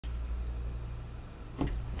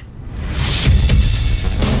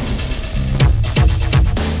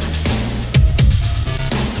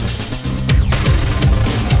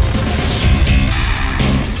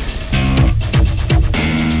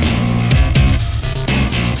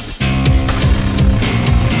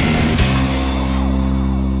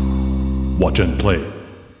Watch and Play.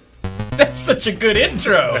 That's such a good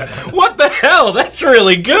intro. What the hell? That's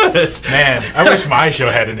really good. Man, I wish my show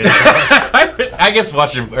had an intro. I guess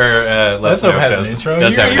Let's Hope has an intro.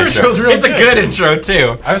 Your intro's really good. It's a good intro,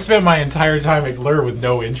 too. I've spent my entire time at Lure with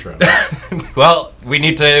no intro. Well, we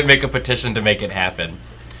need to make a petition to make it happen.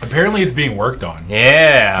 Apparently it's being worked on.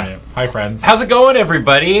 Yeah. Hi, friends. How's it going,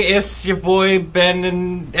 everybody? It's your boy, Ben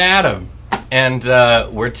and Adam. And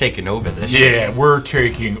we're taking over this shit. Yeah, we're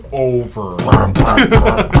taking over.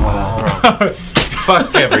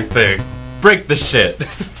 Fuck everything. Break the shit.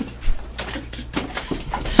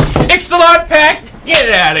 Ixtalon Pack,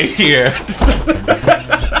 get out of here.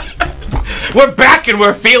 We're back and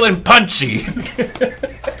we're feeling punchy.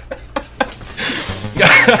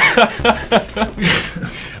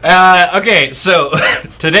 Okay, so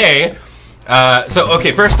today...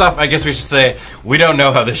 first off, I guess we should say we don't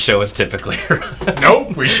know how this show is typically run.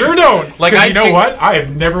 Nope, we sure don't. Like, you know what? I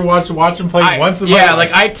have never watched Watch and Play once in my life. Yeah,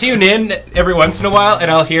 like I tune in every once in a while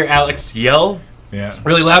and I'll hear Alex yell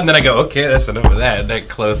really loud, and then I go, okay, that's enough of that, and I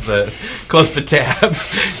close the tab.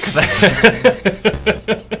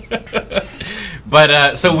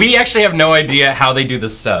 But so we actually have no idea how they do the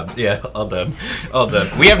sub. Yeah, all done.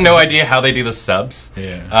 We have no idea how they do the subs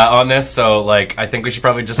on this, so like I think we should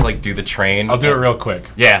probably just like do the train. I'll do it real quick.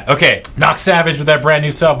 Yeah, okay. Knox Savage with that brand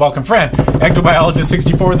new sub. Welcome, friend. Ectobiologist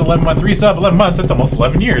 64 with 11-month resub. 11 months, that's almost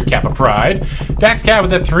 11 years. Kappa Pride. Dax Cat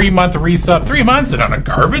with that 3-month resub. 3 months, and on a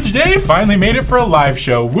garbage day, finally made it for a live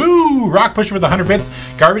show. Woo! Rock Pusher with 100 bits.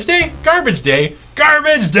 Garbage day, garbage day,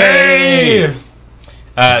 garbage day!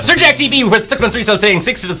 Sir Jack TV with 6 months resub saying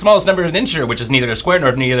 6 to the smallest number of the integer, which is neither a square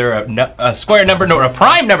nor a square number nor a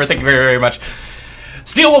prime number. Thank you very, very much.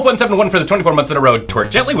 Steel Wolf 171 for the 24 months in a row. Torque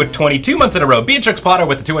Gently with 22 months in a row. Beatrix Plotter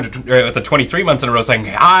with the 23 months in a row saying,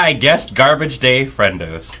 I guessed garbage day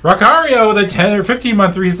friendos. Rocario with a 10 or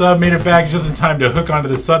 15-month resub made it back just in time to hook onto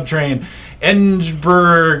the sub train.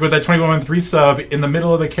 Engeberg with that 21-month resub in the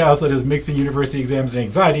middle of the chaos that is mixing university exams and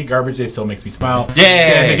anxiety. Garbage day still makes me smile. Yay!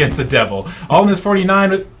 Stand against the devil. Allness 49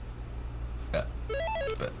 with...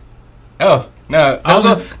 Oh. No,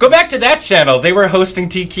 go back to that channel. They were hosting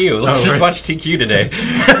TQ. Let's just watch TQ today.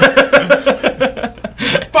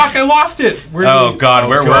 Fuck! I lost it. Where were we?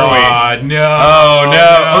 No.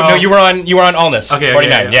 Oh no! You were on Allness. Okay,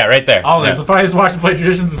 49. Yeah, right there. Allness, the finest Watch and Play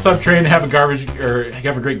traditions and sub train. Have a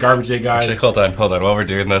great garbage day, guys. Actually, hold on. While we're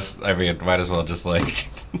doing this, I mean, might as well just like.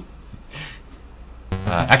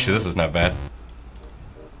 Actually, this is not bad.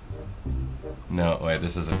 No, wait,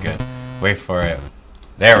 this isn't good. Wait for it.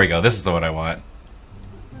 There we go. This is the one I want.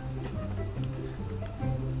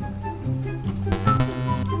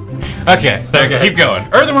 Okay, keep going.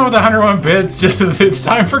 Eartherman with 101 bits. It's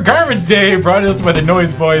time for garbage day. Brought us by the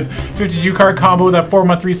Noise Boys. 52 card combo with that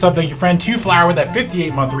 4-month resub. Thank you, friend. 2 Flower with that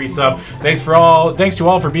 58-month resub. Thanks to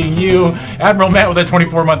all for being you. Admiral Matt with that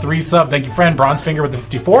 24-month resub. Thank you, friend. Bronzefinger with the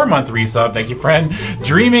 54-month resub. Thank you, friend.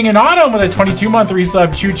 Dreaming in Autumn with a 22-month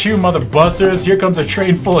resub. Choo choo, mother busters. Here comes a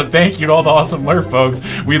train full of thank you to all the awesome lure folks.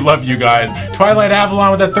 We love you guys. Twilight Avalon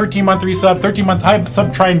with that 13-month resub. 13-month hype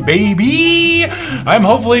sub train, baby. I'm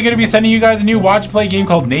hopefully going to be sending you guys a new watch-play game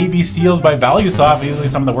called Navy Seals by ValueSoft. Easily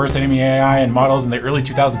some of the worst enemy AI and models in the early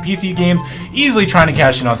 2000 PC games. Easily trying to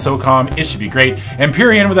cash in on SOCOM. It should be great.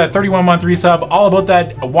 Empyrean with that 31-month resub. All about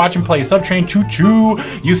that watch and play subtrain. Choo-choo.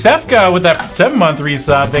 Yusefka with that 7-month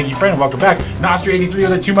resub. Thank you, friend. Welcome back. Nostra83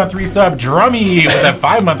 with a 2-month resub. Drummy with that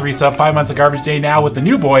 5-month resub. 5 months of garbage day now with the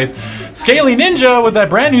new boys. Scaly Ninja with that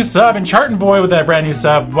brand new sub. And Chartin Boy with that brand new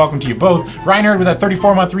sub. Welcome to you both. Reinhardt with that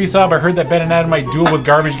 34-month resub. I heard that Ben and Adam might duel with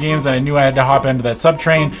garbage games, and I knew I had to hop into that sub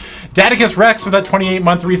train. Daticus Rex with that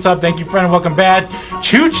 28-month resub. Thank you, friend. Welcome back.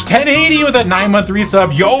 Chooch 1080 with that 9-month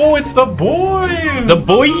resub. Yo, it's the boys. The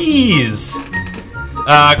boys.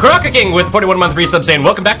 Karaka King with 41-month resub saying,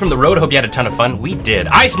 welcome back from the road. Hope you had a ton of fun. We did.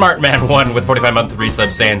 iSmartMan 1 with 45-month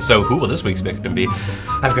resub saying, so who will this week's victim be?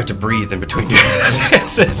 I've got to breathe in between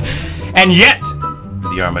dances. And yet,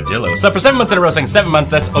 the Armadillo. So for 7 months in a row saying 7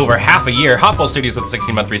 months, that's over half a year. Hotball Studios with a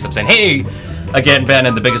 16-month resub saying, hey, again, Ben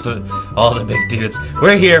and the biggest of all the big dudes.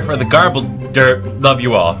 We're here for the garbled dirt. Love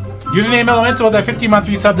you all. Username Elemental with that 15-month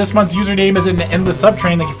resub. This month's username is in the Endless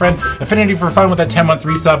Subtrain. Thank you, friend. Affinity for Fun with that 10-month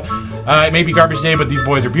resub. It may be garbage day, but these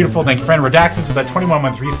boys are beautiful. Thank you, friend. Rodaxis with that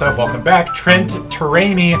 21-month resub. Welcome back. Trent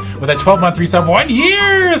Terraini with that 12-month resub. 1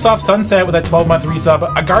 year! Soft Sunset with that 12-month resub.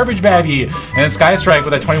 A Garbage Babby. And then Skystrike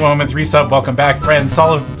with that 21-month resub. Welcome back, friend.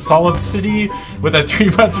 Solid City with that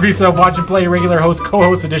 3-month resub. Watch and Play regular host,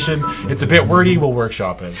 co-host edition. It's a bit wordy. We'll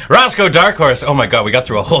workshop it. Roscoe Dark Horse. Oh my god, we got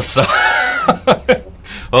through a whole song.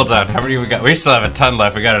 Hold on, how many we got? We still have a ton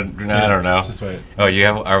left. We gotta, I don't know. Just wait. Oh,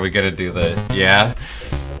 are we gonna do the, yeah?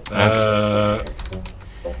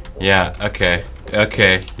 Yeah, okay.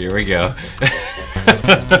 Okay, here we go.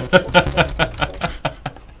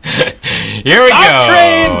 Here we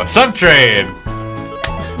go. Subtrain.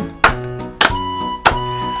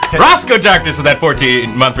 Roscoe Darkness with that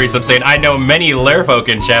 14-month resub saying, I know many Lerfolk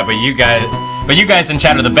in chat, but you guys in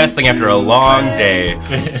chat are the best thing after a long day.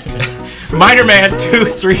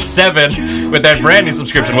 Minerman237 with that brand new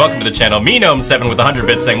subscription. Welcome to the channel. Menome7 with 100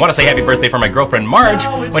 bits saying, want to say happy birthday for my girlfriend Marge.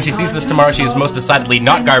 When she sees this tomorrow, she is most decidedly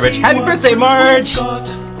not garbage. Happy birthday, Marge!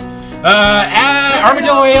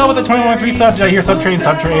 Armadillo AL with a 21-month resub. Did I hear Subtrain?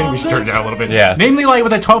 We should turn it down a little bit. Yeah. Namely Light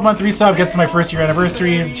with a 12-month resub. Gets to my first year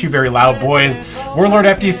anniversary. Two very loud boys. Warlord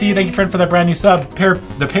FDC, thank you, friend, for that brand new sub.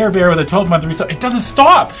 The Pear Bear with a 12-month resub. It doesn't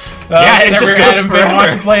stop. Yeah, it just goes forever.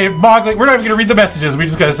 Watch+Play. Mogling. We're not even going to read the messages. We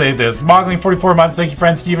just got to say this. Mogling, 44 months. Thank you,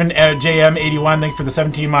 friend. Steven JM81, thank you for the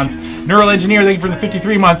 17 months. Neural Engineer, thank you for the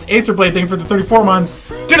 53 months. Acerblade, thank you for the 34 months.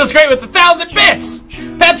 Doodle's Great with 1,000 bits.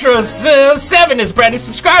 Petros7 is brand new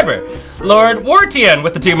subscriber. Lord Wartian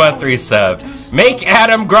with the 2-month resub. Make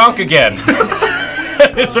Adam Gronk again.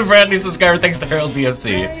 It's a brand new subscriber. Thanks to Harold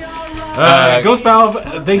BFC. Ghost Valve,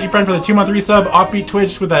 thank you, friend, for the 2-month resub. Offbeat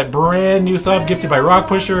Twitch with that brand new sub gifted by Rock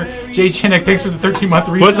Pusher. Jay Chinnick, thanks for the 13-month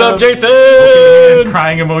resub. What's up, Jason? Okay hand,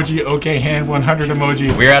 crying emoji. Okay hand, 100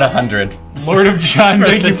 emoji. We're at 100. Lord of John,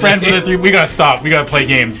 thank you, friend, for the 3. We gotta stop. We gotta play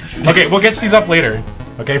games. Okay, we'll get these up later.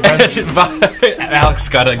 Okay, friends. Alex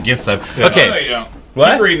got a gift sub. Yeah. Okay. No, you don't.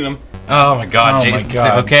 What? Keep reading them. Oh my god, Jason.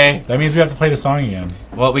 Okay. That means we have to play the song again.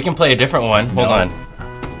 Well, we can play a different one. Hold on.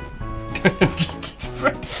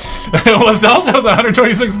 Zelda with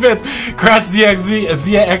 126 bits. Crash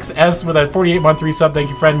ZXS with a 48-month resub. Thank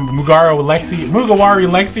you, friend. Mugawari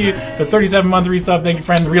Lexi, the 37-month resub. Thank you,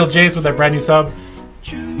 friend. Real Jace with that brand new sub.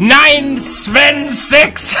 9 Sven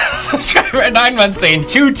 6 subscriber at 9 months saying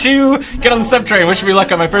choo choo, get on the sub train. Wish me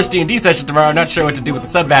luck on my first D&D session tomorrow. I'm not sure what to do with the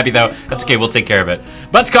sub babby though. That's okay, we'll take care of it.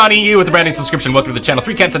 ButtsCon EU with the brand new subscription. Welcome to the channel.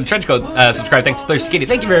 3 cats and a trench coat. Subscribe. Thanks to Thirsty Kitty.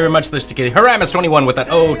 Thank you very much, Thirsty Kitty. Haramus21 with that.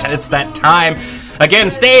 Oh, it's that time. Again,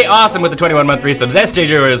 stay awesome with the 21-month resubs.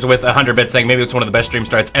 SJ is with 100 bits saying maybe it's one of the best stream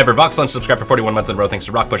starts ever. Vox Lunch subscribed for 41 months in a row thanks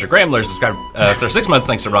to Rock Pusher. Graham Lurs subscribed for 6 months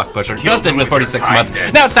thanks to Rock Pusher. Justin with 46 months.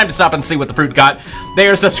 Now it's time to stop and see what the fruit got. They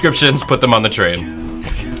are subscriptions. Put them on the train.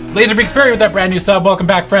 Laserbeaks Fairy with that brand new sub. Welcome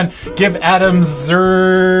back, friend. Give Adam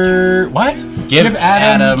What? Give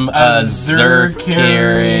Adam a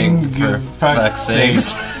Zerkering for fuck's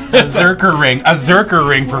sakes. A Zerker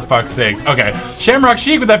ring for fuck's sakes. Okay. Shamrock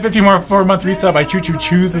Sheik with that 54-month resub. I choo-choo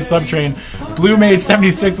choose the sub train. Blue Mage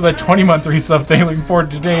 76 with a 20-month resub. Thank you. Looking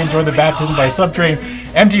forward to today. Enjoy the baptism by sub train.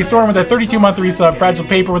 MT Storm with a 32-month resub. Fragile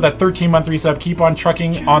Paper with a 13-month resub. Keep on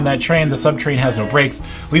trucking on that train. The sub train has no brakes.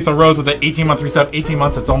 Lethal Rose with an 18-month resub. 18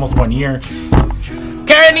 months, that's almost 1 year.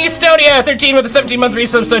 Karen Estonia, 13 with a 17-month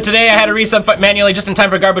resub. So today I had a resub manually just in time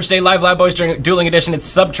for Garbage Day Live Loud Boys during Dueling Edition. It's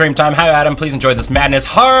sub train time. Hi Adam, please enjoy this madness.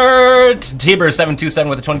 Heart Tiber727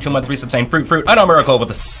 with a 22-month resub saying fruit. I know Miracle with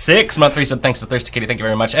a 6-month resub. Thanks to Thirsty Kitty. Thank you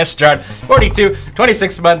very much. S. Jard, 42,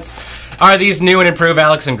 26 months. Are these new and improved,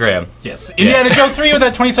 Alex and Graham? Yes. Indiana Joe 3 with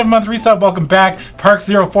that 27-month resub. Welcome back.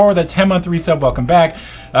 Park04 with a 10-month resub. Welcome back.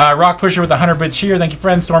 Rock Pusher with a 100-bit cheer. Thank you,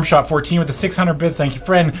 friend. Stormshot 14 with the 600 bits. Thank you,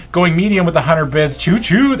 friend. Going Medium with the 100 bits. Choo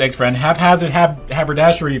choo. Thanks, friend. Haphazard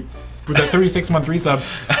Haberdashery with a 36-month resub.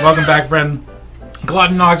 Welcome back, friend.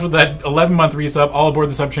 Glutton Knox with that 11-month resub. All aboard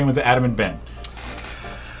the sub train with the Adam and Ben.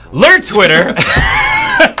 Lure Twitter.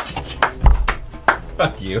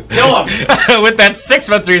 Fuck you. Kill him. With that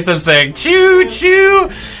 6-month resub saying choo choo.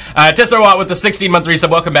 Tesserawatt with the 16-month resub.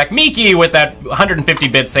 Welcome back. Miki with that 150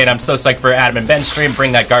 bits saying I'm so psyched for Adam and Ben's stream.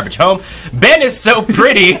 Bring that garbage home. Ben is so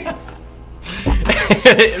pretty.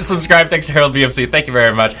 Subscribe. Thanks to Harold BFC. Thank you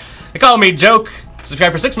very much. They call me Joke.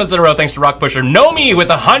 Subscribe for 6 months in a row. Thanks to Rock Pusher. Nomi with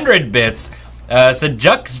 100 bits.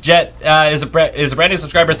 Juxjet is a brand new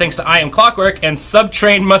subscriber thanks to I Am Clockwork, and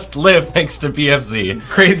Subtrain Must Live thanks to BFZ.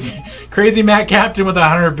 Crazy Matt Captain with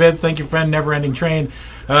 100 bits. Thank you, friend. Never Ending Train.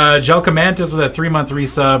 Jelka Mantis with a 3-month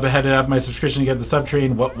resub. Headed up my subscription to get the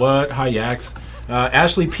Subtrain. What? Hi, Yaks.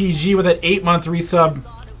 Ashley PG with an 8-month resub.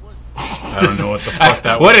 I don't know what the fuck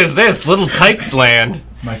that was. What is this? Little Tykes Land.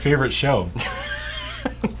 My favorite show.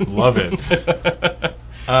 Love it.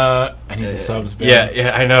 I need the subs, man.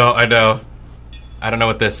 Yeah, I know. I don't know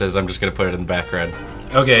what this is. I'm just going to put it in the background.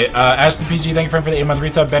 Okay, Ashley PG, thank you, friend, for the 8-month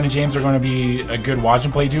resub. Ben and James are going to be a good watch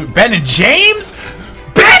and play dude. Ben and James?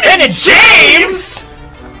 Ben and James?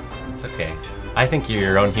 It's okay. I think you're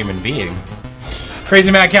your own human being.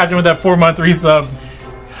 Crazy Matt Captain with that 4-month resub.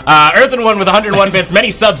 Earthen One with 101 bits,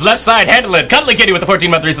 many subs, left side, handle it. Cuddly Kitty with the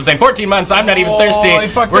 14-month resub saying 14 months, I'm not even thirsty.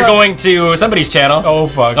 We're going to somebody's channel. Oh,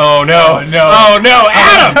 fuck. Oh, no. Oh, no. Oh, no.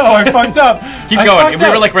 Adam! Oh, I fucked up. Keep going. We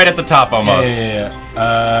were like right at the top almost. Yeah,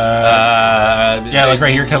 like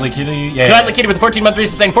right here, Cuddly Kitty. Cuddly Kitty with the 14-month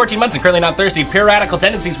resub saying 14 months and currently not thirsty. Pure Radical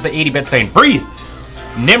Tendencies with the 80 bits saying breathe.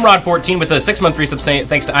 Nimrod 14 with a 6-month resub saying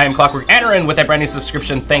thanks to I Am Clockwork. Aaron with that brand new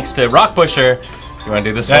subscription thanks to Rock Pusher. You want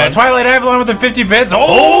to do this one? Twilight Avalon with the 50 bits.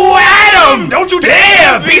 Oh, Adam! Don't you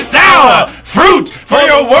dare be sour! Fruit for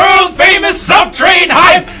your world-famous sub-train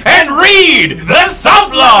hype and read the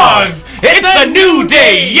sub-logs! It's a new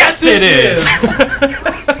day! Yes, it is!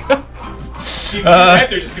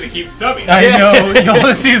 They're just gonna keep subbing. I know.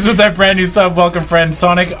 Ulysses with that brand new sub, welcome friend.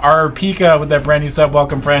 Sonic R. Pika with that brand new sub,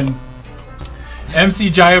 welcome friend. MC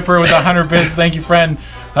Jayapur with 100 bits, thank you friend.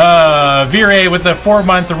 Vire with the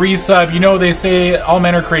 4-month resub. You know they say all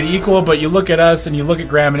men are created equal, but you look at us and you look at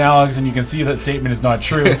Graham and Alex and you can see that statement is not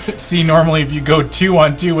true. See, normally if you go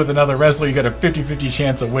 2-on-2 with another wrestler, you got a 50-50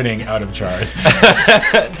 chance of winning out of Chars.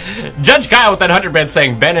 Judge Kyle with that 100 bits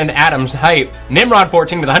saying Ben and Adam's hype. Nimrod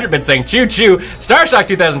 14 with 100 bits saying choo choo. Starshock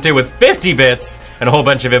 2002 with 50 bits and a whole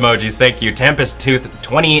bunch of emojis. Thank you. Tempest Tooth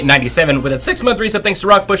 2097 with a 6-month resub thanks to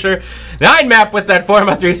Rock Pusher. Nine Map with that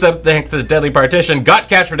 4-month resub thanks to Deadly Partition. Got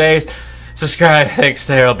Catch for days. Subscribe thanks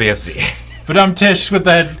to Harold BFC. But I'm Tish with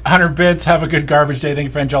that 100 bits. Have a good garbage day. Thank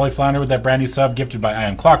you, friend Jolly Flounder with that brand new sub gifted by I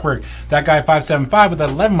Am Clockwork. That guy 575 with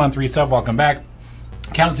that 11-month resub. Welcome back.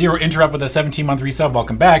 Count Zero Interrupt with a 17-month resub.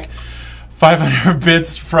 Welcome back. 500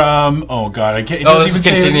 bits from, oh god, I can't. This is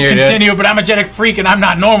continue, but I'm a genetic freak and I'm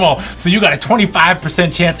not normal. So you got a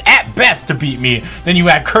 25% chance at best to beat me. Then you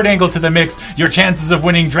add Kurt Angle to the mix, your chances of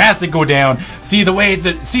winning drastic go down. See the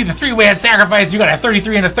 3-way at sacrifice, you got a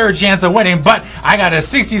 33 1/3 chance of winning, but I got a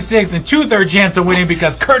 66 2/3 chance of winning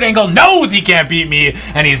because Kurt Angle knows he can't beat me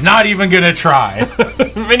and he's not even gonna try.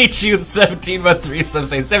 Mini Chew 17-month resub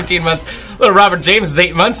saying 17 months. Little Robert James is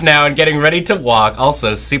 8 months now and getting ready to walk.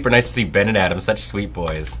 Also, super nice to see Ben and Adam, such sweet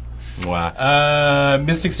boys. Wow.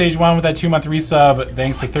 Mystic Stage 1 with that 2-month resub.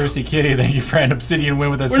 Thanks to Thirsty Kitty. Thank you, friend. Obsidian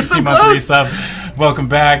Win with a 16-month resub. Welcome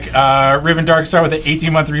back. Riven Darkstar with an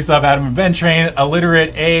 18-month resub. Adam and Ben Train.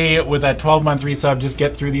 Illiterate A with that 12-month resub. Just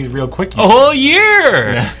get through these real quick. A whole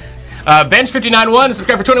year! Yeah. Bench591,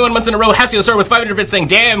 subscribed for 21 months in a row. Hasiosaur with 500 bits saying,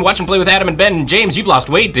 damn, watch and play with Adam and Ben. James, you've lost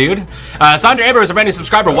weight, dude. Sandra Eber is a brand new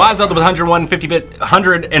subscriber. Wazelda with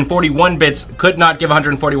 141 bits. Could not give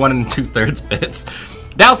 141 2/3 bits.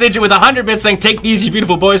 Dallas Agent with 100 bits saying, take these, you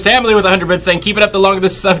beautiful boys. To Emily with 100 bits saying, keep it up the longer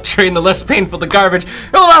this sub train, the less painful the garbage.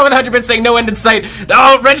 Roll on with 100 bits saying, no end in sight.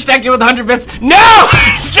 Oh, Reg Stacky with 100 bits. No!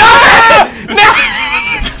 Stop it! No!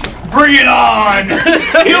 Bring it on!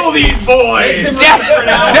 Kill these boys!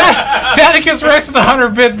 Danicus Rex with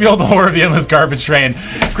 100 bits. Behold the horror of the endless garbage train.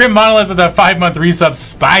 Grim Monolith with that 5-month resub.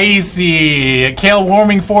 Spicy. Kale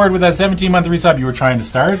Warming Forward with that 17-month resub. You were trying to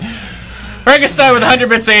start. Registar with 100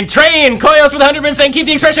 bits saying, train. Koyos with 100 bits saying, keep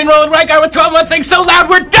the expression rolling. Rygar with 12 months saying, so loud,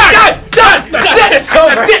 we're done! Done! It's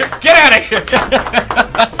over! Get out of here!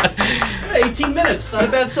 18 minutes, not a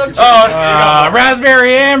bad subject.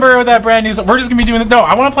 Raspberry Amber with that brand new sub. We're just gonna be doing this. No,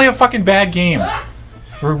 I want to play a fucking bad game.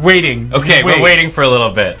 We're waiting. Okay, we're waiting for a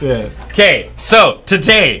little bit. Yeah. Okay, so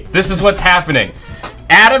today, this is what's happening.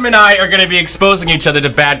 Adam and I are going to be exposing each other to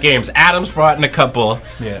bad games. Adam's brought in a couple.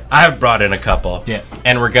 Yeah. I've brought in a couple. Yeah.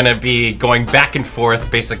 And we're going to be going back and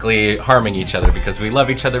forth, basically harming each other because we love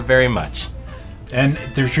each other very much. And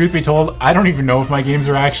the truth be told, I don't even know if my games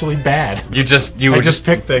are actually bad. I just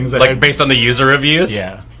pick things that like based on the user reviews?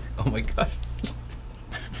 Yeah. Oh my gosh.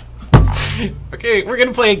 Okay, we're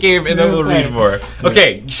gonna play a game and then we'll read more.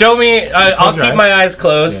 Okay, show me. I'll keep my eyes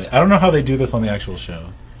closed. Yeah. I don't know how they do this on the actual show.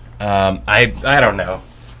 I don't know.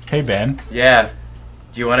 Hey Ben. Yeah.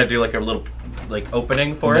 Do you want to do like a little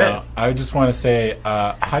opening for it? I just want to say,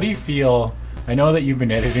 how do you feel? I know that you've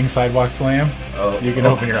been editing Sidewalk Slam. Oh. You can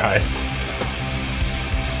open your eyes.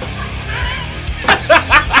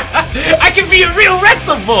 I can be a real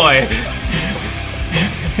wrestle boy.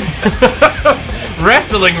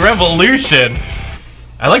 Wrestling Revolution.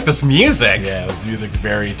 I like this music. Yeah, this music's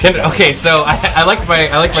very. Okay, so I like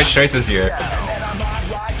my choices here.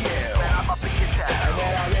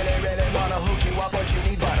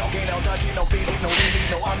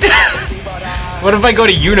 What if I go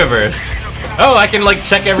to Universe? Oh, I can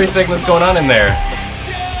check everything that's going on in there.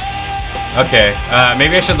 Okay,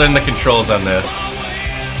 maybe I should learn the controls on this.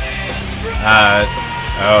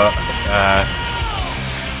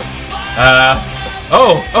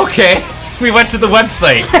 Oh, okay. We went to the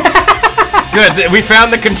website. Good, we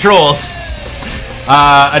found the controls.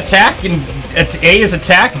 Attack, and A is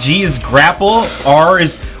attack, G is grapple, R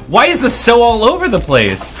is... Why is this so all over the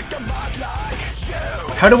place?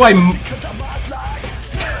 How do I...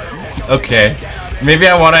 Okay. Maybe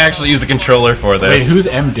I want to actually use a controller for this. Wait, who's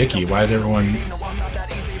M. Dickey? Why is everyone...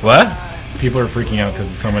 What? People are freaking out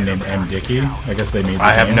because it's someone named M. Dickey. I guess they made the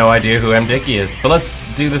I have game. no idea who M. Dickey is, but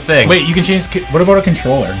let's do the thing. Wait, you can change... What about a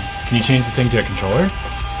controller? Can you change the thing to a controller?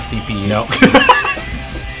 CPU. No.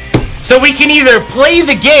 So we can either play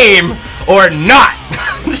the game or not.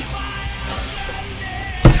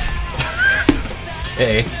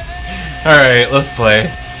 Okay. Alright, let's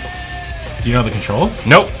play. Do you know the controls?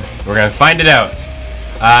 Nope. We're gonna find it out.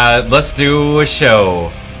 Let's do a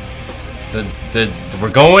show. We're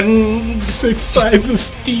going... 6 sides of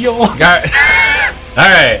steel.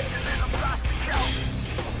 Alright.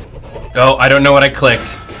 Oh, I don't know what I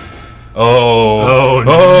clicked. Oh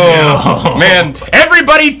no. Man,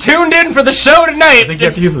 everybody tuned in for the show tonight. I think you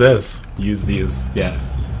have to use this. Use these. Yeah.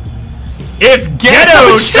 It's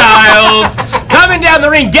Ghetto Child coming down the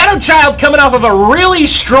ring. Ghetto Child coming off of a really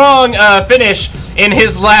strong finish in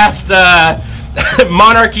his last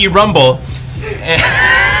Monarchy Rumble.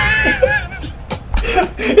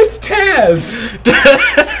 It's Taz.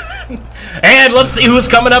 And let's see who's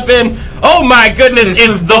coming up in. Oh my goodness,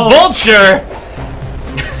 it's the Vulture.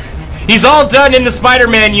 He's all done in the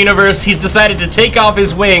Spider-Man universe. He's decided to take off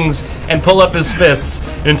his wings and pull up his fists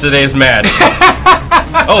in today's match.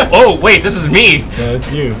 Oh, wait, this is me. Yeah,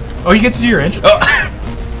 it's you. Oh, you get to do your intro.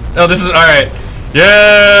 Oh, this is alright.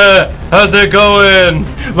 Yeah, how's it going?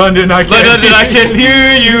 London, I can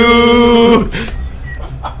hear you.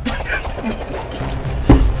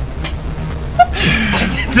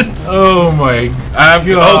 Oh my god.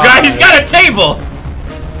 Oh god, he's got a table.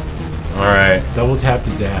 Alright. Double tap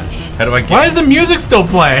to dash. How do I get... Why is the music still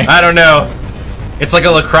playing? I don't know. It's like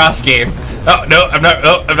a lacrosse game. Oh, no, I'm not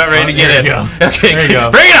ready to get in. There you go. Okay, there you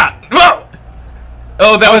go. Bring it on! Whoa!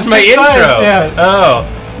 Oh, that was my intro. Yeah.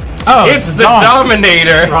 Oh. It's the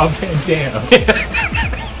Dominator. Rob Van Dam.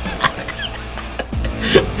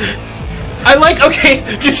 I like, okay,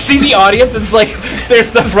 just see the audience. It's like,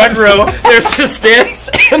 there's the front row, there's the stands,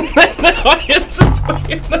 and then the audience is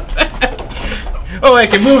way in the back. Oh, I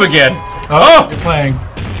can move again. Oh, you're playing.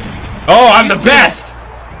 Oh, I'm the best.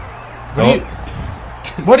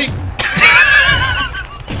 What are you?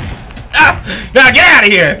 Now get out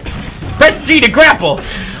of here. Press G to grapple.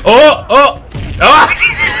 Oh.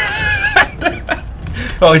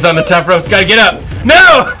 Oh, he's on the top ropes. Gotta get up.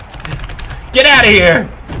 No! Get out of here.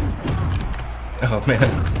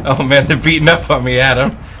 Oh man, they're beating up on me,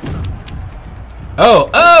 Adam.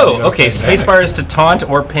 Okay, spacebar is to taunt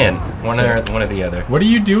or pin. One or the other. What are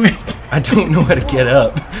you doing? I don't know how to get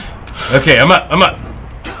up. Okay, I'm up.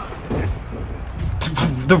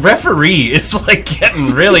 The referee is like getting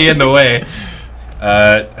really in the way.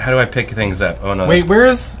 How do I pick things up? Oh no. Wait,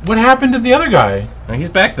 what happened to the other guy? No, he's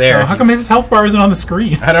back there. How come his health bar isn't on the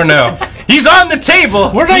screen? I don't know. He's on the table!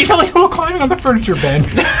 What did I tell you about climbing on the furniture bin?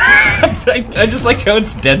 I just like how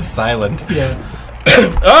it's dead silent. Yeah.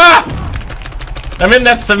 I'm in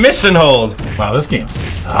that submission hold. Wow, this game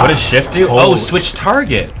sucks. What does shift do? Hold. Oh, switch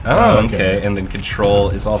target. Oh, okay. And then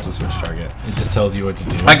control is also switch target. It just tells you what to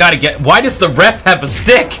do. I gotta get... Why does the ref have a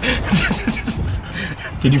stick?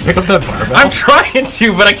 Can you pick up that barbell? I'm trying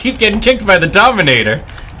to, but I keep getting kicked by the Dominator.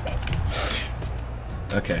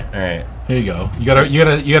 Okay, alright. Here you go. You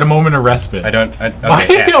got a moment of respite. Okay,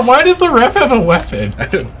 why does the ref have a weapon? I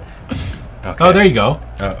don't... Okay. Oh, there you go.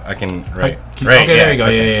 Oh, I can... Right. Okay, there you go.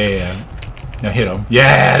 Okay. Yeah. Now hit him.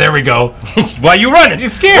 Yeah, there we go. Why you running?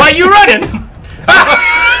 He's scared. Why you running?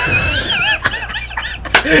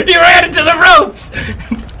 You ran into the ropes.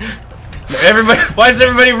 Why is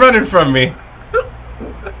everybody running from me?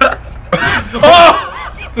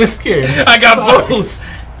 Oh! This game. I got both.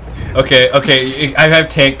 Okay. I have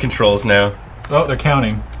tank controls now. Oh, they're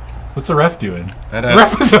counting. What's the ref doing? The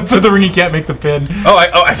ref is up to the ring. He can't make the pin.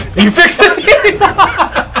 You fixed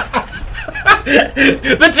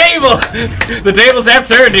the table. The tables have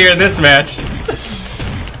turned here in this match.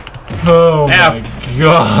 Oh my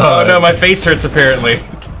god. Oh no, my face hurts apparently.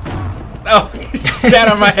 Oh, he sat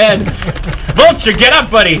on my head. Vulture, get up,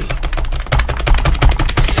 buddy.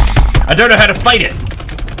 I don't know how to fight it.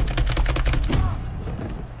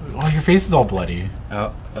 Oh, your face is all bloody.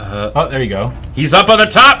 Oh, there you go. He's up on the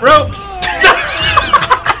top ropes.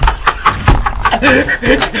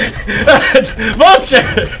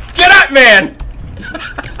 Vulture, get up, man.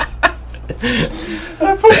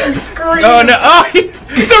 I fucking screamed. Oh no! Oh,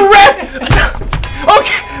 the ref.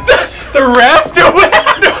 Okay, the ref. No.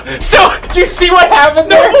 So, do you see what happened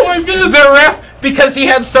there? Oh my goodness. The ref because he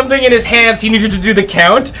had something in his hands he needed to do the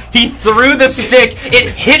count. He threw the stick,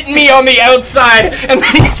 it hit me on the outside, and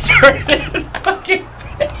then he started fucking...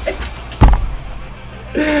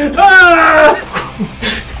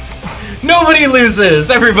 Nobody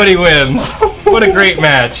loses, everybody wins. What a great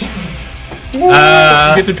match. You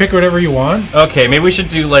get to pick whatever you want. Okay, maybe we should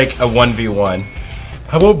do like a 1v1.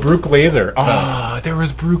 How about Brook Laser? Oh, there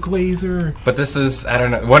was Brook Laser. But this is, I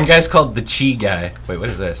don't know. One guy's called the Chi guy. Wait, what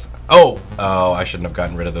is this? Oh, I shouldn't have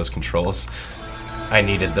gotten rid of those controls. I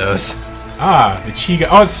needed those. Ah, the Chi guy.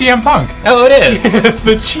 Oh, it's CM Punk. Oh, it is.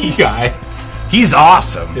 The Chi guy. He's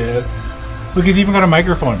awesome. Yeah. Look, he's even got a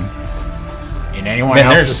microphone. In anyone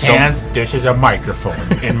else's hands, this is a microphone.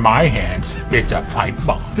 In my hands, it's a pipe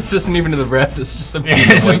bomb. This isn't even the ref. It's just a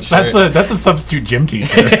that's a substitute gym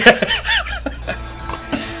teacher.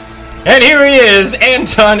 And here he is,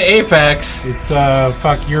 Anton Apex. It's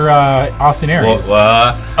fuck, you're Austin Aries. No,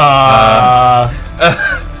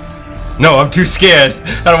 I'm too scared.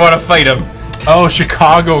 I don't want to fight him. Oh,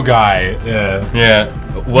 Chicago guy. Yeah.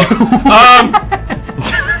 What?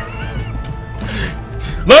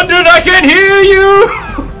 London, I can hear you!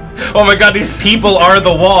 Oh my god, these people are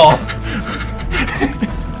the wall.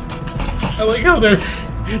 I like how they're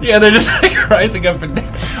just like rising up and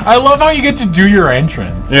down. I love how you get to do your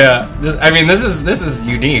entrance. Yeah, I mean this is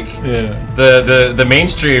unique. Yeah. The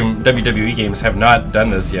mainstream WWE games have not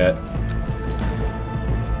done this yet.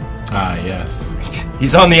 Ah, yes.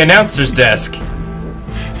 He's on the announcer's desk.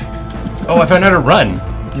 Oh, I found how to run.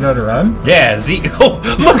 You know how to run? Yeah, Z. Oh,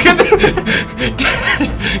 look at the.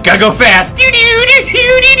 Gotta go fast. Do do do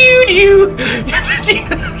do do do.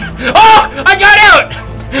 Oh, I got out.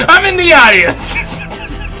 I'm in the audience.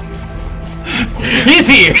 He's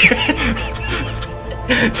here.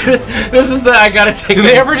 This is the I gotta take. Do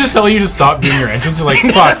they ever just tell you to stop doing your entrance? You're like,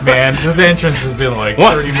 fuck, man, this entrance has been like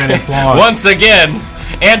 30 minutes long. Once again,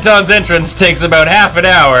 Anton's entrance takes about half an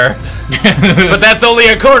hour, but that's only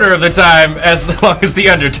a quarter of the time as long as the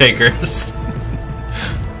Undertaker's.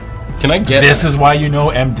 Can I get this? Is why you know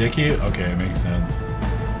M. Dickey? Okay, it makes sense.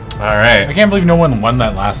 Alright. I can't believe no one won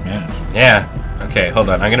that last match. Yeah. Okay, hold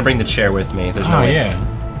on. I'm gonna bring the chair with me. There's no way. Yeah.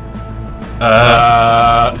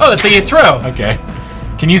 Oh, that's how you throw. Okay.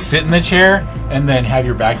 Can you sit in the chair and then have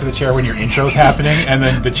your back to the chair when your intro's happening and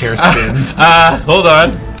then the chair spins? Hold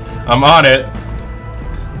on. I'm on it.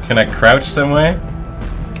 Can I crouch some way?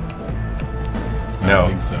 I don't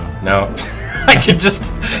think so. No. I can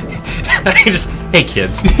just hey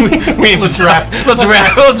kids. Let's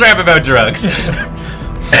rap about drugs.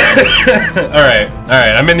 Alright,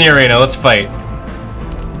 I'm in the arena, let's fight.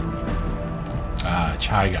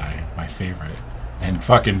 Chai Guy, my favorite. And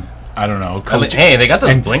fucking, I don't know, Coach. Hey, they got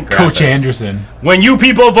those blink graphics. Coach Anderson. When you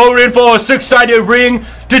people voted for a 6-sided ring,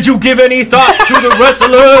 did you give any thought to the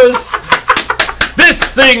wrestlers? This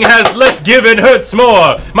thing has less give and hurts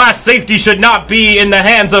more. My safety should not be in the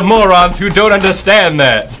hands of morons who don't understand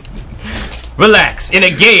that. Relax. In a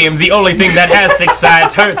game, the only thing that has 6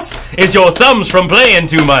 sides hurts is your thumbs from playing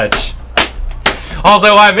too much.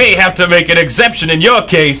 Although I may have to make an exception in your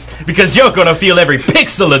case, because you're gonna feel every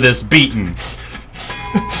pixel of this beating.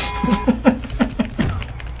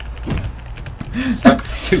 Stop.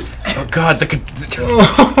 Oh god,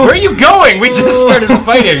 where are you going? We just started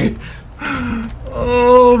fighting.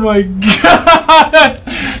 Oh my god!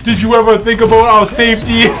 Did you ever think about our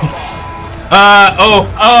safety?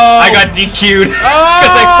 I got DQ'd because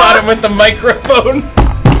I fought him with the microphone.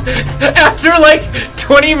 After like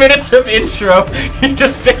 20 minutes of intro, he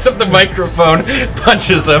just picks up the microphone,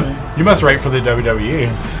 punches him. You must write for the WWE.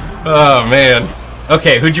 Oh man.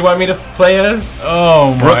 Okay, who'd you want me to play as?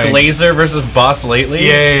 Oh my. Brook Laser versus Boss Lately?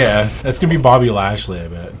 Yeah. That's gonna be Bobby Lashley, I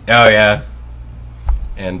bet. Oh yeah.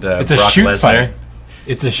 And it's Brock a shoot Lesnar. fight.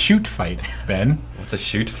 It's a shoot fight, Ben. What's a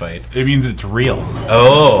shoot fight? It means it's real.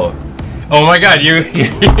 Oh my god,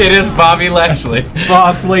 it is Bobby Lashley.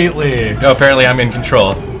 Boss Lately. Oh, apparently I'm in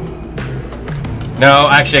control. No,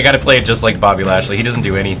 actually I gotta play it just like Bobby Lashley. He doesn't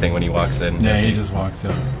do anything when he walks in. Yeah, he just walks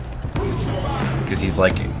in. Because he's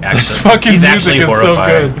like actually, this fucking he's music actually is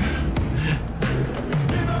horrifying. so good.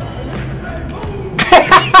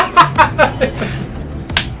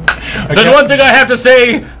 Then one thing I have to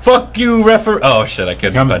say, fuck you, oh shit, I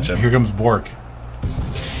couldn't punch him. Here comes Bork.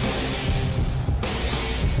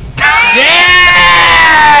 Yeah!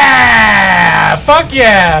 Fuck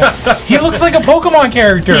yeah! He looks like a Pokemon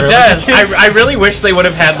character. He does. I really wish they would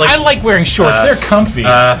have had like. I like wearing shorts. They're comfy.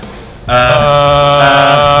 Brock,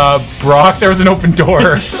 there was an open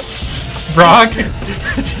door. Brock.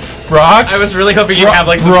 I was really hoping you'd have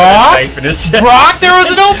like some Brock. knife in his chest. Brock, there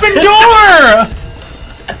was an open door.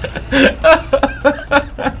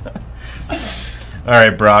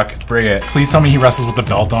 Alright, Brock, bring it. Please tell me he wrestles with the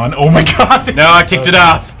belt on. Oh my god! No, I kicked it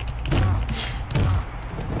off.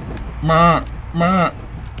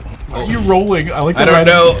 Are you rolling? I like the I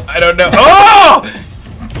don't know. Oh!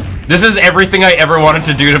 This is everything I ever wanted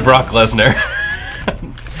to do to Brock Lesnar.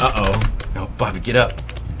 Uh-oh. No, Bobby, get up.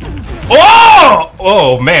 Oh!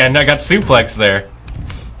 Oh, man, I got suplex there.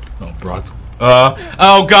 Oh, Brock.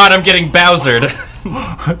 Oh god, I'm getting Bowsered.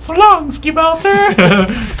 So long, Ski Bowser!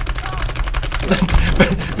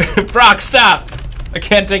 Brock, stop! I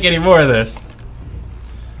can't take any more of this.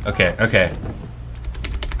 Okay, okay.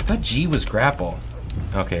 I thought G was grapple.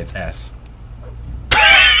 Okay, it's S.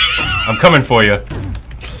 I'm coming for you.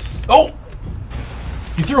 Oh!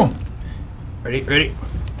 You threw him. Ready, ready.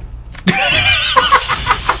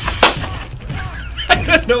 I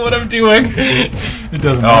don't know what I'm doing. It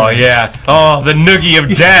doesn't matter. Oh, yeah. Oh, the noogie of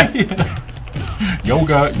death.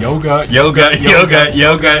 Yoga. Yoga.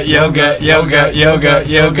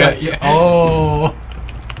 Oh.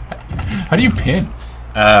 How do you pin?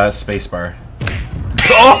 Spacebar.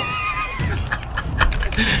 Oh!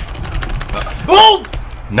 Oh!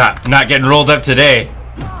 Not getting rolled up today.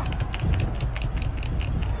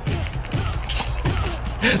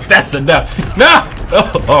 That's enough. No!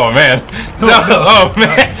 Oh man. No! Oh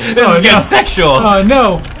man. This is getting sexual. Oh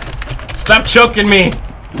no. Stop choking me.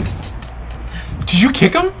 Did you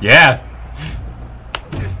kick him? Yeah.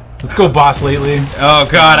 Let's go, boss lately. Oh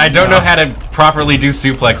god, I don't know how to properly do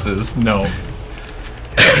suplexes. No.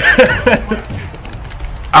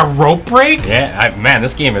 A rope break? Yeah, man,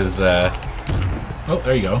 this game is Oh,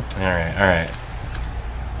 there you go. Alright, alright.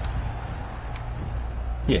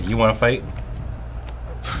 Yeah, you wanna fight?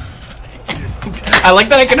 I like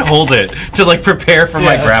that I can hold it to like prepare for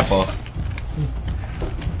my grapple.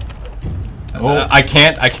 Oh, I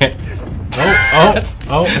can't. I can't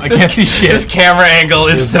see shit. This camera angle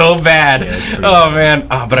is so bad. Yeah, it's pretty oh man.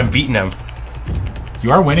 Oh, but I'm beating him.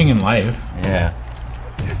 You are winning in life. Yeah.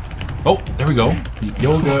 Oh, there we go.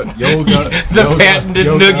 Yoga. The patented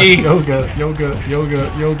noogie.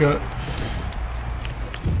 Yoga.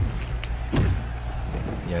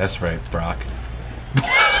 Yeah, that's right, Brock.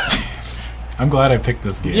 I'm glad I picked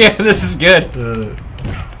this game. Yeah, this is good.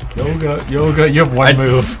 Yoga. You have one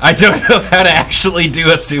move. I don't know how to actually do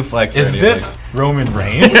a suplex. Is this Roman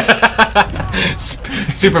Reigns?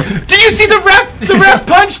 Super. Did you see the ref? The ref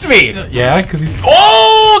punched me. Yeah, because he's.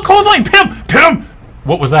 Oh, clothesline! Pin him! Pin him!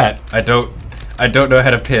 What was that? I don't know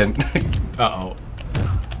how to pin. Uh-oh.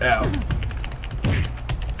 Ow.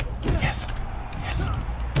 Yes.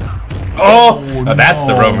 Oh, that's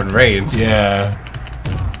the Roman Reigns. Yeah.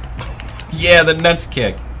 Yeah, the nuts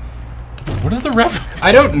kick. What is the ref?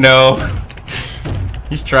 I don't know.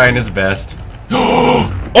 He's trying his best.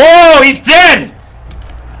 Oh, he's dead!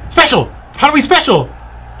 Special! How do we special?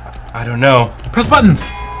 I don't know. Press buttons.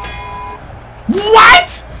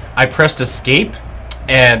 What? I pressed escape,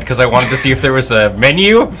 and because I wanted to see if there was a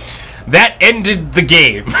menu, that ended the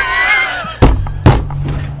game.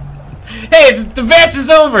 Hey, the match is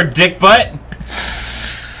over, dick butt.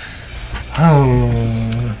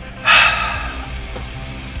 Can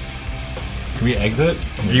we exit?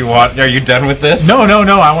 Are you done with this? No.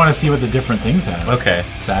 I want to see what the different things have. Okay.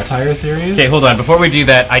 Satire series? Okay, hold on. Before we do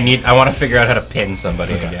that, I want to figure out how to pin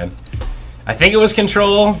somebody again. I think it was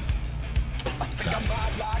control.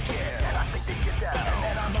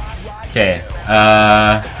 Okay.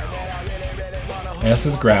 S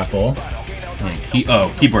is grapple.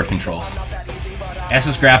 Keyboard controls. S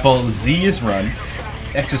is grapple, Z is run,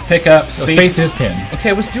 X is pick up, space. Space is pin.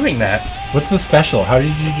 Okay, I was doing that. What's the special? How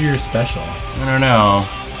did you do your special? I don't know.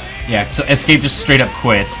 Yeah, so escape just straight up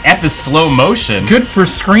quits. F is slow motion. Good for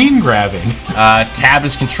screen grabbing. Tab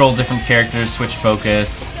is control different characters, switch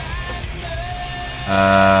focus.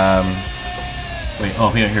 Wait,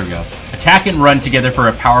 here we go. Attack and run together for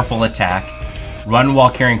a powerful attack. Run while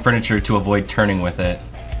carrying furniture to avoid turning with it.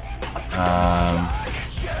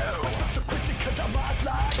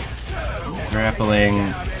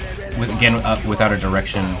 Grappling, without a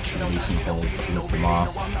direction to release and hold to lift them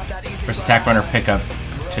off. Press attack, run, or pick up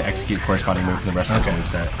to execute corresponding move from the rest of the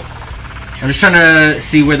set. I'm just trying to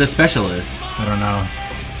see where the special is. I don't know.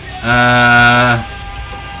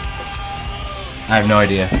 I have no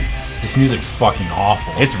idea. This music's fucking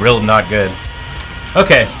awful. It's real not good.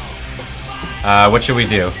 Okay. What should we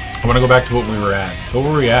do? I want to go back to what we were at. What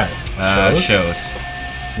were we at? Shows.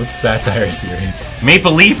 What's satire series?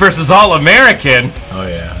 Maple Leaf versus All American. Oh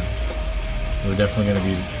yeah. We're definitely gonna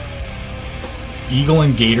be Eagle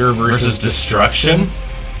and Gator versus Destruction.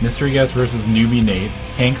 Mystery Guest versus Newbie Nate.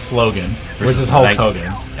 Hank Slogan versus Hulk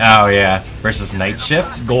Hogan. Oh yeah. Versus Night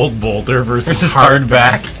Shift. Gold Boulder versus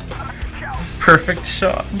Hardback. perfect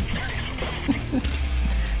shot.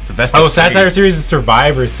 It's the best. Oh, Satire Series is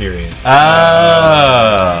Survivor Series.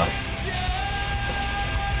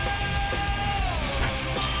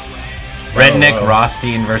 Redneck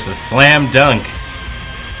Rothstein versus Slam Dunk.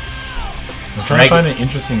 I'm trying to find an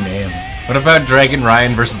interesting name. What about Dragon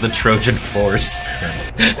Ryan versus the Trojan Force?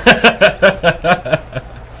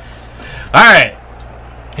 Alright.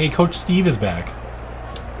 Hey, Coach Steve is back.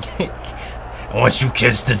 I want you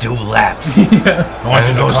kids to do laps. I want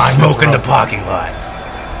you to go smoke in the parking lot.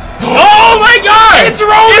 Oh my god! It's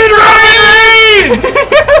Roman Reigns!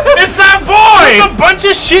 It's that boy! With a bunch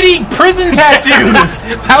of shitty prison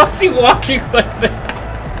tattoos! How is he walking like that?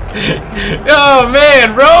 Oh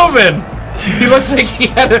man, Roman! He looks like he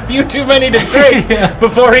had a few too many to drink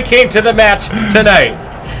before he came to the match tonight.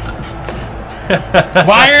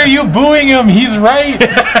 Why are you booing him? He's right.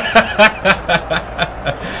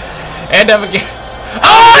 And up again.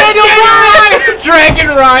 Oh, Dragon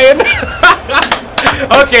Ryan!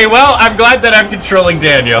 Okay, well, I'm glad that I'm controlling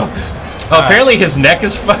Daniel. Oh, apparently his neck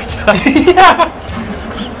is fucked up. Yeah.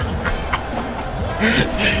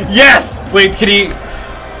 Yes! Wait, can he...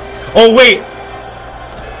 Oh, wait!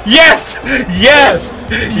 Yes! Yes!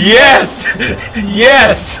 Yes!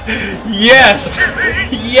 Yes! Yes!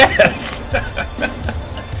 Yes!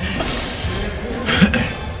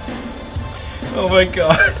 Oh my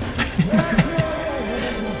god.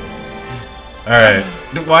 Alright.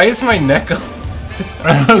 Why is my neck...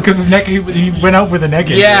 I don't know, because his neck, he went out for the neck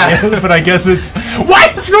injury. Yeah. But I guess it's... Why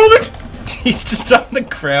is Roman... He's just on the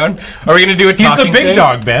ground. Are we gonna do a talking He's the big thing?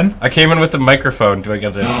 dog, Ben. I came in with the microphone. Do I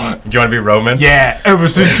get to... Do you want to be Roman? Yeah, ever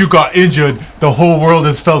since you got injured, the whole world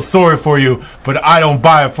has felt sorry for you, but I don't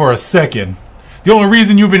buy it for a second. The only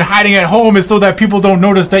reason you've been hiding at home is so that people don't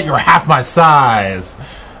notice that you're half my size.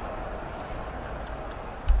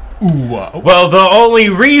 Ooh, Well, the only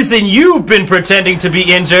reason you've been pretending to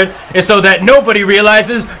be injured is so that nobody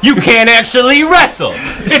realizes you can't actually wrestle.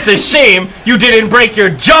 It's a shame you didn't break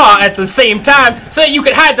your jaw at the same time so that you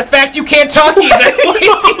could hide the fact you can't talk either.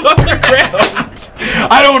 Placing on the ground.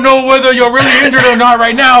 I don't know whether you're really injured or not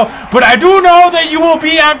right now, but I do know that you will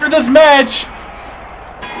be after this match.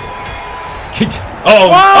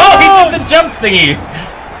 Oh, he did the jump thingy.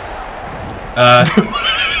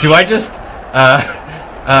 Do I just...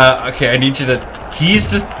 okay, I need you to... He's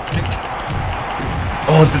just...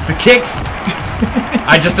 Oh, the kicks!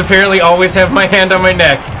 I just apparently always have my hand on my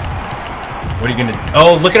neck. What are you gonna...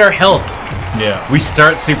 Oh, look at our health. Yeah. We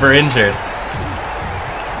start super injured.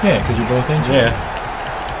 Yeah, because you're both injured.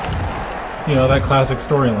 Yeah. You know, that classic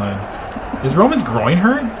storyline. Is Roman's groin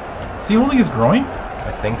hurt? Is he holding his groin?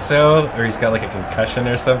 I think so. Or he's got like a concussion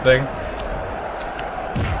or something.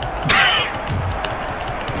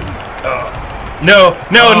 No,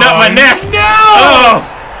 not my neck! No! Oh!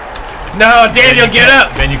 No, Daniel, get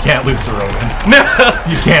up! Ben, you can't lose to Roman. No!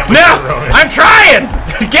 You can't lose to Roman. I'm trying!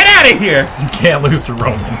 Get out of here! You can't lose to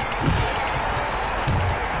Roman.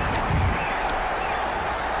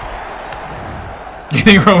 You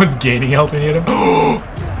think Roman's gaining health when you hit him?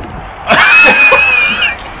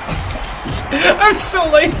 I'm so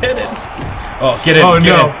lightheaded. Oh, get in. Oh, get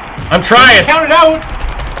no. in. I'm trying! Count it out!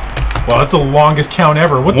 Well, that's the longest count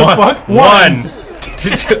ever. What the fuck? One.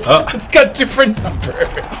 It's got different numbers.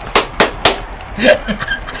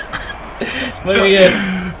 Let me in.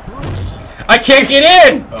 I can't get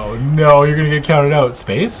in! Oh no, you're gonna get counted out.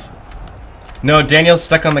 Space? No, Daniel's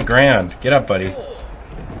stuck on the ground. Get up, buddy.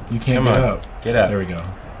 You can't Come get on. up. Get up. There we go.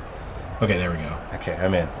 Okay, there we go. Okay,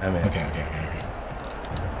 I'm in. Okay.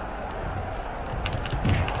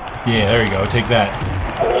 Yeah, there you go. Take that.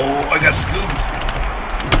 Oh, I got scooped.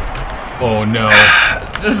 Oh no.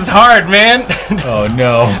 This is hard, man. Oh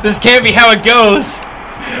no. This can't be how it goes.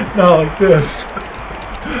 Not like this.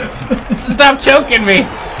 Stop choking me.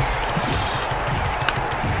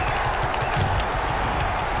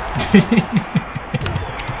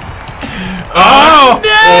 Oh!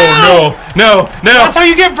 No! That's how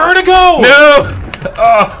you get vertigo! No!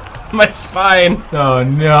 Oh, my spine. Oh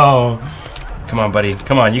no. Come on, buddy.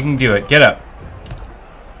 Come on, you can do it. Get up.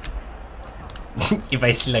 If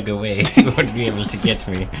I slug away, you won't be able to get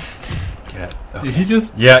me. Get up. Okay. Did he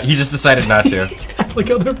just... Yeah, he just decided not to. Look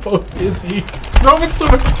how they're both busy. Roman's so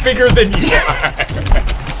much bigger than you are.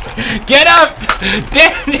 Get up!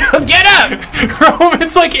 Daniel, get up!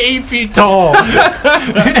 Roman's like 8 feet tall.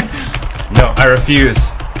 No, I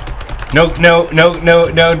refuse. No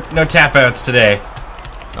tap outs today.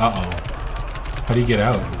 Uh-oh. How do you get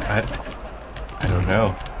out? I don't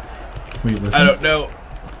know. Wait, listen. I don't know.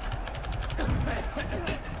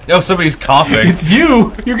 No, somebody's coughing. It's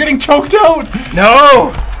you! You're getting choked out!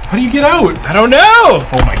 No! How do you get out? I don't know.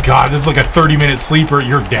 Oh my god, this is like a 30-minute sleeper.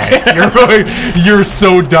 You're dead. You're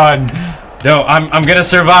so done. No, I'm gonna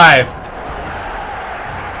survive.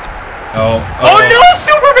 Oh no,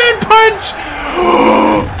 Superman punch!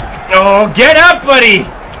 Oh, get up, buddy.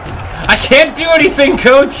 I can't do anything,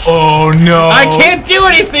 Coach. Oh no. I can't do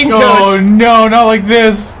anything, Coach. Oh no, not like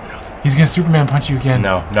this. He's gonna Superman punch you again.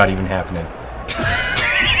 No, not even happening.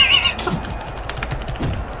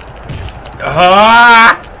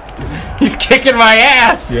 Ah! He's kicking my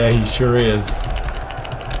ass. Yeah, he sure is.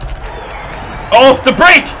 Oh, the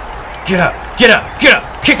break! Get up, get up, get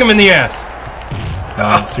up! Kick him in the ass.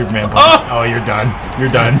 Superman punch. Oh, you're done.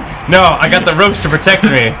 You're done. No, I got the ropes to protect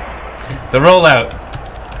me. The rollout.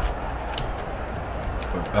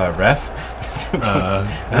 Ref?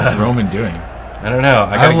 What's Roman doing? I don't know.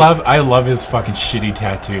 I love his fucking shitty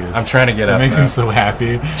tattoos. I'm trying to get up. It makes me so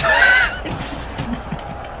happy.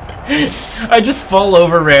 I just fall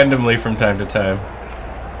over randomly from time to time.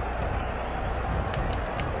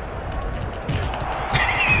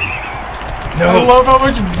 No. I love how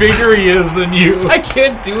much bigger he is than you. I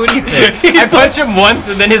can't do anything. I punch him once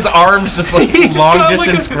and then his arms just like long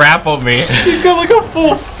distance grapple me. He's got like a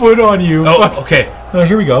full foot on you. Oh, okay.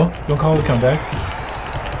 Here we go. Don't call it a comeback.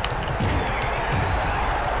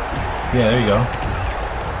 Yeah, there you go.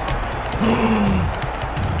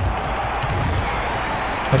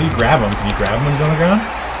 How do you grab him? Can you grab him when he's on the ground?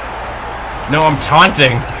 No, I'm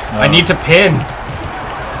taunting. I need to pin.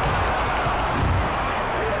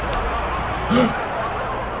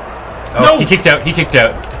 No! He kicked out. He kicked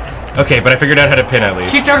out. Okay, but I figured out how to pin at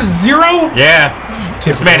least. Kicked out at 0? Yeah.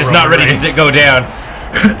 This man is not ready to go down.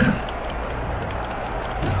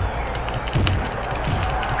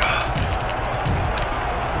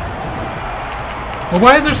 Well,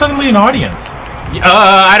 why is there suddenly an audience?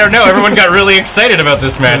 I don't know. Everyone got really excited about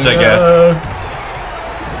this match, I guess.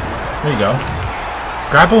 There you go.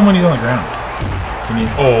 Grapple him when he's on the ground. Can you?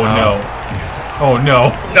 Oh no. Oh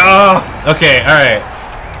no. No. Okay. All right.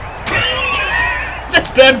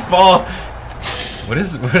 That fall. What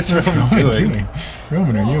is Roman doing?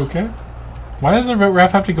 Roman, are you okay? Why does the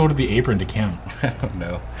ref have to go to the apron to count? I don't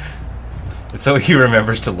know. It's so he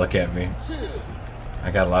remembers to look at me. I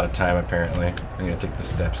got a lot of time apparently. I'm gonna take the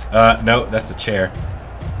steps. No, that's a chair.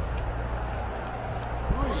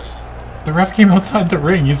 The ref came outside the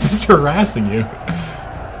ring. He's just harassing you.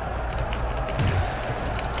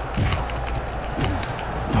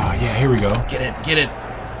 Oh yeah, here we go. Get it, get it.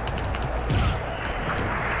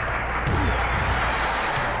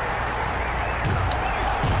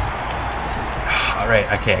 Alright,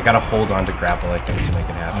 okay, I gotta hold on to grapple, I think, to make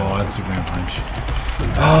it happen. Oh, that's Superman punch.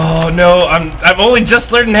 Oh no, I'm only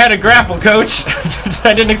just learning how to grapple, Coach.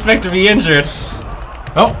 I didn't expect to be injured.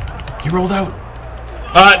 Oh, he rolled out.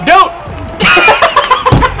 No!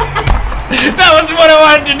 That wasn't what I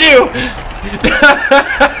wanted to do!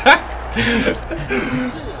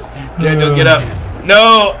 Daniel, get up.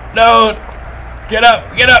 No, no! Get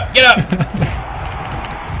up, get up, get up!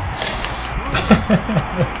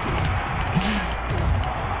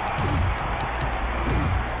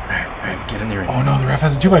 Alright, get in the ring. Oh no, the ref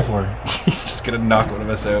has a 2x4. He's just gonna knock one of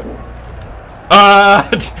us out.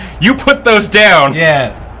 You put those down!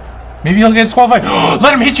 Yeah. Maybe he'll get disqualified.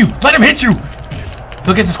 Let him hit you! Let him hit you!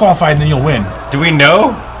 He'll get disqualified and then you'll win. Do we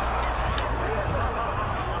know?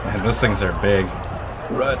 Man, those things are big.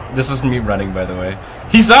 Run. This is me running, by the way.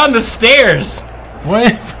 He's on the stairs!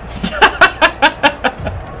 What?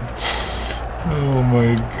 Oh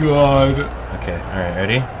my god. Okay, alright,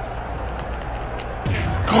 ready?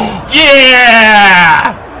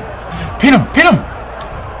 Yeah! Pin him! Pin him!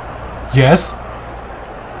 Yes.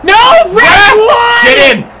 No! Ref! Get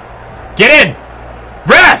in! Get in!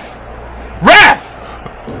 Ref! Ref!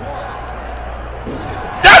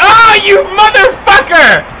 Oh, you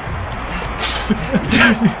motherfucker!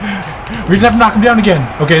 We just have to knock him down again.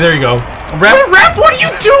 Okay, there you go. Ref, what are you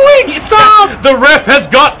doing? Stop! The ref has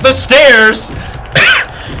got the stairs!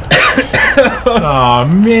 Oh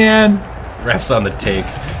man. Ref's on the take.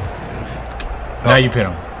 Now you pin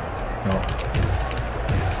him. No.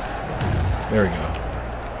 There we go.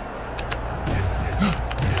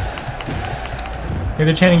 Hey,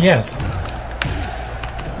 they're chanting yes.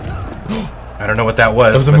 I don't know what that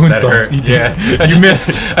was. That was a but that moonsault. hurt. You did. Yeah, You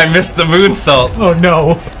missed. I missed the moonsault. Oh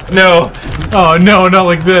no. No. Oh no, not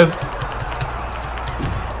like this.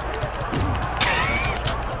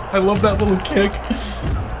 I love that little kick.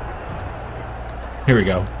 Here we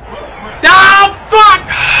go. Oh, fuck!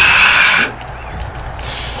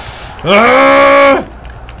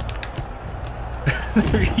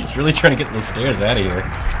 He's really trying to get the stairs out of here.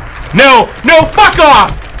 No! No, fuck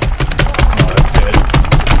off! Oh, that's it.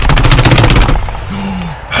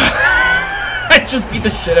 just beat the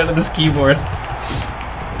shit out of this keyboard.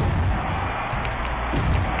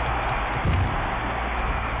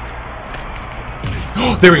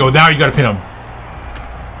 There we go. Now you gotta pin him.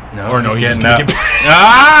 No, Or no, he's getting gonna up. get-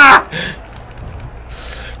 Ah!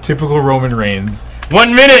 Typical Roman Reigns.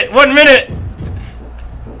 1 minute! 1 minute!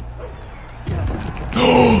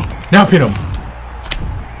 Now pin him.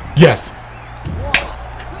 Yes.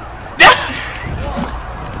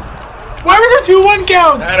 Why were there 2 1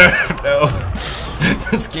 counts? I don't know.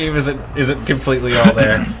 This game isn't completely all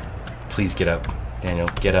there. Please get up, Daniel.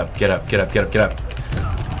 Get up. Get up. Get up. Get up. Get up.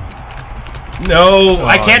 No,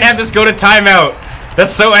 I can't have this go to timeout.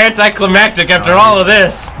 That's so anticlimactic after all of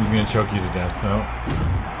this. He's gonna choke you to death.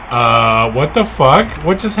 Oh. What the fuck?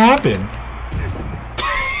 What just happened?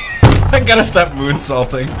 I gotta stop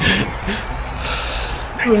moonsaulting.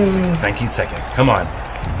 19 seconds. 19 seconds. Come on.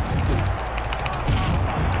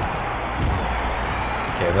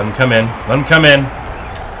 Okay, let him come in. Let him come in.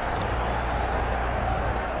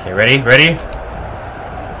 Okay, ready? Ready?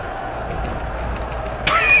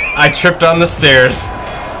 I tripped on the stairs.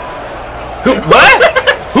 Who? What?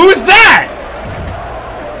 Who's that?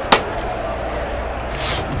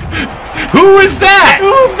 Who is that?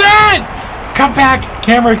 Who's that? Come back,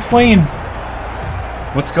 camera, explain.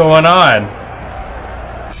 What's going on?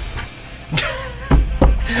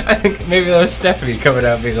 I think maybe that was Stephanie coming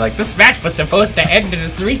out being like, this match was supposed to end in a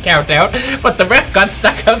 3 count out, but the ref got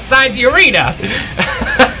stuck outside the arena.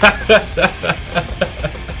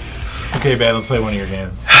 Okay, man, let's play one of your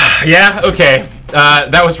games. Yeah, okay.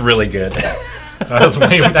 That was really good.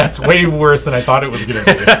 That's way worse than I thought it was gonna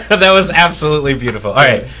be. That was absolutely beautiful. All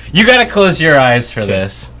right, you gotta close your eyes for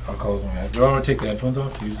this. I'll close my eyes. Do I want to take the headphones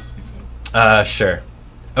off? You just Sure.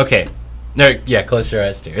 Okay. No, yeah, close your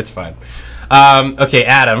eyes too. It's fine. Okay,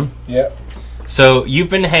 Adam. Yeah. So you've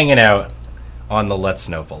been hanging out on the Let's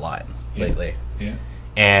Nope a lot lately. Yeah.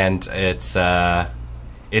 And it's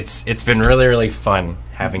been really, really fun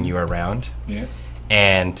having you around. Yeah.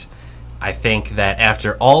 And I think that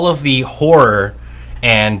after all of the horror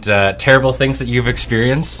and terrible things that you've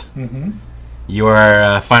experienced, you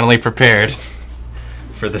are finally prepared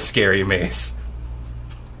for the scary maze.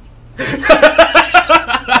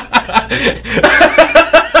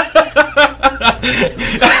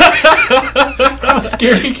 How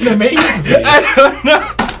scary can a maze be? I don't know.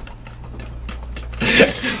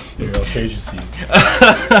 Here, I'll trade you seats.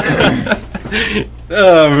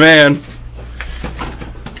 Oh man,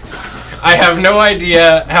 I have no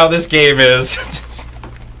idea how this game is.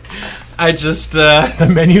 I just The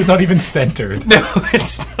menu's not even centered. no,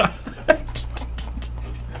 it's not.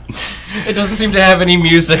 It doesn't seem to have any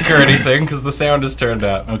music or anything because the sound is turned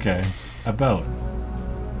up. Okay. About.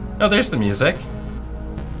 Oh, there's the music.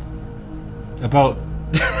 About.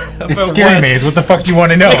 About It's scary what? maze. What the fuck do you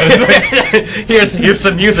want to know? here's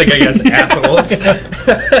some music, I guess, assholes.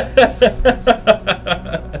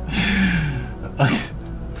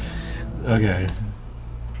 Okay.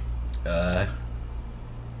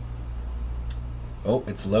 Oh,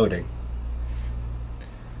 it's loading.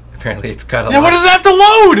 Apparently, it's got a Yeah, lot. what does that have to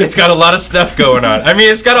load? It's got a lot of stuff going on. I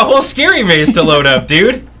mean, it's got a whole scary maze to load up,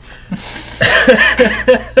 dude. Is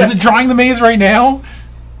it drawing the maze right now?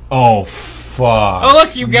 Oh, fuck. Oh,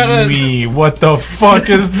 look, you got a... Me. What the fuck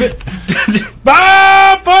is this?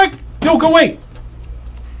 Ah, fuck! No, go away.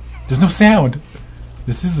 There's no sound.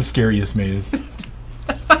 This is the scariest maze.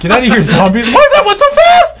 Get out of here, zombies. What is that? What's so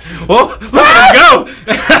fast? Whoa, let go!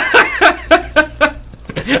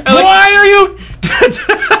 Why are you...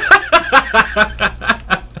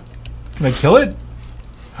 Can I kill it?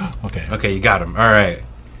 Okay. Okay, you got him. All right.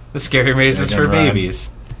 The scary maze is for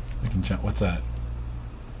babies. I can jump. What's that?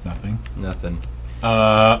 Nothing. Nothing.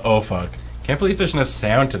 Oh, fuck. Can't believe there's no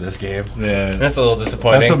sound to this game. Yeah. That's a little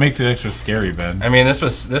disappointing. That's what makes it extra scary, Ben. I mean, this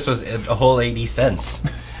was a whole 80 cents.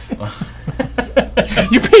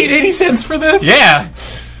 You paid 80 cents for this? Yeah.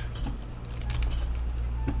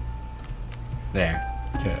 There.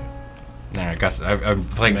 Okay. There, I guess I'm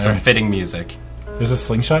playing some fitting music. There's a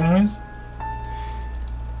slingshot noise?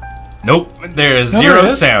 Nope, there is No, zero there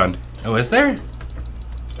is. sound. Oh, is there?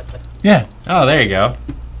 Yeah. Oh, there you go.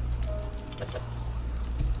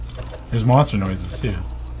 There's monster noises, too.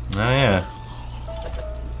 Oh, yeah.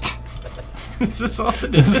 Is this all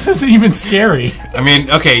it This is? isn't even scary. I mean,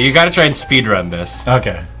 okay, you gotta try and speedrun this.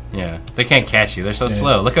 Okay. Yeah, they can't catch you. They're so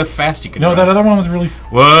slow. Look how fast you can No, run. that other one was really...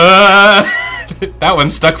 Whoa! That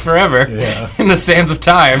one's stuck forever. Yeah. In the sands of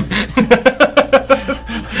time.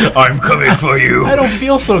 I'm coming for you. I don't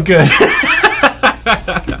feel so good.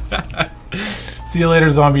 See you later,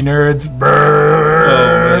 zombie nerds.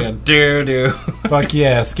 Brrr. Oh, man. Do. Fuck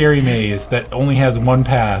yeah, scary maze that only has one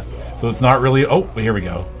path. So it's not really... Oh, here we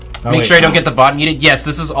go. Oh, Make sure I don't get the VOD muted. Yes,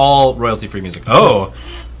 this is all royalty-free music. Oh,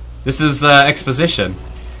 this is exposition.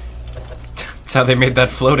 That's how they made that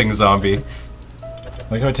floating zombie.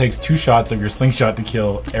 Like how it takes 2 shots of your slingshot to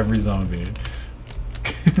kill every zombie.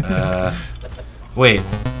 Wait.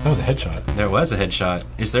 That was a headshot. There was a headshot.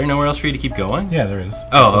 Is there nowhere else for you to keep going? Yeah, there is.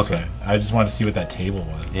 Oh, okay. okay. I just wanted to see what that table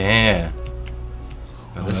was. Yeah.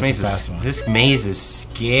 Oh, this maze is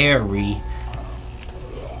scary.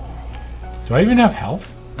 Do I even have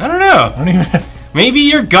health? I don't know. I don't even have... Maybe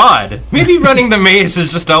you're God. Maybe running the maze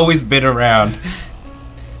has just always been around.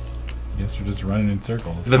 I guess we're just running in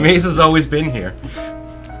circles. The maze has always been here.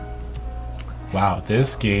 Wow,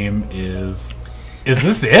 this game is... Is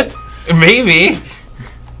this it? Maybe.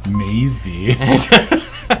 Maze-B.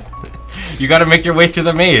 You gotta make your way through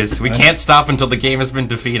the maze. We can't stop until the game has been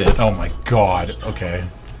defeated. Oh my god. Okay.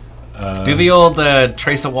 Do the old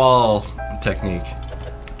trace a wall technique.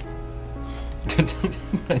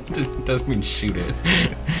 Doesn't mean shoot it.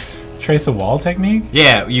 Trace a wall technique?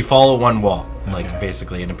 Yeah, you follow one wall, Okay. like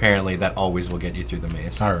basically, and apparently that always will get you through the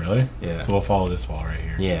maze. Oh, really? Yeah. So we'll follow this wall right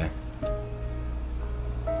here. Yeah.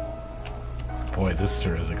 Boy, this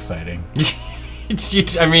sure is exciting.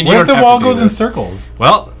 I mean, What you if don't the have wall to do goes in this. circles?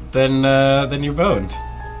 Well, then you're boned.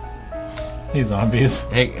 Hey, zombies.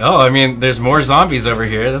 Hey, oh, I mean, there's more zombies over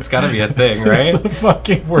here. That's gotta be a thing, right? It's the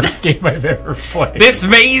fucking worst game I've ever played. This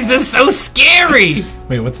maze is so scary!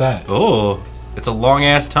 Wait, what's that? Oh, it's a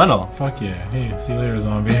long-ass tunnel. Fuck yeah. Hey, see you later,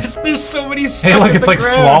 zombies. There's so many stuff. Hey, look, it's like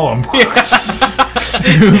slalom.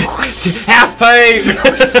 Half pipe!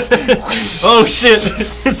 Oh shit,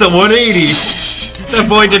 it's a 180. That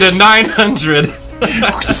boy did a 900.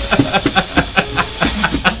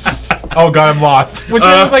 Oh god, I'm lost. Which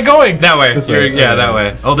way was I going? That way. This way. Yeah, that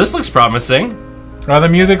way. Oh, this looks promising. Oh, the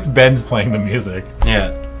music's Ben's playing the music.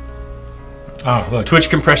 Yeah. Oh, look. Twitch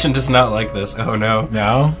compression does not like this. Oh no.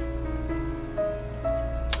 No?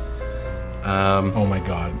 Oh my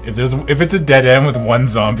god. If it's a dead end with one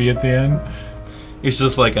zombie at the end. It's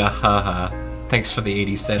just like a haha. Thanks for the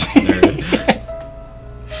 80 cents, nerd.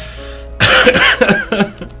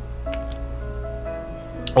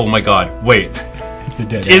 Oh my god, wait. It's a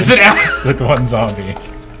dead Is end. it with one zombie.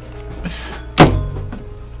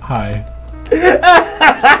 Hi.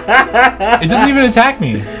 It doesn't even attack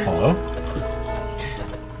me. Hello?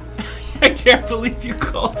 I can't believe you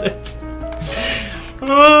called it.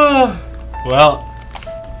 Oh. Well.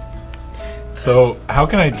 So, how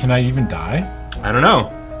can I even die? I don't know.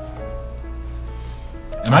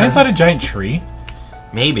 Am I inside a giant tree?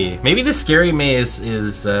 Maybe. Maybe the scary maze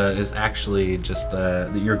is actually just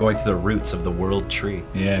that you're going through the roots of the world tree.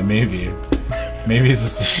 Yeah, maybe. Maybe it's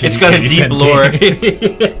just a shitty It's got a 80 deep cent lore. game.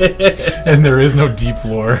 And there is no deep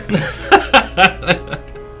lore.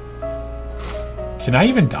 Can I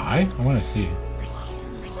even die? I want to see.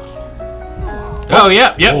 Oh,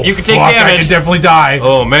 yeah, yep, Oh, you can take fuck, I damage. can definitely die.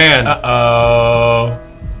 Oh, man. Uh-oh.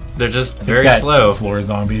 They're just very That slow. floor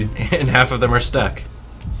zombie. And half of them are stuck.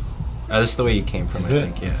 This is the way you came from, Is I it?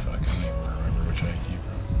 think, yeah. Fuck, I don't even remember which way I came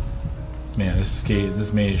from. Man,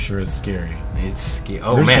 this maze sure is scary. It's scary.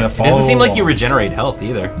 Oh, We're just man. gonna It doesn't seem follow like you along. regenerate health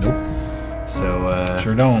either. Nope. So,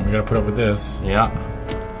 Sure don't. We gotta put up with this. yeah.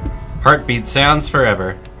 Heartbeat sounds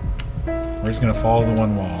forever. We're just gonna follow the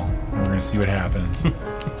one wall, and we're gonna see what happens.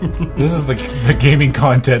 This is the gaming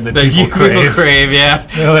content that people crave. Yeah.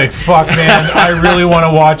 They're like, fuck, man, I really want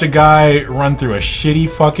to watch a guy run through a shitty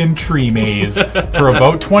fucking tree maze for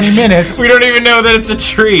about 20 minutes. We don't even know that it's a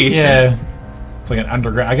tree. Yeah. It's like an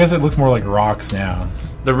underground. I guess it looks more like rocks now.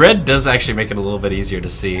 The red does actually make it a little bit easier to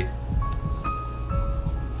see.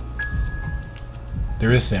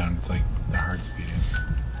 There is sound. It's like the heart's beating.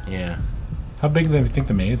 Yeah. How big do they think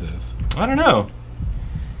the maze is? I don't know.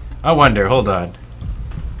 I wonder. Hold on.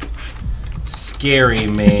 Scary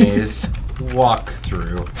maze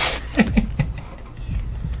walkthrough.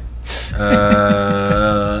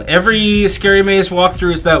 Every scary maze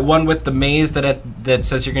walkthrough is that one with the maze that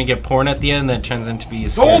says you're gonna get porn at the end that turns into be a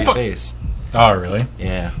scary face. Oh, really?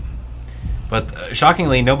 Yeah. But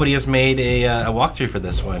shockingly, nobody has made a walkthrough for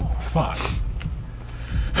this one. Fuck.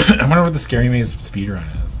 I wonder what the scary maze speedrun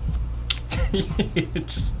is.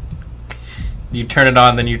 Just you turn it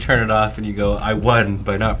on, then you turn it off, and you go, "I won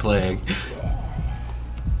by not playing."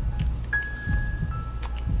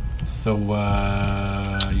 So,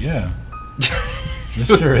 yeah. This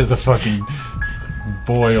sure is a fucking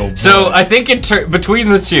boy, oh boy. So I think between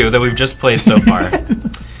the two that we've just played so far,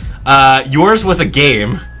 yours was a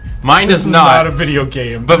game. Mine this is is not a video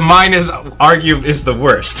game. But mine is is the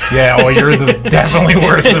worst. Yeah, well, yours is definitely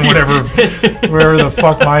worse than whatever the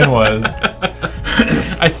fuck mine was.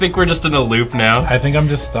 I think we're just in a loop now. I think I'm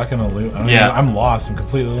just stuck in a loop. Yeah. I'm lost. I'm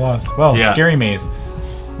completely lost. Well, Yeah. scary maze.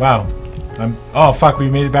 Wow. Oh, fuck. We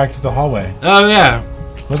made it back to the hallway. Oh, yeah.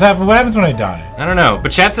 What happens when I die? I don't know.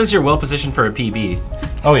 But chat says you're well positioned for a PB.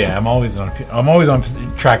 Oh, yeah. I'm always on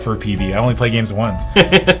track for a PB. I only play games once. Are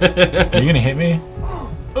you going to hit me?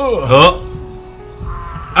 Oh.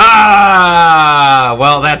 Ah!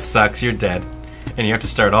 Well, that sucks. You're dead. And you have to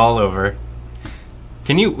start all over.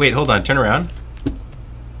 Can you... Wait, hold on. Turn around.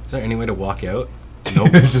 Is there any way to walk out? Nope.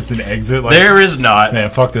 There's just an exit. Like, there is not. Man,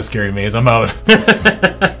 fuck this scary maze. I'm out.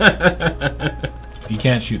 You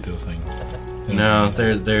can't shoot those things. No,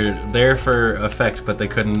 they're there for effect, but they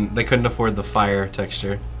couldn't afford the fire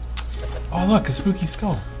texture. Oh, look, a spooky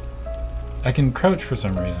skull. I can crouch for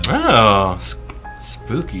some reason. Oh,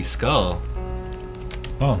 spooky skull.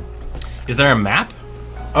 Oh. Is there a map?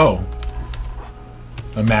 Oh.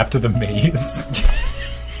 A map to the maze.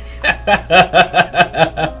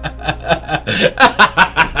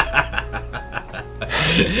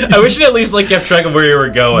 I wish you at least like kept track of where you were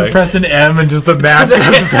going. You pressed an M and just the map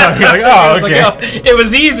comes out. You're like, oh, okay. Like, oh, it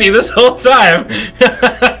was easy this whole time.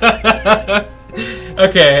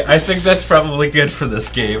 Okay, I think that's probably good for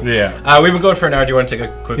this game. Yeah. We've been going for an hour. Do you want to take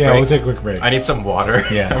a quick break? Yeah, we'll take a quick break. I need some water.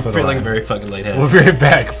 Yeah, I'm so do feeling I. very fucking lightheaded. We'll be right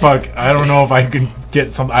back. Fuck, I don't know if I can get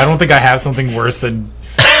something. I don't think I have something worse than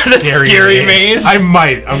scary maze. I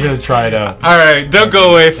might. I'm gonna try to. All right, don't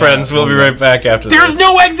go away, friends. We'll be right back after this. There's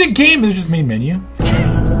no exit game. There's just main menu.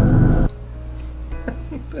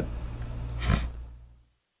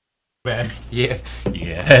 Bad. Yeah.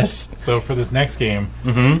 Yes. So for this next game,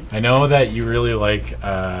 I know that you really like.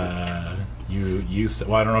 You used to,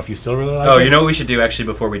 well, I don't know if you still really like it. Oh, you know what we should do actually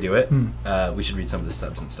before we do it? We should read some of the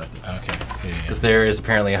subs and stuff. Okay. Because there is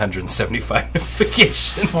apparently 175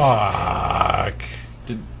 notifications. Fuck.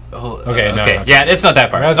 Okay, no. Yeah, it's not that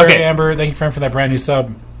far. Raspberry Okay. Amber, thank you, friend, for that brand new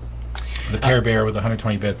sub. The Pear Bear with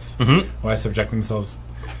 120 bits. Why subject themselves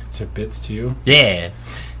to bits to you? Yeah.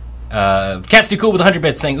 Cat's Too Cool with 100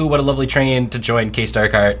 bits saying, ooh, what a lovely train to join K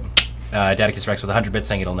Starkart. Daticus Rex with 100 bits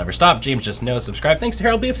saying it'll never stop. James Just No, subscribe. Thanks to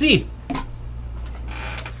Harold BFC.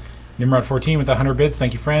 Nimrod 14 with 100 bits.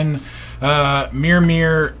 Thank you, friend.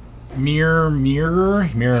 Mirror. Yeah,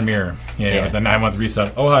 with the 9-month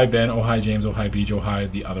resub. Oh, hi, Ben. Oh, hi, James. Oh, hi, Beej. Oh, hi,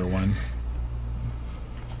 the other one.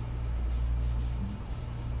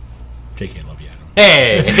 JK, love you, Adam.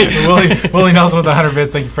 Hey! Willie Nelson with 100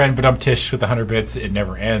 bits. Thank you, friend. But I'm Tish with 100 bits. It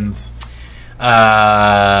never ends.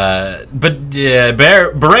 Beregalus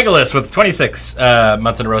with 26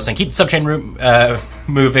 months in a row saying, keep the subchain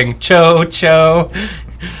moving. Cho.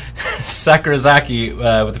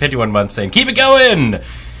 Sakurazaki with the 51 months saying, keep it going.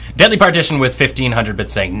 Deadly Partition with 1,500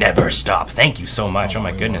 bits saying, never stop. Thank you so much. Oh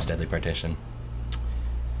my goodness, Deadly Partition.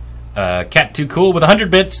 Cat Too Cool with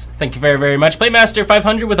 100 bits. Thank you very, very much. Playmaster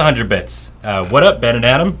 500 with 100 bits. What up, Ben and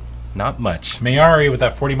Adam? Not much. Mayari with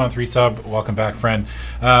that 40-month resub. Welcome back, friend.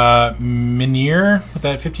 Minir with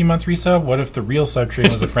that 15-month resub. What if the real sub train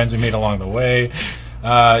was the friends we made along the way?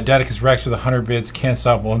 Daticus Rex with 100 bits. Can't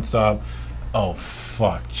stop, won't stop. Oh,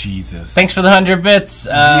 fuck. Jesus. Thanks for the 100 bits.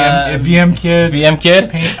 VM Kid. VM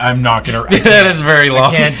Kid? I'm not going to... That is very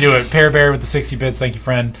long. I can't do it. Pear Bear with the 60 bits. Thank you,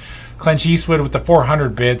 friend. Clench Eastwood with the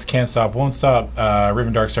 400 bits. Can't stop, won't stop.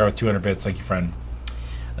 Riven Darkstar with 200 bits. Thank you, friend.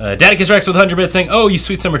 Daticus Rex with 100 bits saying, oh, you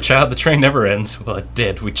sweet summer child, the train never ends. Well, it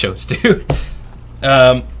did. We chose to.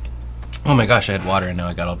 Oh my gosh, I had water and now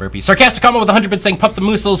I got all burpy. Sarcastic comment with 100 bits saying, pump the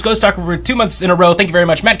moosels. Ghost Stalker for 2 months in a row. Thank you very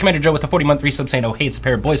much. Matt Commander Joe with a 40-month resub saying, oh, hey, it's a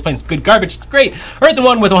pair of boys playing some good garbage. It's great. Earth the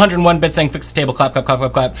One with 101 bits saying, fix the table. Clap, clap,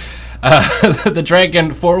 clap, clap, clap. The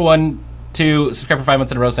Dragon 412 subscribe for 5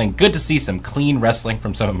 months in a row saying, good to see some clean wrestling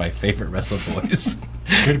from some of my favorite Wrestle Boys.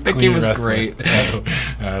 Good, that game was great.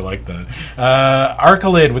 I like that.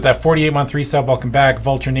 Arcalid with that 48-month resub. Welcome back.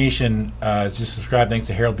 Vulture Nation is just subscribed. Thanks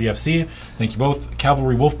to Harold BFC. Thank you both.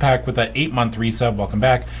 Cavalry Wolfpack with that 8-month resub. Welcome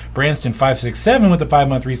back. Branston 567 with the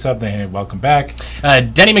 5-month resub. Welcome back.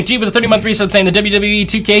 Denny McGee with a 30-month resub saying the WWE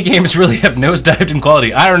 2K games really have nosedived in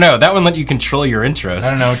quality. I don't know. That one let you control your intros. I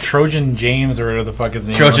don't know. Trojan James or whatever the fuck his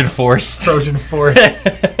name Trojan was. Force. Trojan Force.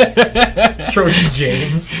 Trojan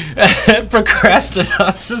James. Procrastinator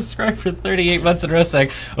subscribe for 38 months in a row saying,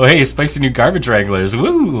 oh hey, spicy new garbage wranglers.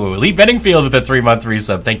 Woo! Lee Benningfield with a 3-month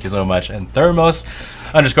resub. Thank you so much. And Thermos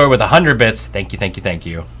 _ with 100 bits. Thank you.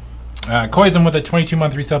 Koizum with a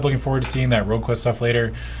 22-month resub. Looking forward to seeing that Road Quest stuff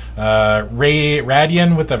later. Ray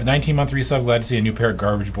Radian with a 19-month resub. Glad to see a new pair of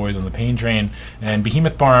garbage boys on the pain train. And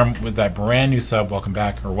Behemoth Barm with that brand new sub. Welcome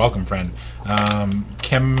back, or welcome, friend.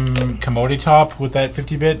 Commodity Top with that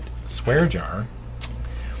 50-bit swear jar.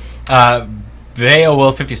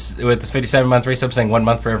 Beowulf 50 with this 57-month resub saying 1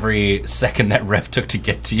 month for every second that ref took to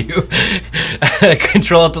get to you.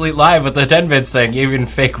 Control Delete Live with the 10 bits saying even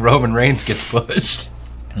fake Roman Reigns gets pushed.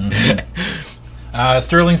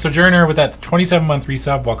 Sterling Sojourner with that 27-month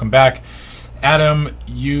resub. Welcome back. Adam,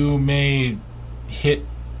 you may hit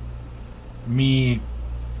me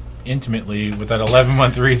intimately with that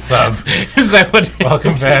 11-month resub. Is that what?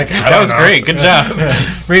 Welcome back. That was great. Good job.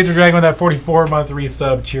 Razor Dragon with that 44-month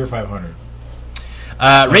resub. Cheer 500.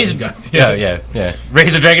 Razor, yeah.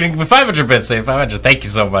 Razor Dragon with 500 bits saying 500. Thank you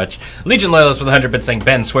so much. Legion Loyalist with 100 bits saying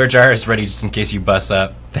Ben, swear jar is ready just in case you bust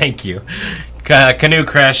up. Thank you. Canoe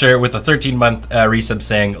Crasher with a 13-month resub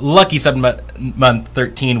saying lucky month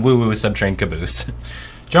 13 woo woo subtrain caboose.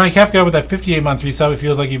 Johnny Kefka with that 58-month resub. It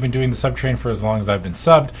feels like you've been doing the subtrain for as long as I've been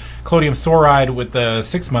subbed. Clodium Soride with the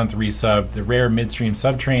 6-month resub, the rare midstream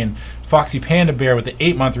subtrain. Foxy Panda Bear with the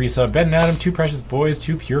 8-month resub. Ben and Adam, 2 precious boys,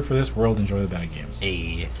 2 pure for this world. Enjoy the bad games.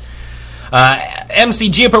 Hey. MC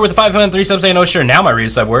Geopur with the 5-month resub saying, oh sure, now my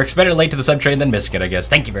resub works. Better late to the subtrain than missing it, I guess.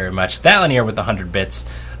 Thank you very much. Thalanier with the 100 bits.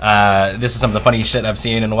 This is some of the funniest shit I've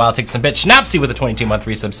seen in a while. Take some bits. Schnapsy with a 22-month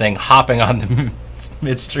resub saying, hopping on the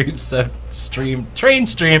midstream train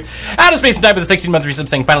stream. Outer Space and Dive with a 16-month resub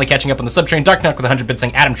saying, finally catching up on the subtrain. Dark Knock with 100 bits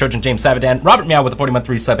saying, Adam Trojan, James Savadan. Robert Meow with a 40-month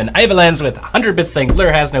resub. And Ivalans with 100 bits saying,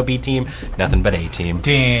 Lure has no B team, nothing but A team.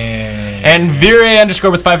 Damn. And Vire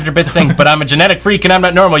 _ with 500 bits saying, but I'm a genetic freak and I'm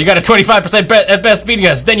not normal. You got a 25% bet at best beating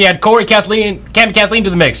us. Then you had Corey, Kathleen to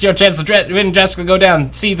the mix. Your chance to win, Jessica, go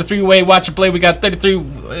down. See the 3-way watch and play. We got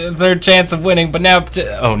 33 third chance of winning, but now,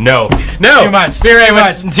 oh no, too much. Too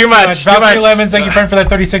much. Valkyrie Lemons, thank you, friend, for that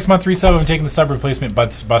 36-month resub and taking the sub replacement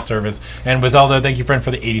bus service. And Wazelda, thank you, friend,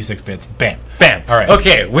 for the 86 bits. Bam. All right.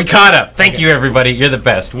 Okay, we caught up. Thank you, everybody. You're the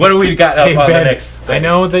best. What do we got up on Ben, the next thing? I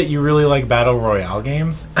know that you really like battle royale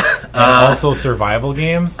games and also survival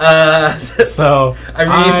games. So I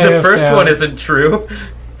mean, the first one isn't true.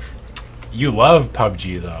 You love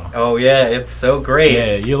PUBG though. Oh yeah, it's so great.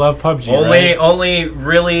 Yeah, you love PUBG. Only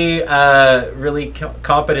really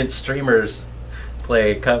competent streamers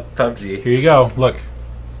play PUBG. Here you go. Look.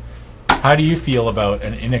 How do you feel about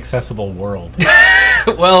an inaccessible world?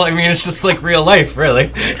 Well, I mean, it's just like real life,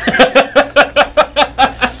 really.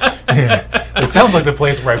 It sounds like the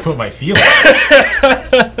place where I put my feelings.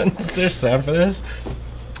 Is there sound for this?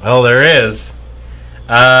 Oh, there is.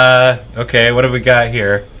 Okay, what have we got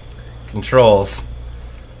here? Controls.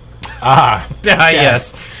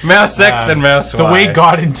 Yes. Mouse X and Mouse Y. The way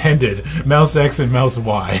God intended. Mouse X and Mouse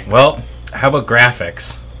Y. Well, how about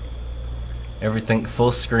graphics? Everything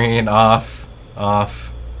full screen, off. Oh,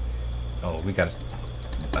 we got.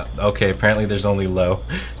 Okay, apparently there's only low.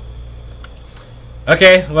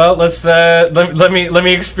 Okay, well let's let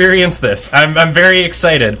me experience this. I'm very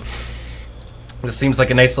excited. This seems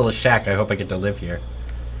like a nice little shack. I hope I get to live here.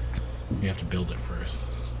 You have to build it first.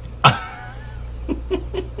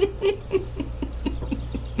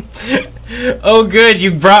 Oh good,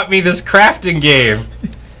 you brought me this crafting game.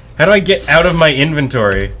 How do I get out of my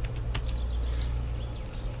inventory?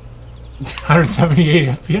 178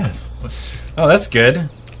 FPS. Oh, that's good.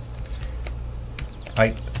 How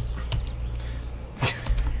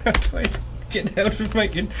do I get out of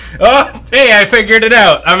my Oh, hey, I figured it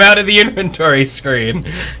out. I'm out of the inventory screen.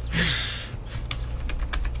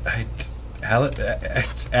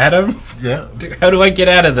 Adam? Yeah. How do I get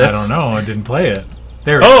out of this? I don't know. I didn't play it.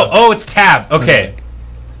 There. Oh, it's tab. Okay.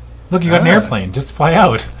 Look, you got an airplane. Just fly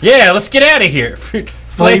out. Yeah, let's get out of here.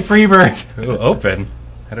 Fly Freebird. Ooh, open.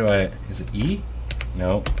 How do I? Is it E?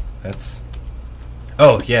 No, that's.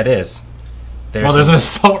 Oh, yeah, it is. There's an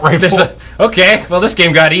assault rifle. Okay, well, this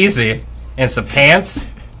game got easy. And some pants.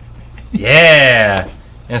 Yeah.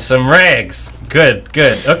 And some rags. Good.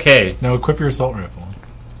 Okay. Now equip your assault rifle.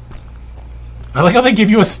 I like how they give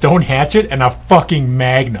you a stone hatchet and a fucking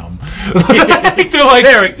magnum. They're like,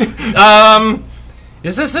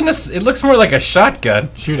 is this it looks more like a shotgun.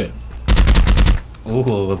 Shoot it.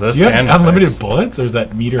 Ooh, those you have unlimited bullets, or is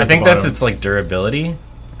that meter? I think that's its like durability.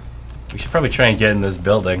 We should probably try and get in this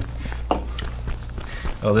building.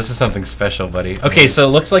 Oh, this is something special, buddy. Okay, so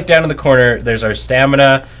it looks like down in the corner there's our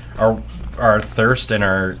stamina, our thirst, and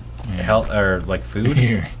our health, or like food.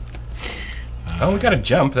 Here. Oh, we got a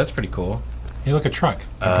jump. That's pretty cool. Hey, look, a truck.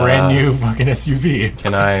 A brand new fucking SUV.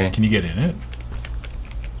 Can you get in it?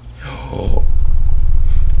 Oh.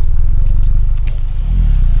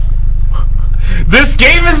 This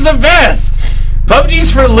game is the best!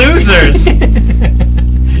 PUBG's for losers!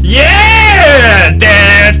 Yeah!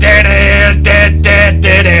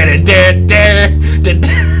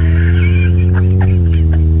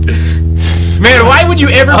 Man, why would you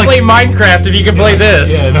ever play Minecraft if you can play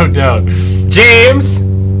this? Yeah, no doubt. James!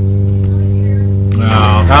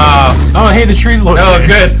 Oh, hey, the tree's located. Oh,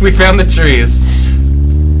 good. We found the trees.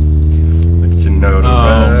 Let you know to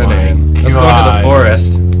run. Let's go into the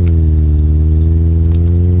forest.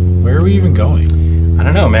 Where are we even going? I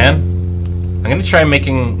don't know, man. I'm gonna try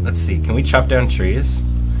making. Let's see. Can we chop down trees?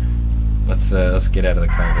 Let's get out of the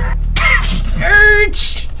car here.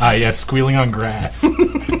 Urge! Ah, yes, squealing on grass. All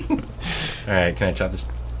right, can I chop this?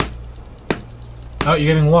 Oh,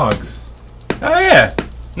 you're getting logs. Oh yeah,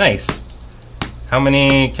 nice. How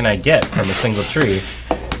many can I get from a single tree?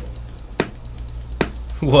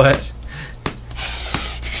 What?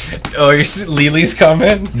 Oh, you're Lily's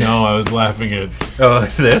comment? No, I was laughing at... Oh,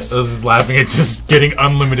 this? I was laughing at just getting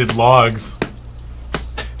unlimited logs.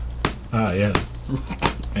 Ah, yes.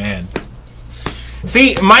 Man.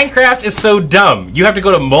 See, Minecraft is so dumb. You have to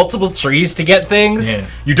go to multiple trees to get things. Yeah.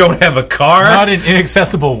 You don't have a car. Not an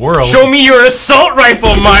inaccessible world. Show me your assault rifle,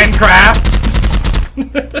 Minecraft!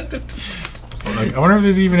 Like, I wonder if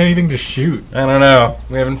there's even anything to shoot. I don't know.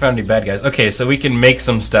 We haven't found any bad guys. Okay, so we can make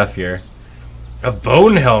some stuff here. A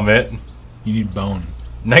bone helmet. You need bone.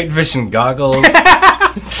 Night vision goggles.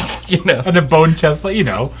 You know. And a bone chest plate, you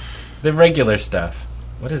know. The regular stuff.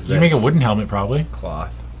 What is this? You make a wooden helmet, probably.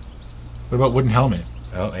 Cloth. What about wooden helmet?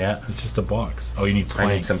 Oh, yeah. It's just a box. Oh, you need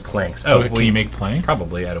planks. I need some planks. So oh, can you make planks?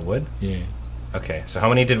 Probably out of wood. Yeah. Okay, so how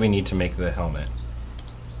many did we need to make the helmet?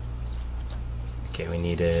 Okay, we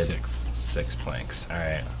needed... 6 planks.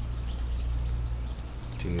 Alright.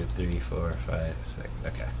 2, 3, 4, 5, 6.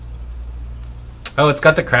 Okay. Oh, it's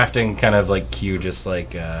got the crafting kind of like queue, just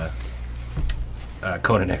like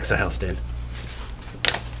Conan Exiles did.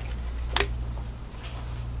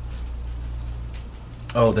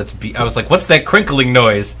 Oh, that's Bee. I was like, what's that crinkling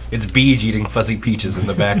noise? It's Beej eating fuzzy peaches in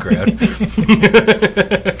the background.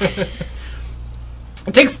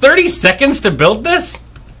 It takes 30 seconds to build this?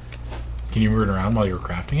 Can you move it around while you were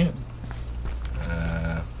crafting it?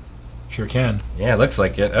 Sure can. Yeah, it looks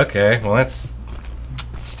like it. Okay, well that's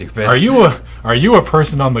stupid. Are you a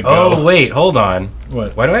person on the go? Oh wait, hold on.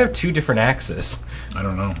 What? Why do I have 2 different axes? I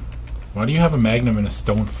don't know. Why do you have a magnum and a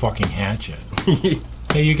stone fucking hatchet?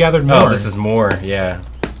 Hey, you gathered more. Oh, this is more. Yeah.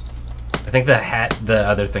 I think the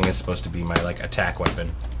other thing is supposed to be my like attack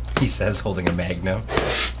weapon. He says, holding a magnum.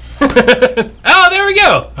 Oh, there we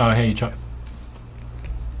go. Oh, hey, you chop.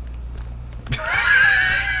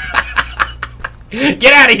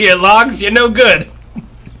 Get out of here, logs! You're no good.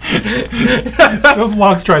 Those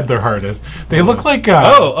logs tried their hardest. They look like.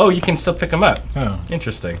 Oh, you can still pick them up. Oh,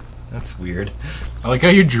 interesting. That's weird. I like how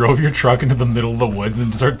you drove your truck into the middle of the woods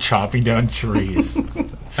and start chopping down trees.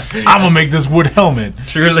 I'm gonna make this wood helmet.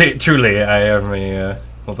 Truly, I am a.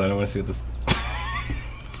 Hold on, I want to see what this.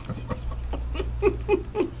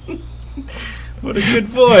 What a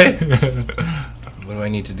good boy. What do I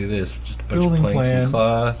need to do this? Just a bunch Building of planks plan. and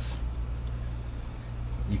cloths.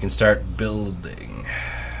 You can start building.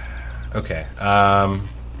 Okay. Can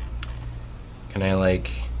I like?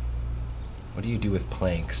 What do you do with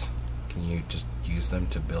planks? Can you just use them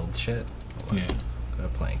to build shit? Yeah. Go to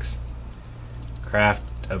planks. Craft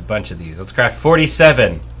a bunch of these. Let's craft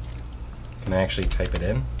 47. Can I actually type it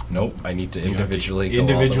in? Nope. I need to You have to individually go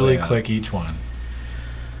individually all the way click each one.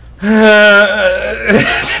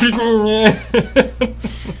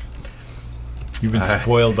 You've been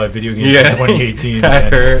spoiled by video games in 2018. I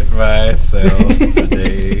hurt myself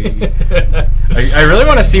today. I really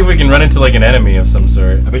want to see if we can run into like an enemy of some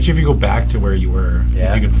sort. I bet you if you go back to where you were,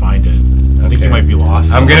 Yeah. if you can find it, I think Okay. you might be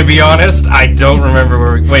lost. I'm gonna be honest, I don't remember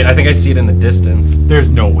where we... Wait, I think I see it in the distance. There's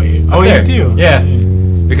no way. Oh, There. you do? Yeah.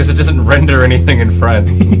 Because it doesn't render anything in front.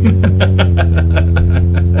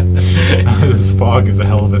 This fog is a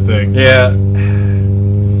hell of a thing. Yeah.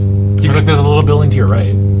 Oh, look, there's a little building to your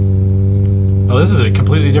right. Oh, this is a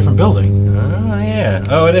completely different building. Oh, yeah.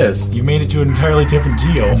 Oh, it is. You made it to an entirely different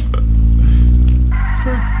geo.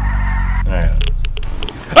 Alright.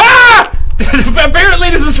 Ah! Apparently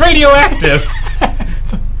this is radioactive.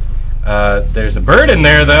 There's a bird in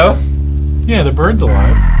there, though. Yeah, the bird's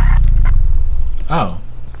alive. Oh.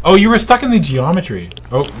 Oh, you were stuck in the geometry.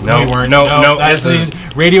 Oh, No, you weren't. no, That's this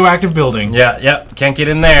is- a radioactive building. Yeah, can't get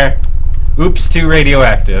in there. Oops, too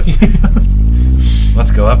radioactive.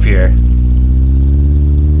 Let's go up here.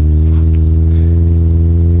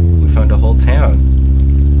 We found a whole town.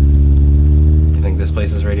 You think this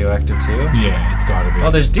place is radioactive too? Yeah, it's gotta be. Oh,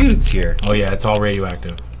 there's dudes here. Oh, yeah, it's all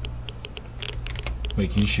radioactive. Wait,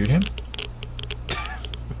 can you shoot him?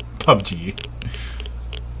 PUBG.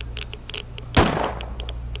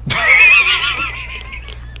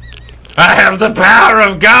 I have the power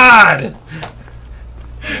of God!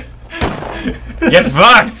 Get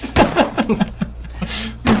fucked!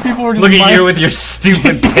 These people were just Look at you with your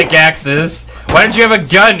stupid pickaxes. Why don't you have a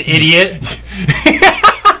gun, idiot?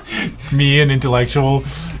 Me, an intellectual.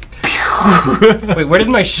 Wait, where did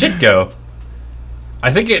my shit go?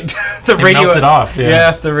 I think it melted off.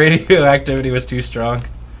 Yeah, the radioactivity was too strong.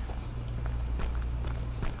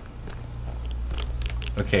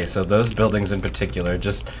 Okay, so those buildings in particular,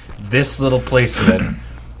 just this little place of it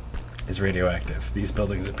is radioactive. These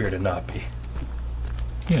buildings appear to not be.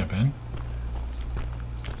 Yeah, Ben.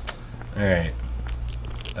 Alright.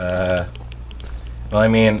 Well, I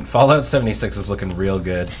mean, Fallout 76 is looking real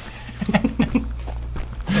good.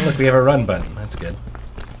 Oh, look, we have a run button. That's good.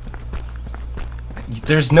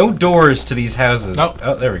 There's no doors to these houses.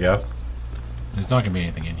 Oh, there we go. There's not going to be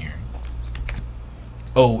anything in here.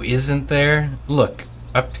 Oh, isn't there? Look,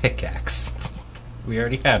 a pickaxe. We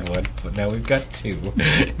already had one, but now we've got two.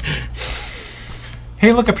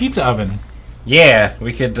 Hey, look, a pizza oven. Yeah,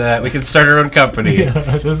 we could start our own company. Yeah,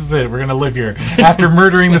 this is it. We're going to live here. After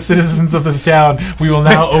murdering the citizens of this town, we will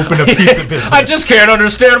now open a pizza business. I just can't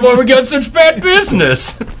understand why we got such bad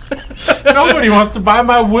business. Nobody wants to buy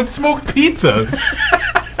my wood-smoked pizza.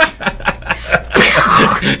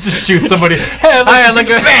 Just shoot somebody. Hey, look,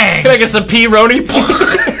 bang! Can I get some pea-roni?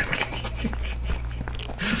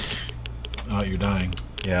 Oh, you're dying.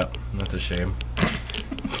 Yeah, that's a shame.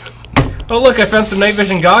 Oh, look, I found some night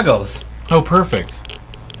vision goggles. Oh, perfect.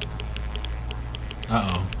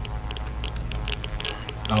 Uh-oh.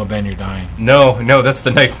 Oh, Ben, you're dying. No, that's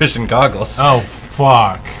the night vision goggles. Oh,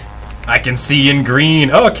 fuck. I can see in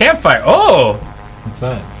green. Oh, a campfire. Oh! What's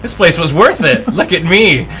that? This place was worth it. Look at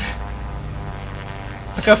me.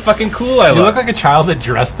 Look how fucking cool I look. You look like a child that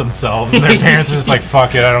dressed themselves, and their parents are just like,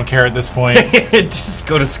 fuck it, I don't care at this point. Just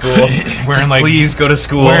go to school. Please go to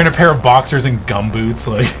school. Wearing a pair of boxers and gumboots,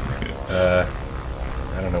 like...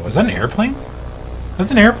 I don't know. Is that an airplane?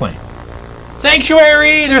 That's an airplane.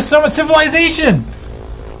 Sanctuary! There's so much civilization!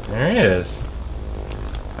 There it is.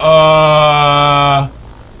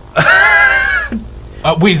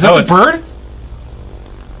 Wait, is that the bird?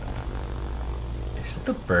 Is it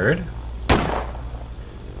the bird?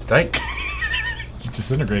 Did I... You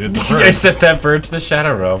disintegrated the bird. I sent that bird to the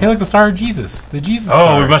Shadow Realm. Hey, look, the Star of Jesus. The Jesus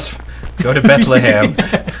Star. We must go to Bethlehem.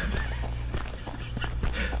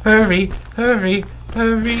 Hurry to Bethlehem.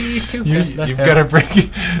 You've got to break it.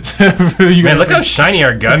 Man, look how shiny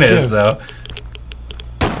our gun is, though.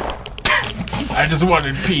 I just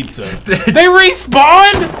wanted pizza. They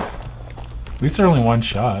respawn? At least they're only one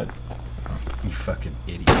shot. You fucking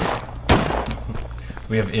idiot.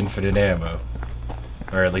 We have infinite ammo.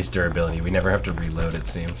 Or at least durability. We never have to reload, it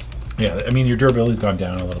seems. Yeah, I mean, your durability's gone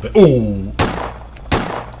down a little bit. Oh!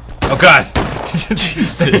 Oh, God!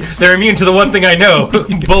 Jesus. They're immune to the one thing I know.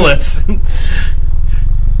 Bullets.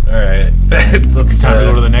 Alright. Let's time to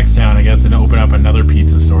go to the next town, I guess, and open up another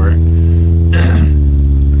pizza store.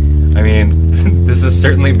 I mean, this is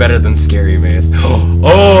certainly better than Scary Maze.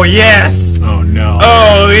 Oh, yes! Oh, no.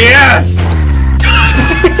 Oh, yes!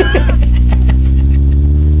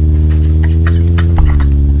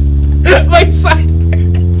 My side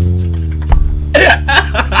hurts.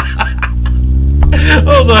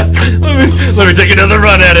 Hold on. Let me take another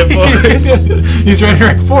run at it, boys. He's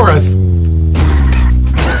right for us.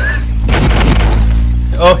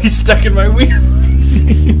 Oh, he's stuck in my wheels.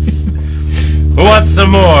 Who wants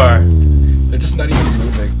some more? They're just not even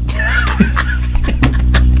moving.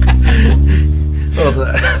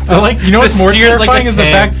 I like, you know what's more terrifying is the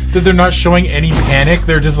fact that they're not showing any panic.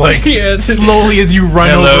 They're just like, slowly as you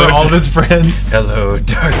run over all of his friends. Hello,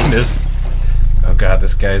 darkness. Oh god,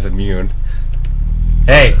 this guy's immune.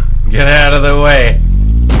 Hey, get out of the way.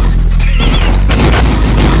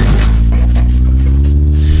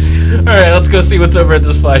 Alright, let's go see what's over at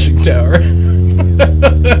this flashing tower.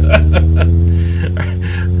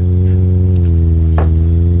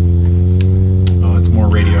 Oh, it's more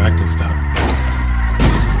radioactive stuff.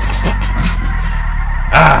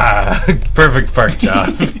 Ah, perfect park job.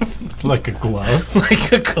 Like a glove.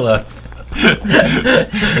 Like a glove.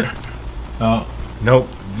 Oh. Nope.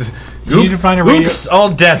 You need to find a radio. Oops, all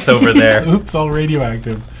death over there. Oops, all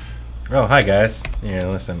radioactive. Oh, hi guys. Yeah,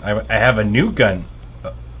 listen, I have a new gun.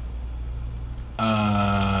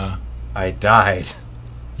 I died.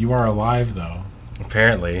 You are alive, though.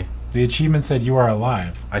 Apparently. The achievement said you are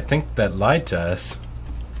alive. I think that lied to us.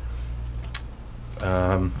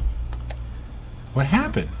 What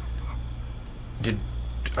happened?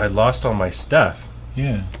 I lost all my stuff.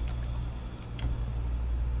 Yeah.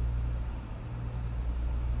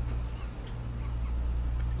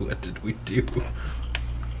 What did we do?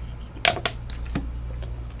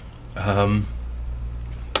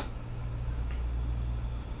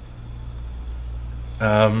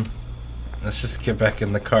 Let's just get back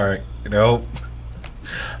in the car. Nope.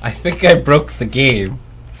 I think I broke the game.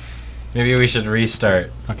 Maybe we should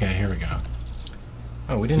restart. Okay, here we go.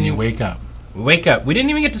 Oh, we So didn't you even wake up. wake up. We didn't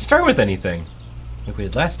even get to start with anything like we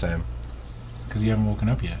did last time. Because you haven't woken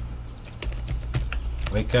up yet.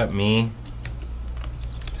 Wake up, me.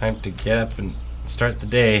 Time to get up and start the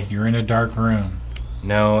day. You're in a dark room.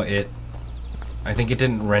 No, I think it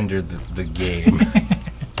didn't render the game.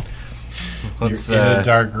 Let's, You're in a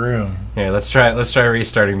dark room. Yeah, let's try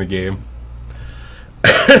restarting the game.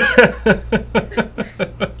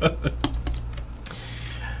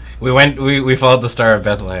 we followed the Star of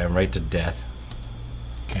Bethlehem right to death.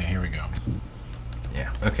 Okay, here we go.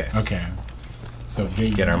 Yeah, okay. Okay. So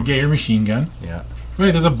get our- your machine gun. Yeah.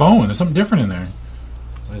 Wait, there's a bone. There's something different in there.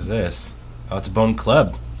 What is this? Oh, it's a bone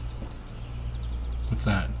club. What's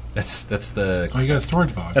that? That's the Oh, you got a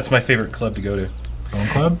storage box. that's my favorite club to go to. Bone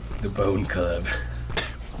Club? The Bone Club.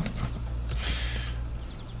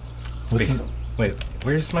 What's it? Wait,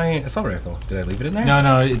 where's my assault rifle? Did I leave it in there?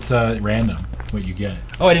 No, it's random what you get.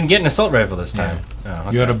 Oh, I didn't get an assault rifle this time. Yeah. Oh,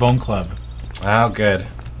 okay. You had a Bone Club. Oh, good.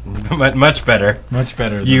 Much better. Much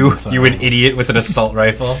better than You this, an idiot with an assault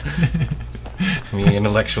rifle. Me, an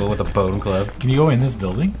intellectual with a bone club. Can you go in this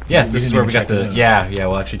building? Yeah, You this is didn't where even we got check the... it out. Yeah,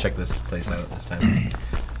 we'll actually check this place out this time.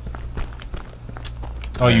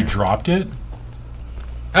 Oh, you dropped it?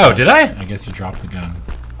 Oh, did I? I guess you dropped the gun.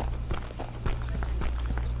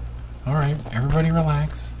 Alright, everybody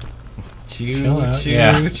relax. Chill out.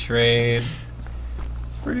 Yeah. Trade.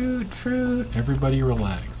 Fruit. Everybody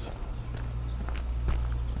relax.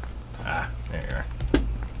 Ah, there you are.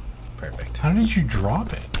 Perfect. How did you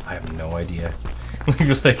drop it? I have no idea.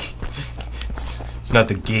 Just like... It's not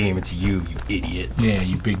the game, it's you idiot. Yeah,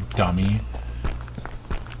 you big dummy.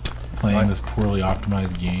 Playing What? this poorly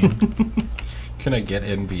optimized game. Can I get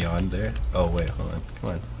in beyond there? Oh, wait, hold on. Come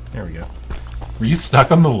on. There we go. Were you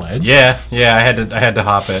stuck on the ledge? Yeah, I had to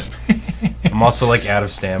hop it. I'm also like out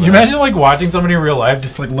of stamina. You imagine like watching somebody in real life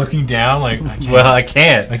just like looking down like I can't. Well, I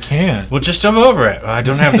can't. I can't. We'll just jump over it. I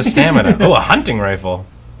don't have the stamina. Oh, a hunting rifle.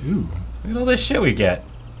 Ooh. Look at all this shit we get.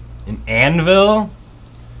 An anvil.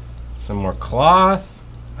 Some more cloth.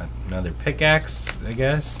 Another pickaxe, I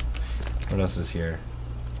guess. What else is here?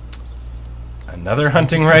 Another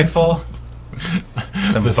hunting rifle.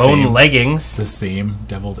 Some The bone same. leggings. It's the same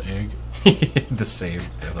deviled egg. The same.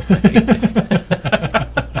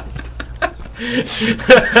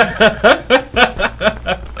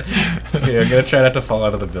 Okay, I'm gonna try not to fall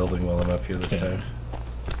out of the building while I'm up here this time.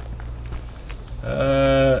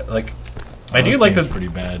 I do like this. Pretty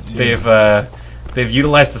bad too. They've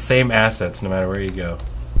utilized the same assets no matter where you go.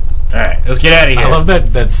 All right, let's get out of here. I love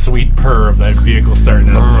that sweet purr of that vehicle starting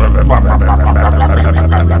up.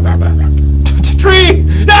 Tree!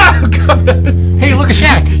 No! God. Hey, look, a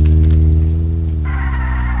shack!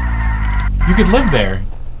 You could live there.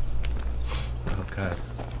 Oh God.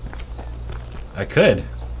 I could.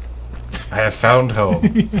 I have found home.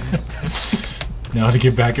 Now to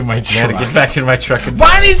get back in my Now truck. to get back in my truck. And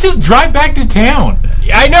Why didn't you just drive back to town?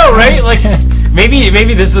 I know, right? Like, maybe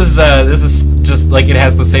this is just like it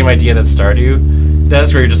has the same idea that Stardew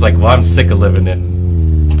does, where you're just like, well, I'm sick of living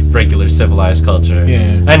in regular civilized culture.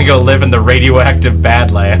 Yeah. I'm gonna go live in the radioactive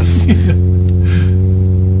Badlands.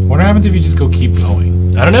 What happens if you just go keep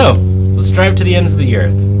going? I don't know. Let's drive to the ends of the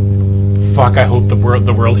earth. Fuck, I hope the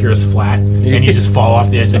world here is flat and you just fall off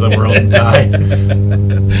the edge of the world and die.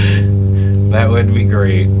 That would be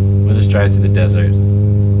great. We'll just drive through the desert.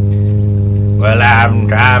 Well, I'm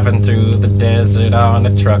driving through the desert on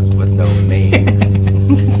a truck with no name.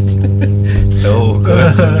 So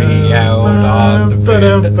good to be out on the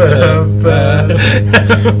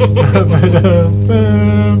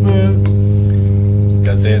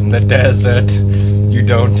Cause in the desert, you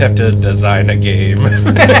don't have to design a game.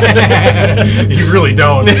 You really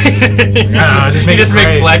don't. Just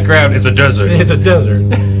make flat ground. It's a desert. It's a desert.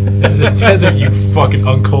 It's a desert, you fucking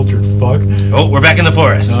uncultured fuck. Oh, we're back in the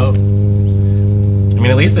forest. Oh. I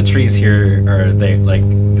mean, at least the trees here are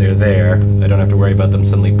they're there. I don't have to worry about them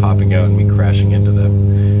suddenly popping out and me crashing into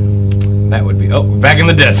them. That would be we're back in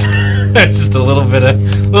the desert. Just a little bit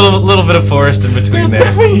of forest in between. There's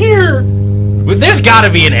nothing here. But there's got to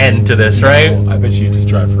be an end to this, right? I bet you just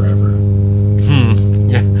drive forever.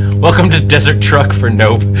 Yeah. Welcome to Desert Truck for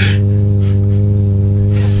Nope.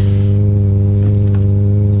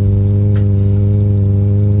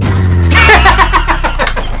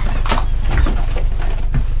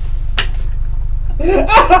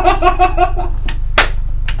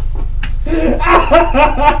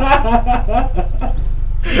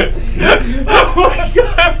 Oh my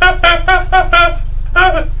God!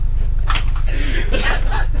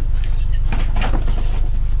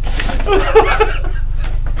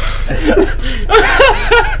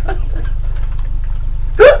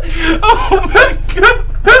 Oh my god!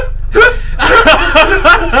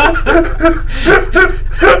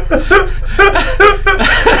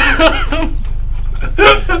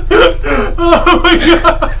 Oh my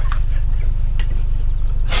god!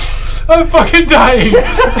 I'm fucking dying!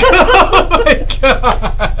 Oh my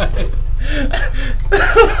god!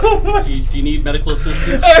 Do you need medical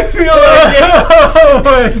assistance? I feel like it! Oh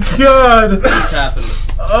my god! What's happened?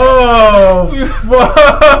 Oh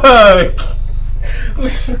fuck!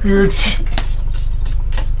 You're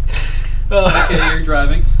Okay, you're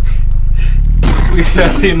driving. We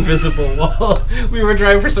found the invisible wall. We were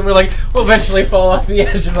driving for somewhere like, we'll eventually fall off the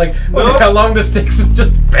edge and like, wonder how long this takes and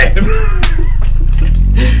just bam.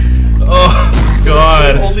 Oh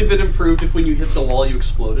god. It's only been improved if when you hit the wall you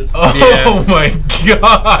exploded. Oh Yeah. my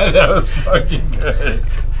god, that was fucking good.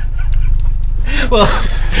 Well,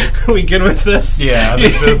 we good with this? Yeah, I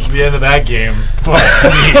think this is the end of that game. Fuck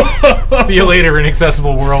me. See you later,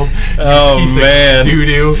 Inaccessible World. Oh Piece man. of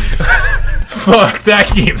doo-doo. Fuck,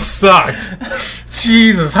 that game sucked.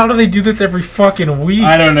 Jesus, how do they do this every fucking week?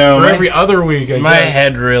 I don't know. Or every other week, I My guess.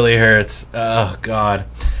 head really hurts. Oh god.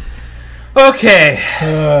 Okay.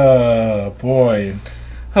 Boy.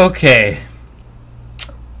 Okay.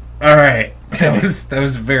 Alright. That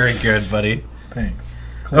was very good, buddy. Thanks.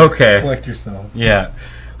 Okay. Collect yourself. Yeah.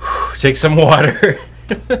 Take some water.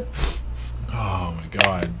 Oh my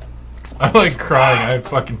god. I'm like crying. I have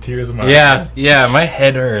fucking tears in my eyes. Yeah, my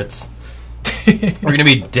head hurts. We're gonna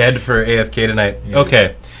be dead for AFK tonight. Yeah.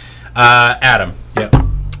 Okay. Adam. Yep.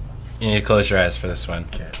 You need to close your eyes for this one.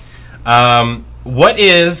 Okay. What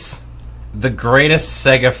is the greatest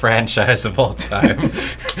Sega franchise of all time?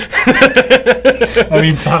 I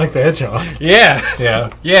mean, Sonic the Hedgehog. Yeah.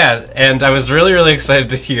 Yeah. Yeah, and I was really, really excited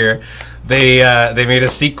to hear they made a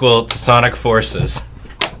sequel to Sonic Forces,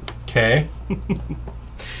 Okay. and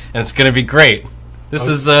it's gonna be great. This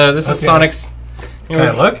is Okay. Sonic's. Can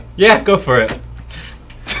I look? Yeah, go for it.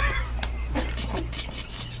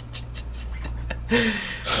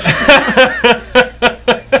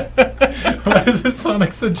 What does this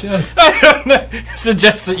Sonic suggest? I don't know.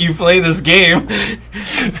 Suggest that you play this game.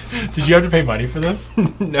 Did you have to pay money for this?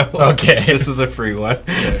 No. Okay. This is a free one.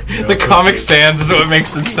 Yeah, The Comic Sans is what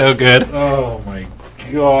makes it so good. Oh my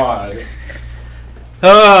god.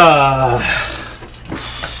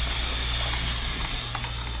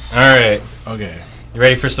 Alright. Okay. You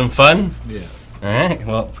ready for some fun? Yeah. Alright,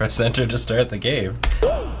 well, press enter to start the game.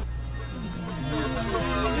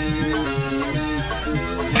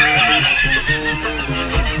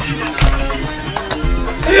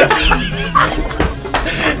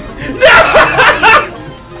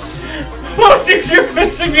 Oh, dude, you're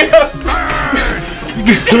messing me up!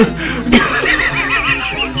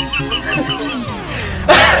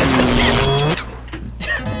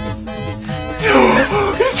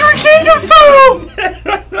 He's drinking a foam!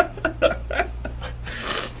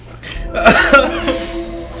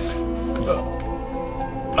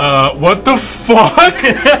 What the fuck?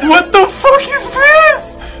 What the fuck is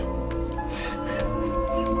this?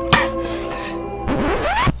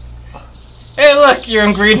 Hey, look, you're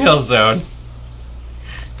in Green Hill Zone.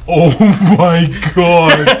 Oh my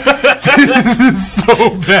god. This is so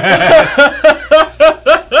bad.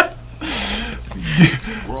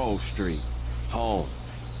 Grove Street, home.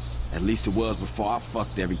 At least it was before I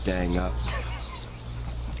fucked everything up.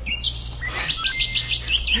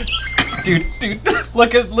 Dude,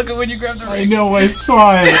 look at when you grab the I ring. know, I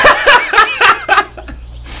saw it.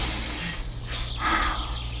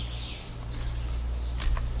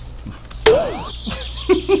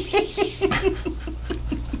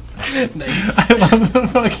 Nice. I love the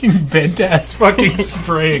fucking bent ass fucking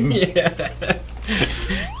spring. Yeah.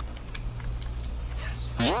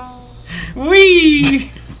 Wee.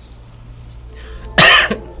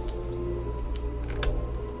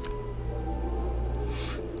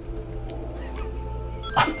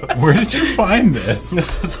 Where did you find this?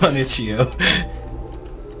 This was on Itch.io.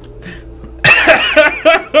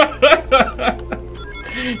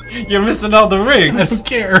 You're missing all the I rings. don't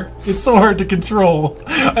care. It's so hard to control.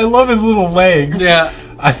 I love his little legs. Yeah.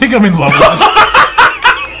 I think I'm in love with him.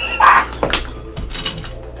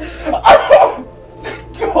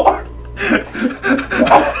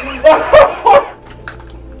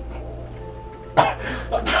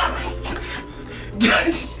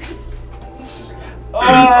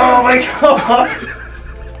 Oh my god.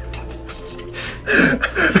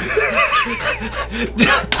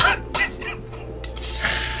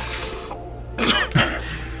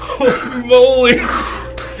 Holy moly.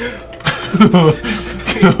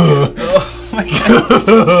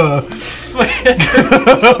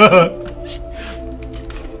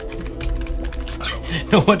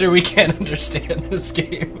 No wonder we can't understand this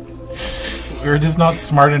game. We're just not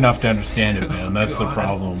smart enough to understand it, man. That's the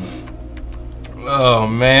problem. Oh,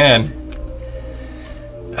 man.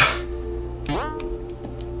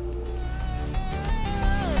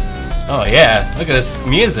 Oh, yeah. Look at this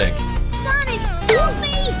music. Sonic, help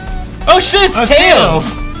me! Oh, shit, it's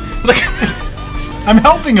Tails! Look. I'm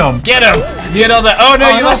helping him! Get him! Get all the. Oh, no,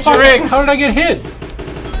 you lost your rings! How did I get hit?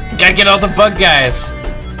 Gotta get all the bug guys.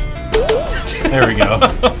 There we go.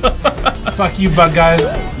 Fuck you, bug guys.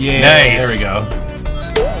 Yeah, Nice. there we go.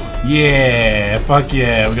 Yeah, fuck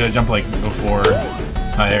yeah. We gotta jump like before.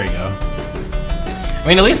 Oh, there we go. I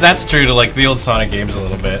mean, at least that's true to like the old Sonic games a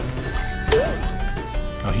little bit.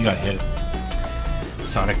 Oh, he got hit.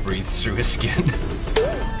 Sonic breathes through his skin.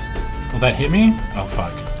 Will that hit me? Oh,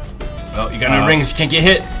 fuck. Oh, you got no rings, you can't get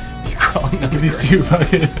hit. You're crawling under These two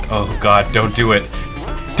fucking... Oh god, don't do it.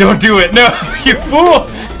 Don't do it, no! You fool!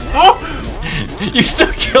 Oh! You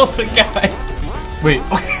still killed a guy. Wait.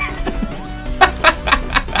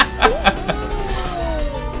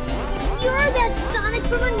 You're that Sonic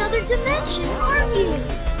from another dimension, aren't you?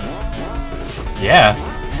 Yeah.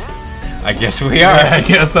 I guess we are. Yeah, I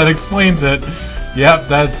guess that explains it. Yep,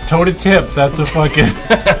 that's toe to tip. That's a fucking...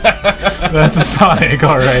 that's a Sonic,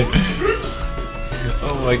 alright.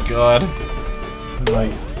 Oh my god.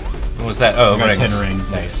 Like, What was that? Oh, I got rings. 10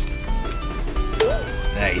 rings. Nice.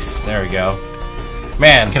 Nice, there we go.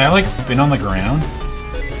 Man. can I like spin on the ground?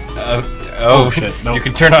 Oh shit, nope. You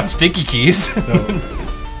can turn on sticky keys. No.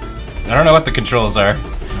 I don't know what the controls are. I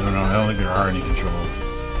don't know. I don't think there are any controls.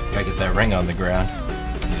 Gotta get that ring on the ground.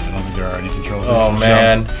 Yeah, I don't think there are any controls. Oh Just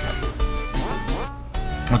man. jump.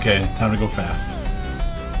 Okay, time to go fast.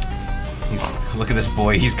 Look at this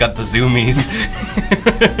boy. He's got the zoomies.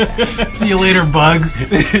 See you later, bugs.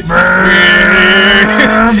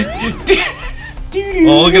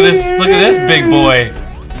 Oh, look at this! Look at this big boy!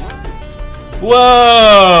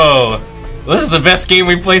 Whoa! This is the best game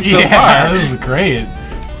we've played so yeah, far. this is great.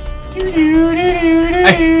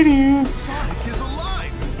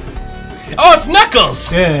 Oh, it's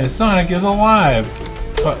Knuckles! Yeah, Sonic is alive.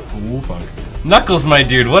 Oh, fuck. Knuckles, my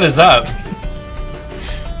dude, what is up?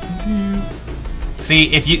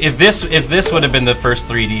 See, if this would have been the first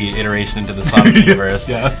 3D iteration into the Sonic universe,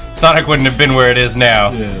 Yeah. Sonic wouldn't have been where it is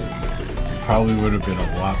now. Yeah. Probably would have been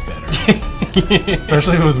a lot better.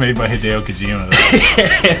 Especially if it was made by Hideo Kojima.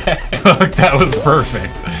 Fuck, that was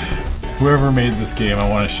perfect. Whoever made this game, I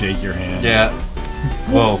want to shake your hand. Yeah.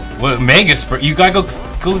 Whoa, what Mega Spring? You gotta go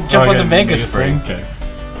jump on the Mega Spring. Okay.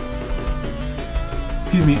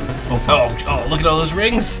 Excuse me. Oh fuck. Oh, look at all those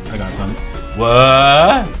rings. I got some.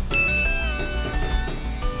 What?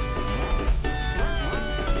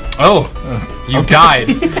 Oh, you died.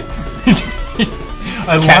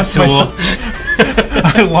 I launched myself.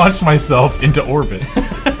 I launched myself into orbit.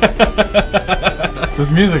 This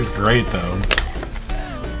music's great though.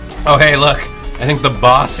 Oh hey, look! I think the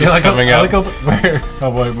boss is coming I up. like where?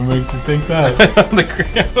 Oh boy, what makes you think that? On the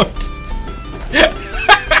ground.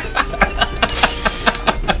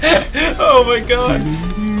 Oh my god!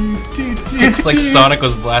 Looks like Sonic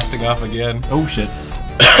was blasting off again. Oh shit!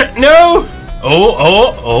 No! Oh!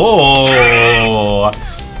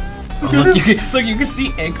 Look, you can see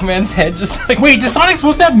Eggman's head just like. Wait, is Sonic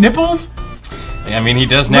supposed to have nipples? I mean, he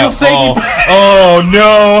does now. Little saggy- Oh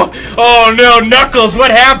no! Oh no, Knuckles!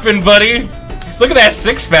 What happened, buddy? Look at that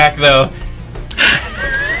six-pack, though.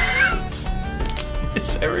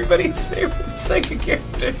 It's everybody's favorite Sega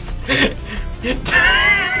characters.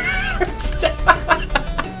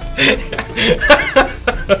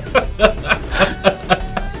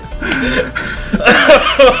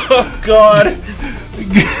 Oh god.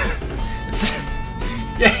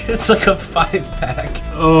 It's like a 5-pack.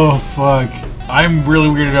 Oh fuck! I'm really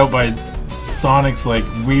weirded out by Sonic's like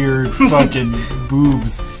weird fucking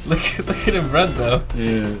boobs. Look at him run though.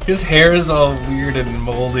 Yeah. His hair is all weird and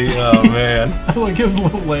moldy. Oh man. I like his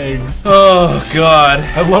little legs. Oh god.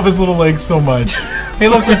 I love his little legs so much. Hey,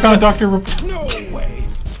 look, we found Dr. No way!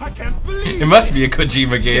 I can't believe It must be a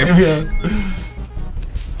Kojima game. Yeah.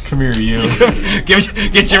 Come here, you.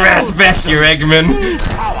 Get your ass back here, Eggman.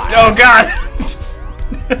 Oh god.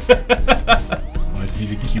 I just need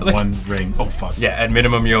to keep one ring. Oh fuck. Yeah, at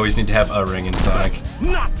minimum you always need to have a ring in Sonic.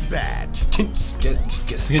 not bad. Just get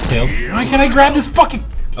Get Tails. Why can't I grab this fucking?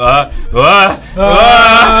 I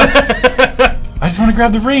I just want to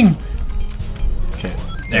grab the ring. Okay.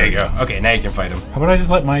 There you go. Okay, now you can fight him. How about I just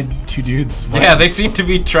let my two dudes fight? Yeah, they seem to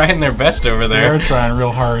be trying their best over They're there. trying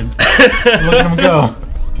real hard. Look at them go.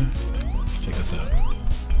 Check this out.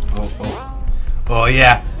 Oh. Oh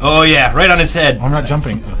yeah. Oh yeah. Right on his head. Oh, I'm not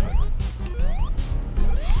jumping. Oh,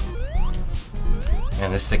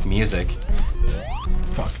 Man, this sick music.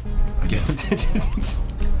 fuck. I guess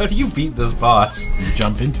How do you beat this boss? you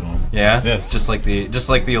jump into him. Yeah. This. Just like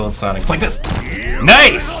the old Sonic. It's like this.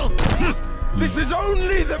 Nice. This is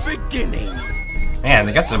only the beginning. Man,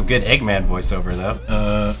 they got some good Eggman voiceover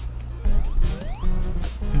though.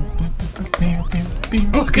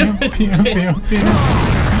 Look at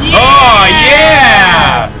Oh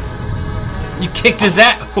yeah! You kicked his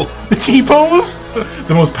ass. The T-pose?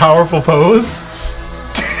 The most powerful pose?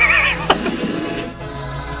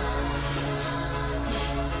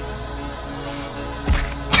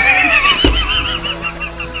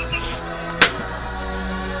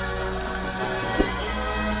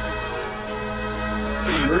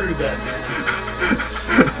 Murdered that man.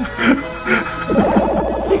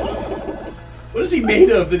 What is he made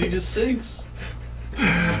of that he just sings?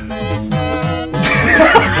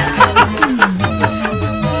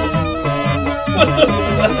 What the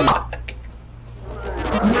fuck?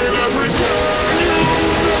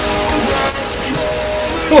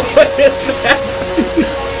 What is that?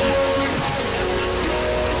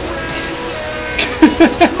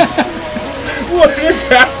 What is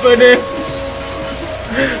happening?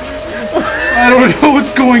 I don't know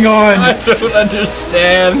what's going on. I don't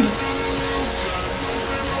understand.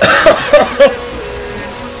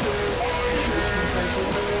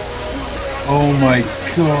 Oh my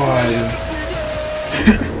god.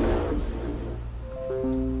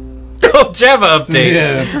 Oh, Java update.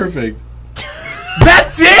 Yeah, perfect.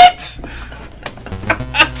 That's it?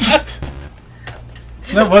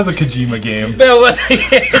 That was a Kojima game. That was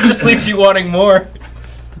it just leaves you wanting more.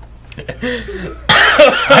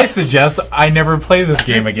 I suggest I never play this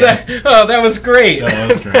game again. That was great. That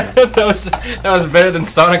was great. that was better than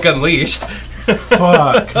Sonic Unleashed.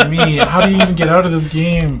 Fuck me. How do you even get out of this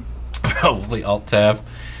game? Probably Alt-Tab.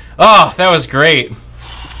 Oh, that was great.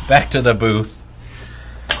 Back to the booth.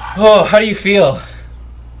 Oh, how do you feel?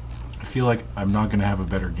 I feel like I'm not going to have a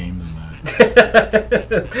better game than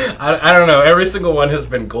that. I don't know. Every single one has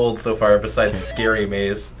been gold so far besides Scary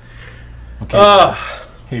Maze. Okay.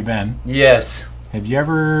 Hey, Ben. Yes. Have you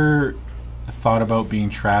ever thought about being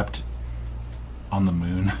trapped on the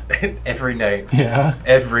moon? Every night. Yeah?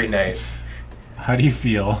 Every night. How do you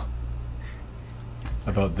feel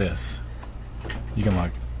about this? You can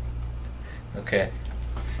look. Okay.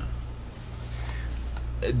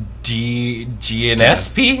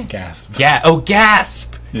 GNSP? Gasp.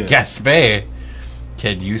 Gasp! Yeah. Gasp.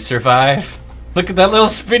 Can you survive? Look at that little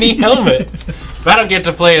spinny helmet. If I don't get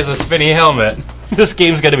to play as a spinny helmet, this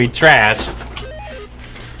game's gonna be trash.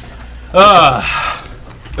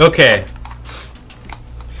 Okay.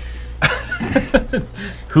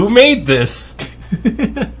 Who made this?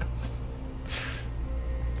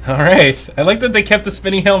 Alright. I like that they kept the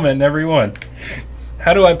spinny helmet in every one.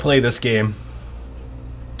 How do I play this game?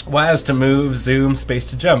 Y is to move, zoom, space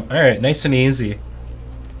to jump. Alright, nice and easy.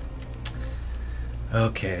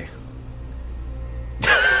 Okay.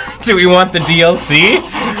 Do we want the DLC?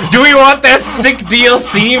 Do we want that sick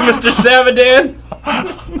DLC, Mr. Savadan?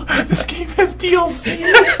 This game has DLC.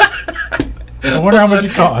 I wonder how much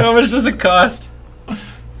it costs. How much does it cost?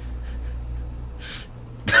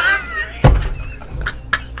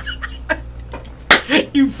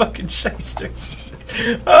 You fucking shysters.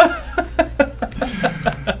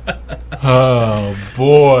 Oh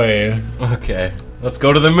boy. Okay, let's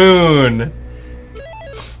go to the moon.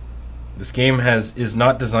 This game is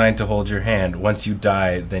not designed to hold your hand. Once you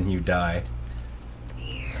die, then you die.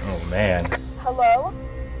 Oh man. Hello?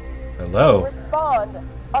 Hello. Respond.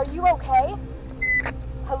 Are you okay?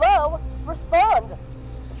 Hello? Respond.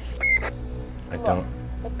 I don't.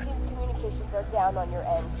 It seems communications are down on your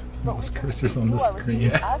end. But Those we can cursors see on the you are screen.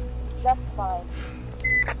 receiving us just fine.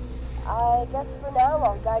 I guess for now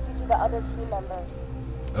I'll guide you to the other team members.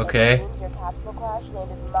 Okay. It seems your capsule crash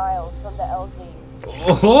landed miles from the LZ.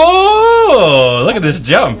 Oh! Look at this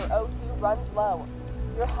jump. Your O2 runs low.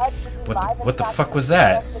 Your HUD should be live and What the fuck tracking was your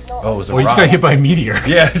that? signal. Oh, it was a Oh, you just rock. got hit by a meteor.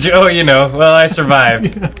 Yeah. Oh, you know. Well, I survived.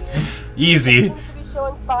 Easy. Seems to be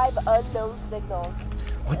showing 5 unknown signals.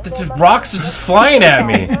 What the rocks are just flying at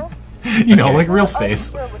me. You know, like real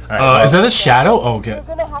space. Alright, Is that a shadow? Oh, okay. You're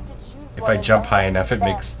gonna have to choose if one I and jump then high enough, it back.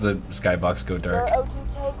 makes the skybox go Your dark.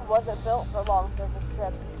 O2 tank wasn't built for long service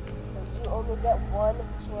trips, so you only get one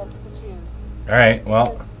chance to choose. Alright,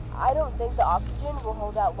 well. I don't think the oxygen will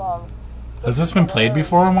hold out long. So Has this been played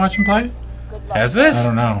before on Watch and Play? Good luck. Has this? I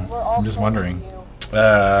don't know. We're all I'm just praying wondering.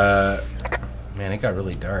 for you. Man, it got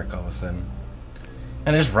really dark all of a sudden.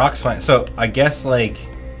 And there's rocks flying. So, I guess, like,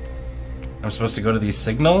 I'm supposed to go to these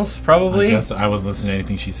signals, probably? I guess I wasn't listening to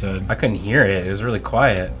anything she said. I couldn't hear it. It was really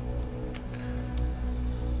quiet.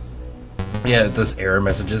 Yeah, those error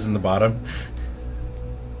messages in the bottom.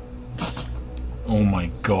 Oh my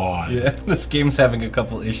god. Yeah, this game's having a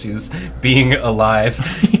couple issues being alive.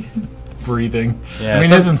 Breathing. Yeah, I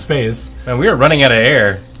mean, it's in space. Man, we are running out of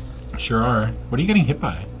air. Sure are. What are you getting hit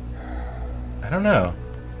by? I don't know.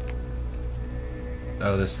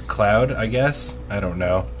 Oh, this cloud, I guess? I don't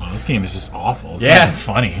know. Oh, this game is just awful. It's Yeah. not even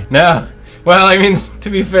funny. No. Well, I mean, to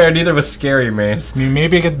be fair, neither was Scary Maze. I mean,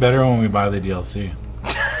 maybe it gets better when we buy the DLC.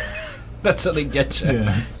 That's how they get you.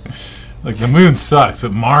 Yeah. Like, the moon sucks,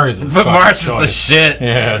 but Mars is But fucking Mars is the choice. shit.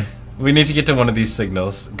 Yeah. We need to get to one of these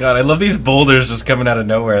signals. God, I love these boulders just coming out of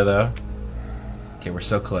nowhere, though. Okay, we're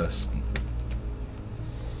so close.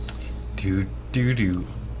 Do.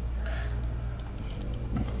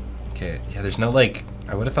 Okay, yeah, there's no, like...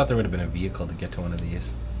 I would have thought there would have been a vehicle to get to one of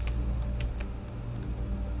these.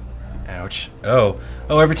 Ouch. Oh,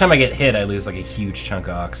 every time I get hit, I lose, like, a huge chunk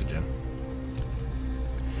of oxygen.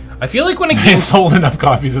 I feel like when a game... They sold enough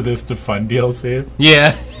copies of this to fund DLC.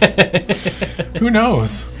 Yeah. Who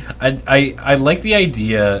knows? I like the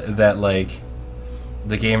idea that, like,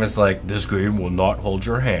 the game is like, this game will not hold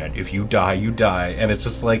your hand. If you die, you die. And it's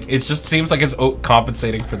just like, it just seems like it's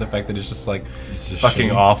compensating for the fact that it's just like, It's just fucking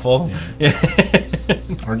shitty. awful. Yeah.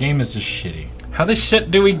 Our game is just shitty. How the shit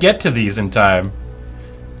do we get to these in time?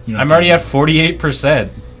 You know, I'm already at 48%.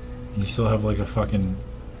 You still have like a fucking...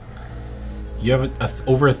 You have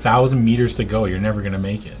over 1,000 meters to go. You're never going to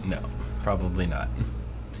make it. No, probably not.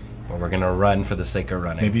 But we're gonna run for the sake of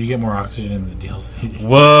running. Maybe you get more oxygen in the DLC.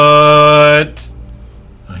 What?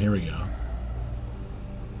 Oh, here we go.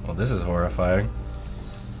 Well, this is horrifying.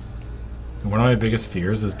 One of my biggest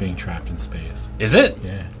fears is being trapped in space. Is it?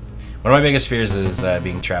 Yeah. One of my biggest fears is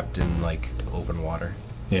being trapped in, like, open water.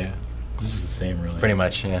 Yeah. This is the same, really. Pretty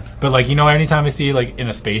much, yeah. But, like, you know, anytime I see, like, in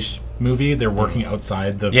a space movie, they're working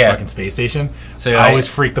outside the Yeah. fucking space station, So I always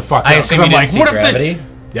freak the fuck out. I 'cause assume you I'm didn't like, see what if Gravity?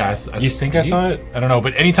 Yeah, I You think did I saw it. I don't know.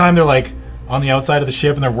 But anytime they're, like, on the outside of the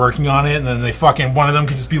ship and they're working on it, and then they fucking, one of them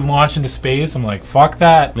could just be launched into space, I'm like, fuck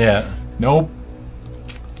that. Yeah. Nope.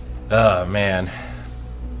 Oh, man.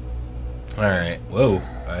 Alright. Whoa.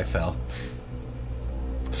 I fell.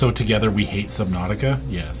 So together we hate Subnautica?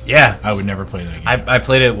 Yes. Yeah. I would never play that game. I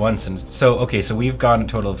played it once, and so, okay, so we've gone a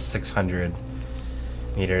total of 600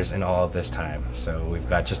 meters in all of this time. So we've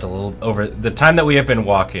got just a little over the time that we have been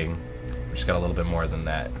walking. We just got a little bit more than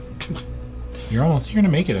that. You're gonna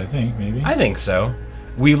make it, I think, maybe. I think so.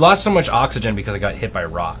 We lost so much oxygen because I got hit by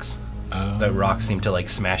rocks. The rocks seem to, like,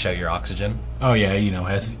 smash out your oxygen. Oh yeah, you know,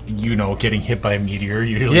 as you know, getting hit by a meteor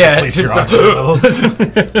usually Yeah. depletes your oxygen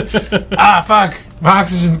levels. Ah, fuck! My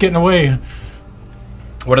oxygen's getting away.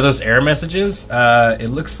 What are those error messages? It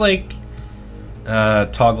looks like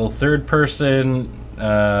toggle third person.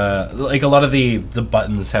 Like, a lot of the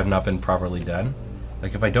buttons have not been properly done.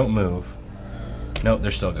 Like, if I don't move... No,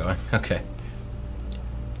 they're still going. Okay.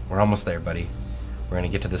 We're almost there, buddy. We're gonna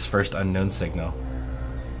get to this first unknown signal.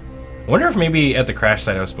 I wonder if maybe at the crash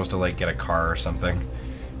site I was supposed to, like, get a car or something.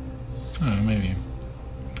 I don't know, maybe.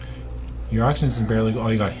 Your oxygen's barely... Oh,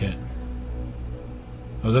 you got hit.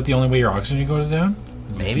 Was that the only way your oxygen goes down?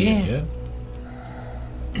 Is if Maybe. you get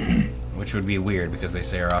hit? Which would be weird because they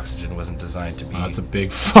say our oxygen wasn't designed to be... Oh, it's a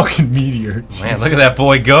big fucking meteor. Man, look at that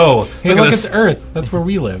boy go! Hey, at look, this. it's Earth. That's where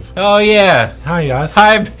we live. Oh, yeah! Hi, us.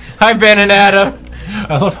 Hi, Ben and Adam!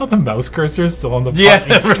 I love how the mouse cursor is still on the Yeah,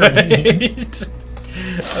 fucking screen. right.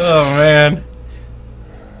 Oh, man.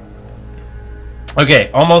 Okay,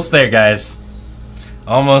 almost there, guys.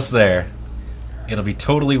 Almost there. It'll be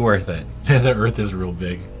totally worth it. Yeah, the Earth is real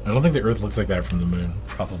big. I don't think the Earth looks like that from the moon.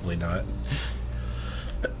 Probably not.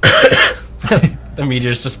 The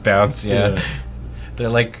meteors just bounce, yeah. They're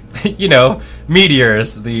like, you know,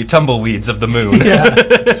 meteors, the tumbleweeds of the moon. Yeah.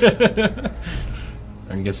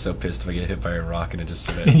 I'm gonna get so pissed if I get hit by a rock and it just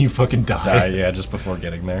sort of And you fucking die. yeah, just before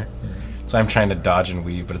getting there. So I'm trying to dodge and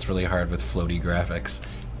weave, but it's really hard with floaty graphics.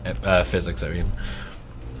 Physics, I mean.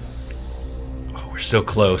 Oh, we're so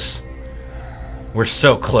close. We're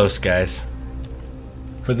so close, guys.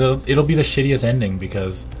 It'll be the shittiest ending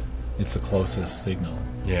because it's the closest signal.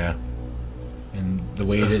 Yeah. And the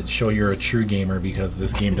way to show you're a true gamer because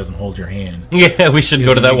this game doesn't hold your hand. Yeah, we should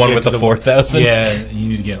go to that one with the 4,000. Yeah, you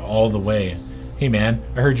need to get all the way. Hey man,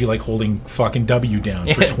 I heard you like holding fucking W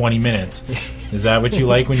down for 20 minutes. Is that what you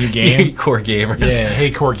like when you game? Core gamers. Yeah. Hey,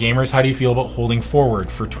 core gamers, how do you feel about holding forward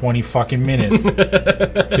for 20 fucking minutes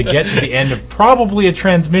to get to the end of probably a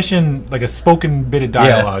transmission, like a spoken bit of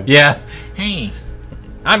dialogue? Yeah. Hey,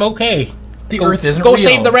 I'm okay. The Earth isn't Go real.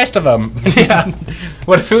 save the rest of them. Yeah.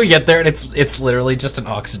 What if we get there and it's literally just an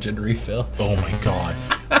oxygen refill? Oh my god.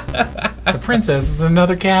 The princess is in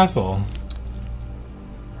another castle.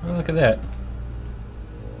 Oh, look at that.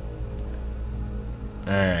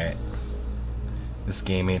 Alright. This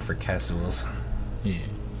game made for casuals. Yeah.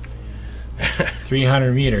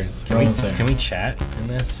 300 meters. We're almost there. Can we chat in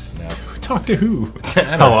this? No. Talk to who?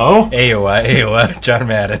 Hello? AOA, John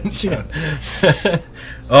Madden.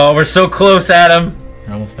 Oh, we're so close, Adam.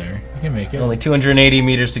 We're almost there. You can make it. Only 280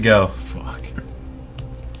 meters to go. Fuck.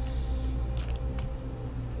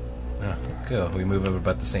 Oh, go. We move at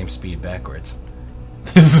about the same speed backwards.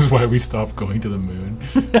 This is why we stopped going to the moon.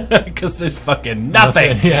 Because there's fucking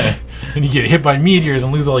nothing. Yeah. And you get hit by meteors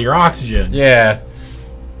and lose all your oxygen. Yeah.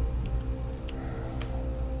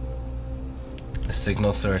 The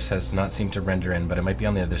signal source has not seemed to render in, but it might be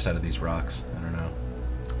on the other side of these rocks. I don't know.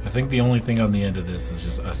 I think the only thing on the end of this is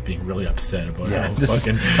just us being really upset about how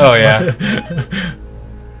fucking... Oh, yeah.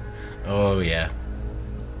 Oh, yeah.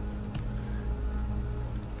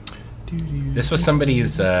 This was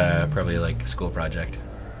somebody's, probably, like, school project.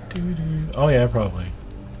 Oh, yeah, probably.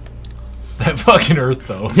 That fucking Earth,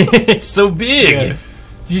 though. It's so big! Yeah.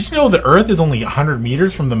 Did you know the Earth is only 100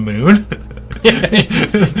 meters from the moon?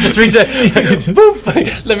 Just reach it.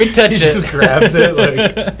 Boop! Let me touch He it. just grabs it,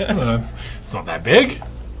 like... Oh, it's not that big.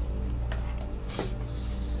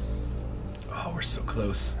 Oh, we're so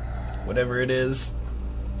close. Whatever it is.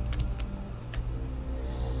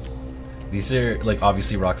 These are, like,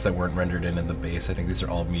 obviously rocks that weren't rendered in the base. I think these are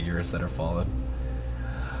all meteors that are fallen.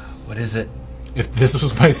 What is it? If this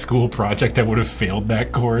was my school project, I would have failed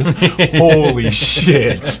that course. Holy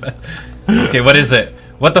shit. Okay, what is it?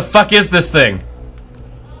 What the fuck is this thing?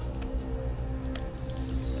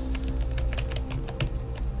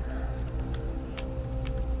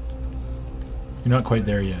 You're not quite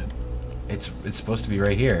there yet. It's supposed to be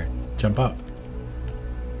right here. Jump up.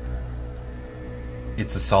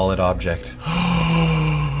 It's a solid object.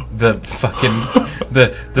 The fucking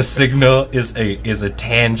the signal is a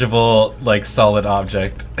tangible, like, solid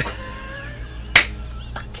object.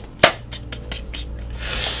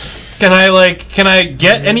 Can I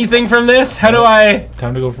get anything from this? How do I...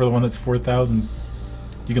 Time to go for the one that's 4,000.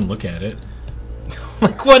 You can look at it.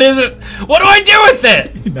 Like, what is it? What do I do with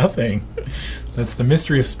it? Nothing. That's the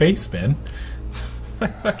mystery of space, Ben. I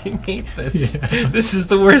fucking hate this. Yeah. This is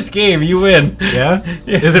the worst game. You win. Yeah?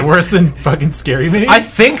 Is it worse than fucking Scary Maze? I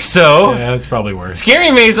think so. Yeah, it's probably worse. Scary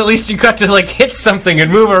Maze, at least you got to, like, hit something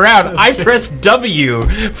and move around. I pressed W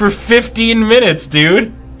for 15 minutes,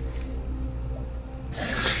 dude.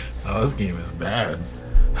 Oh, this game is bad.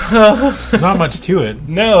 Not much to it.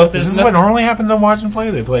 No, This is what normally happens on Watch and Play.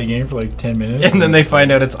 They play a game for like 10 minutes. And then they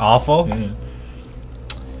find out it's awful. Yeah.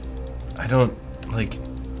 I don't, like...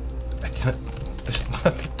 There's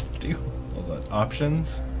nothing to do. Hold on.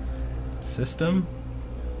 Options? System?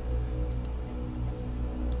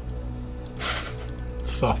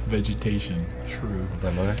 Soft vegetation. True. Hold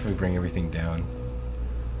on, what if we bring everything down?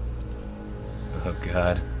 Oh,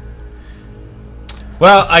 God.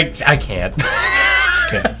 Well, I can't.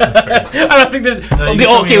 Okay, that's fair. I don't think there's...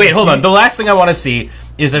 okay, wait, hold on. The last thing I want to see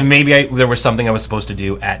is if maybe there was something I was supposed to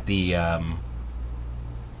do at the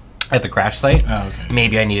crash site. Oh, okay.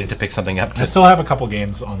 Maybe I needed to pick something up to... I still have a couple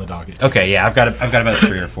games on the docket. Okay, yeah, I've got about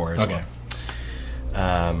 3 or 4 as Okay.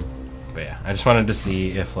 well. But yeah, I just wanted to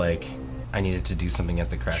see if, like, I needed to do something at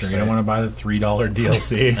the crash Sure, site. you don't want to buy the $3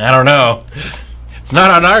 DLC. I don't know. It's not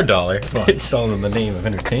on our dollar. Fuck. It's all in the name of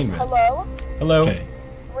entertainment. Hello? Hello? Okay.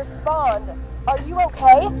 Respond. Are you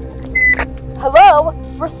okay? Hello?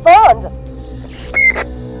 Respond!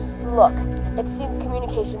 Look, it seems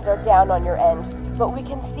communications are down on your end, but we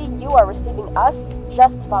can see you are receiving us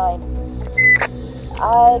just fine.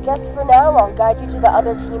 I guess for now I'll guide you to the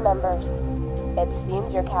other team members. It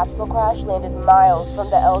seems your capsule crash landed miles from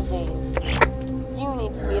the LZ. You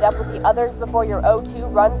need to meet up with the others before your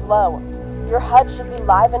O2 runs low. Your HUD should be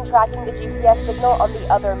live and tracking the GPS signal on the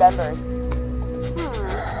other members.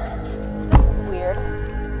 This is weird.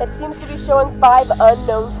 It seems to be showing 5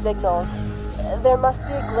 unknown signals. There must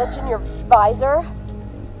be a glitch in your visor.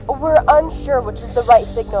 We're unsure which is the right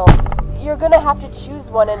signal. You're gonna have to choose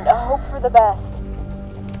one and hope for the best.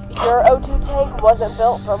 Your O2 tank wasn't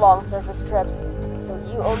built for long surface trips, so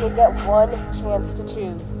you only get one chance to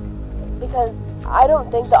choose. Because I don't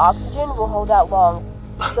think the oxygen will hold out long,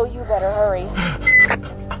 so you better hurry.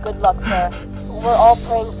 Good luck, sir. We're all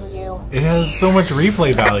praying for you. It has so much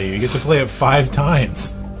replay value. You get to play it 5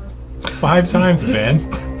 times. 5 times, Ben.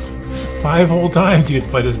 5 whole times you get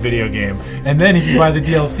to play this video game. And then if you buy the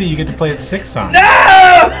DLC, you get to play it 6 times. No!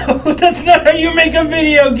 That's not how you make a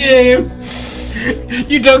video game!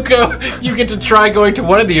 You don't go, you get to try going to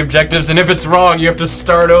one of the objectives, and if it's wrong, you have to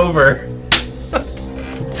start over.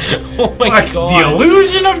 Oh my god. The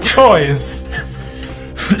illusion of choice!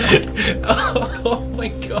 Oh my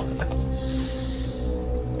god.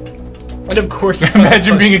 And of course, it's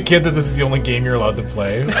imagine being a kid that this is the only game you're allowed to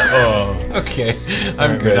play. Oh. Okay,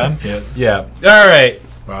 I'm Right, good. we're done? Yeah. All right.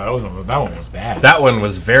 Wow, that one was bad. That one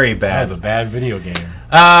was very bad. That was a bad video game.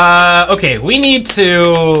 Okay, we need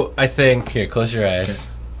to, I think, here, close your eyes. Okay.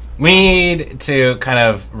 We need to kind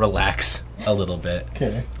of relax a little bit.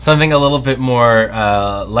 Okay. Something a little bit more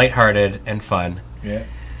lighthearted and fun. Yeah.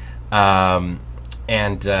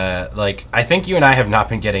 Like, I think you and I have not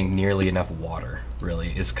been getting nearly enough water,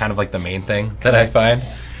 really, is kind of like the main thing that I find.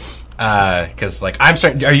 Because, like,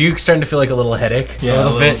 are you starting to feel like a little headache? Yeah, a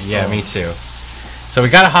little bit? Yeah, me too. So we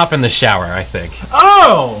gotta hop in the shower, I think.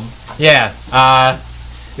 Oh! Yeah,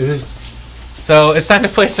 Is this... So it's time to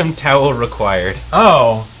play some Towel Required.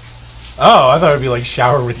 Oh. Oh, I thought it would be like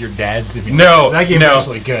shower with your dad sipping. No, that game's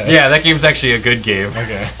actually good. Yeah, that game's actually a good game.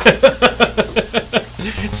 Okay.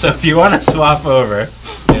 So if you want to swap over.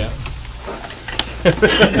 Yeah.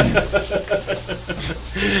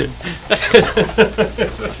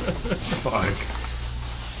 Fuck.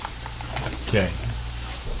 Okay.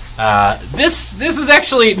 This is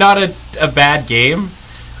actually not a bad game.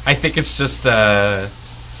 I think it's just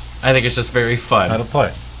very fun. How to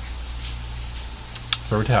play.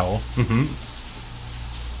 Throw a towel. Mm-hmm.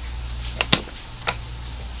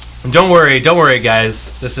 Don't worry,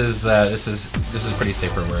 guys. This is pretty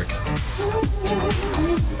safe for work.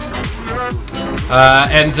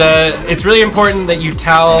 It's really important that you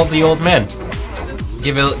towel the old men.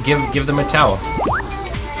 Give them a towel.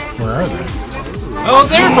 Where are they? Oh,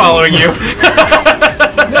 they're following you.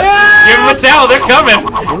 Give them a towel. They're coming.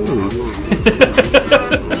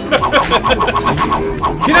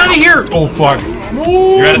 Get out of here! Oh fuck!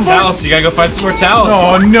 You're out of towels, so you gotta go find some more towels.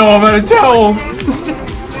 Oh no, I'm out of towels!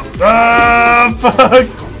 Ah, fuck!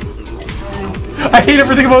 I hate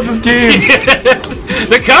everything about this game!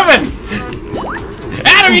 They're coming!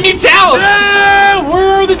 Adam, you need towels! Ah,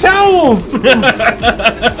 where are the towels?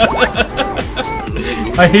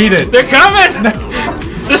 I hate it. They're coming!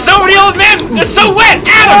 There's so many old men! They're so wet!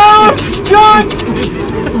 Adam! Oh, I'm stuck!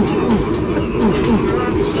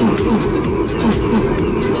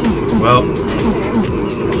 Well,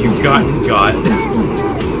 you've gotten got.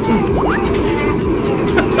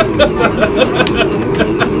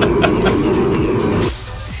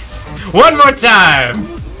 One more time!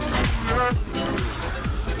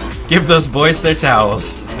 Give those boys their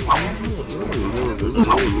towels.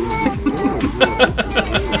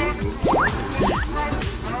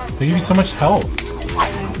 They give you so much health.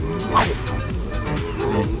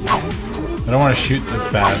 I don't want to shoot this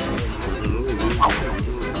fast.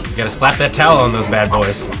 You gotta slap that towel on those bad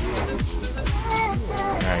boys.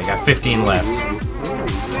 Alright, you got 15 left.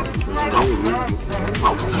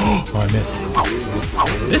 Oh, I missed.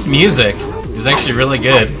 This music is actually really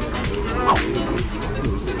good.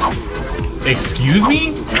 Excuse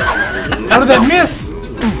me? How did that miss?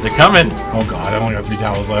 They're coming. Oh god, I only got 3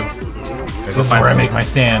 towels left. Gotta This go is find where I some. make my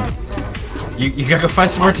stand. You gotta go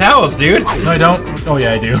find some more towels, dude. No, I don't. Oh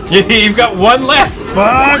yeah, I do. You've got one left.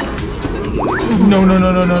 Fuck! No, no,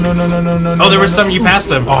 no, no, no, no, no, no, no, no. Oh, there was some you passed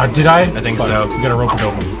him. Oh, did I? I think Fuck. so. You gotta rope it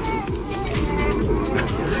open.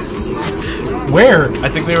 Where? I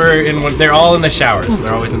think they were in one. They're all in the showers.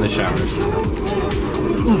 They're always in the showers.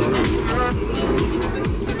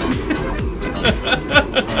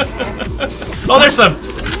 Oh, there's some.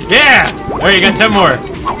 Yeah. There, you got 10 more.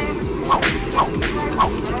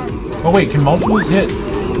 Oh wait, can multiples hit?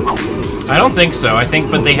 I don't think so. I think,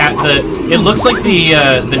 but they have the. It looks like the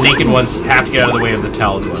naked ones have to get out of the way of the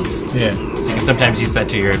toweled ones. Yeah. So you can sometimes use that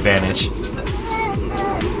to your advantage.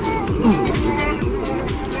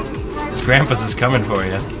 This Grampus is coming for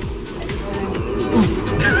you.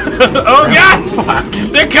 Oh god! Fuck!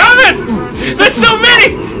 They're coming! There's so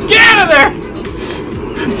many! Get out of there!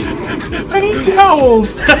 I need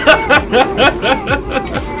towels!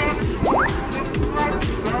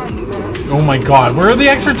 Oh my god, where are the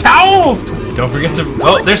extra towels? Don't forget to.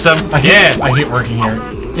 Oh, there's some. I hate working here.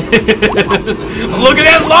 Look at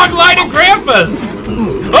that long line of Grandpas!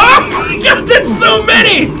 Oh my god, there's so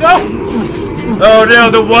many! No! Oh no,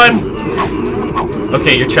 the one.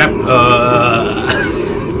 Okay, you're trapped.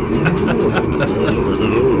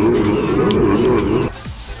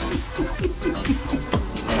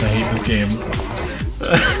 I hate this game.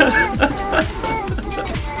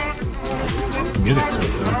 The music's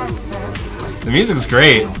sweet though. The music's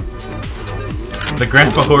great. The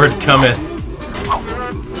grandpa horde cometh.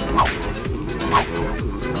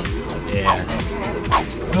 Yeah.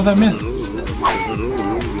 Oh, that miss.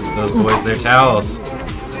 Those boys, their towels.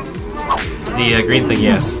 The green thing,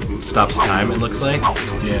 yes, stops time, it looks like.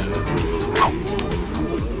 Yeah.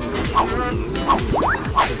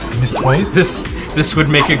 I missed twice? This would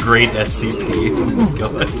make a great SCP. Go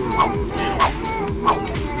ahead.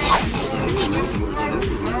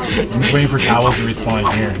 I'm just waiting for towels to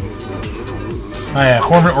respawn here. Oh yeah,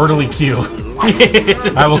 form an orderly queue.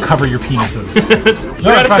 I will cover your penises.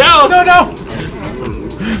 You're out of towels! No, no!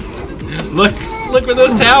 Look for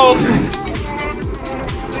those towels!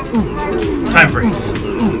 Time freeze.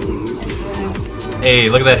 Hey,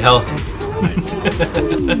 look at that health. Nice.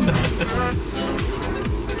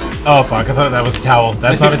 Oh fuck, I thought that was a towel.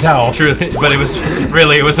 That's not a towel. True, but it was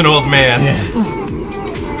an old man. Yeah.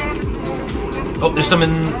 Oh, there's something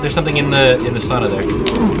in the sauna there.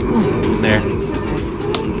 In there.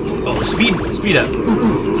 Oh, speed up.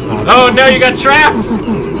 Oh no, you got trapped!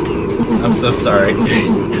 I'm so sorry.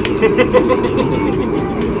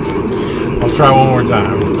 I'll try one more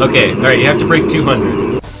time. Okay, alright, you have to break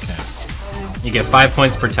 200. Okay. You get 5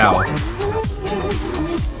 points per towel.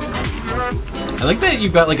 I like that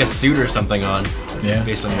you've got like a suit or something on. Yeah.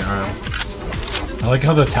 Based on your arm. I like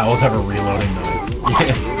how the towels have a reloading noise.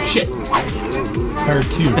 Yeah. Shit. Fire 2.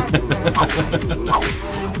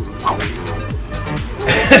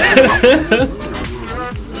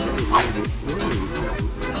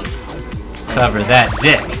 Cover that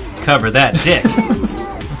dick. Cover that dick.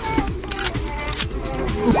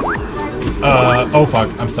 Oh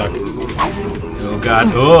fuck, I'm stuck. Oh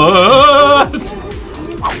god. Oh!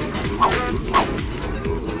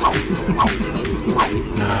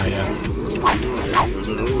 Ah, yes.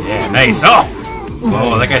 Yeah, nice. Oh!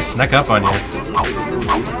 Oh, that guy snuck up on you. Alright,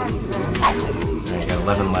 you got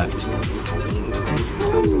 11 left.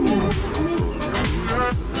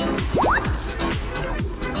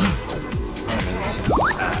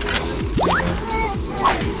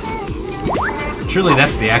 Truly,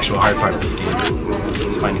 that's the actual hard part of this game.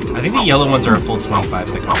 Just finding. I think the yellow ones are a full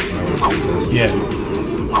 25 pickups. You know, we'll see those. Yeah.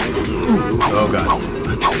 Oh god.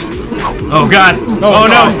 Oh god. Oh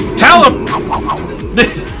no. Tell him.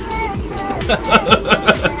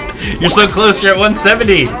 You're so close. You're at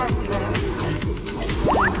 170. I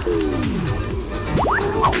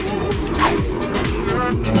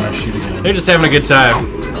want to shoot again. They're just having a good time.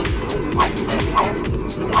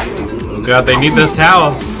 Oh god, they need those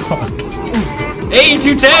towels. Fuck. Hey,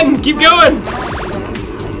 210, keep going.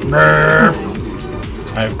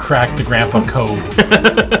 I've cracked the grandpa code.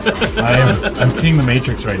 I'm seeing the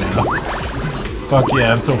Matrix right now. Fuck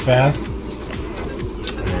yeah, I'm so fast.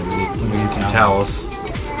 We need some towels. I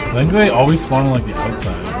think they always spawn on like the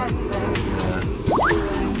outside. Yeah.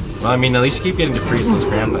 Well, I mean, at least you keep getting to freeze those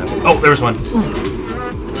grandpa. Oh, there was one.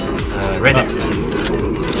 Right there.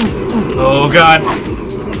 Oh god.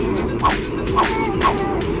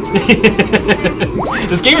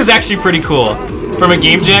 This game is actually pretty cool. From a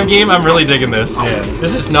Game Jam game, I'm really digging this. Yeah.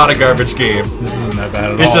 This is not a garbage game. This isn't that bad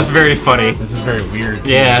at all. It's just very funny. This is very weird.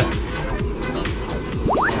 Too. Yeah.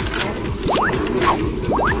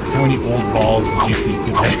 How many old balls did you see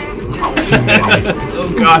today? Too many. Oh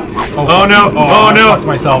god. Oh no. Oh I no. fucked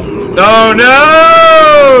myself. Oh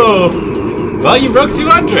no! Well, you broke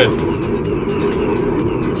 200.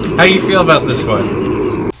 How do you feel about this one?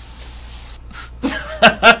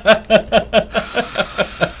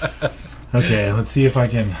 Okay, let's see if I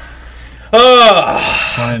can. Oh,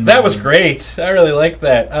 find that was great. I really like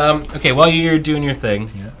that. Okay, while you're doing your thing,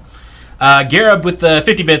 Yeah. Garib with the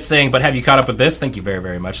 50 bits saying, "But have you caught up with this?" Thank you very,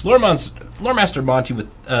 very much. Lore Master Monty with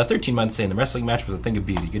 13 months saying the wrestling match was a thing of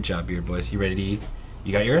beauty. Good job, Beard Boys. You ready to eat?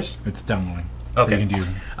 You got yours? It's downloading. Okay. So you can do.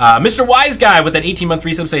 Mr. Wise Guy with that 18-month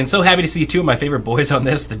resub saying, "So happy to see two of my favorite boys on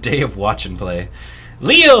this, the day of watch and play."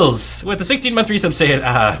 Leals with the 16-month resub saying,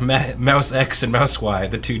 Mouse X and Mouse Y,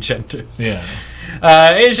 the two genders. Yeah.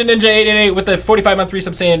 Asian Ninja 888 with the 45-month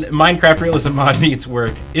resub saying, Minecraft realism mod needs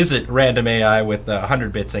work. Is it Random AI with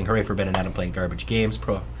 100 bits saying, hooray for Ben and Adam playing garbage games.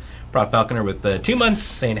 Prof Falconer with 2 months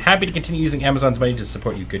saying, happy to continue using Amazon's money to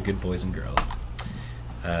support you good boys and girls.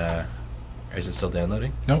 Is it still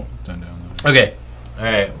downloading? No, it's done downloading. Okay. All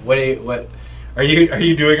right. What are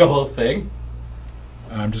you doing a whole thing?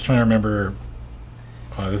 I'm just trying to remember.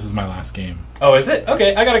 This is my last game. Oh, is it?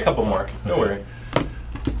 Okay, I got a couple more. Don't worry.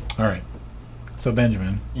 All right. So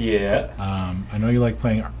Benjamin. Yeah. I know you like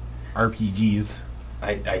playing RPGs.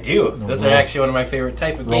 I do. Those are actually one of my favorite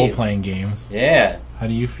type of games. Role-playing games. Yeah. How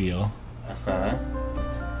do you feel Uh-huh.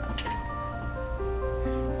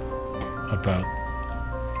 about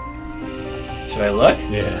Should I look?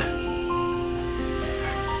 Yeah.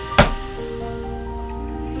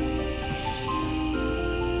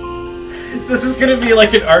 This is gonna be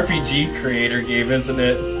like an RPG creator game, isn't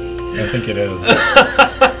it? I think it is.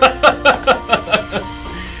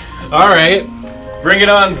 Alright. Bring it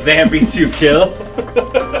on, Zambi 2 kill.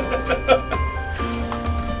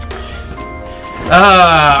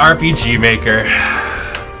 RPG Maker.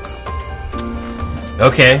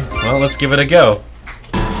 Okay, well, let's give it a go.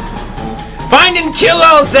 Find and kill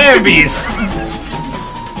all zombies!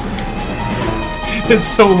 It's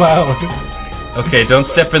so loud. Okay, don't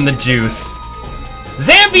step in the juice.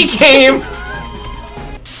 Zambi came!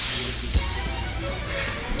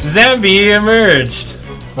 Zambi emerged.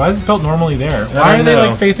 Why is it spelled normally there? I Why don't are they know.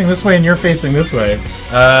 like facing this way and you're facing this way?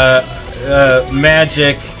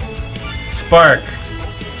 Magic. Spark.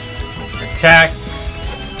 Attack.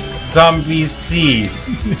 Zombie C.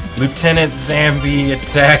 Lieutenant Zambi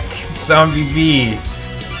attack Zombie B.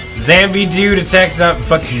 Zambi dude attack Zombie.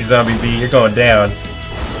 Fuck you, Zombie B. You're going down.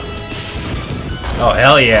 Oh,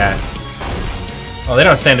 hell yeah. Oh, they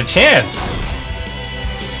don't stand a chance.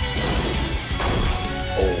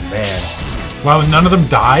 Oh, man. Wow, none of them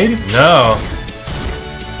died? No.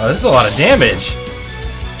 Oh, this is a lot of damage.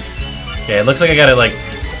 Okay, it looks like I gotta, like,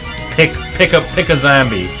 pick a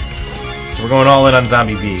zombie. So we're going all in on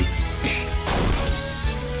Zombie B.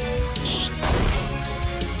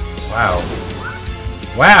 Wow.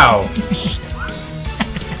 Wow.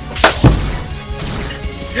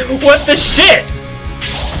 What the shit?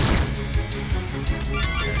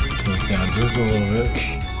 Turn us down just a little bit.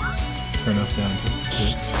 Turn us down just a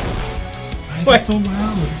touch. Why is What? it so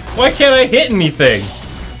loud? Why can't I hit anything?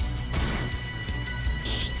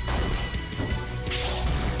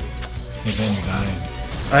 Hey Ben, you're dying.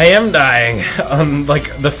 I am dying on,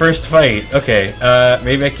 like, the first fight. Okay,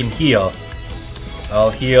 maybe I can heal. I'll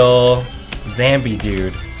heal Zambi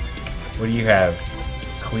dude. What do you have?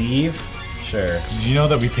 Cleave? Sure. Did you know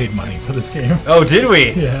that we paid money for this game? Oh, did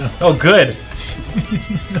we? Yeah. Oh, good.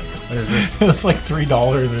 What is this? It was like $3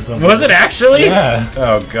 or something. Was it actually? Yeah.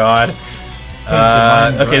 Oh, God.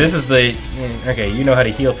 Divine Okay, Breath. this is the... Okay, you know how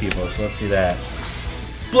to heal people, so let's do that.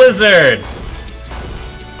 Blizzard!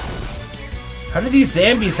 How do these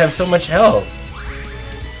zombies have so much health?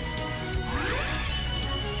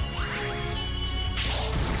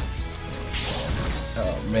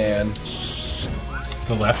 Oh, man.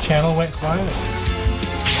 The left channel went quiet?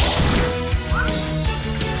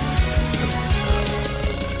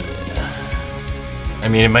 I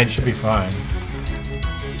mean, it might... Should be fine.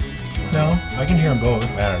 No, I can hear them both.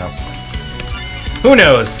 I don't know. Who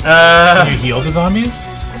knows? Can you heal the zombies?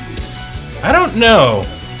 I don't know.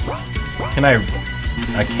 Can I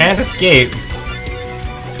can't escape.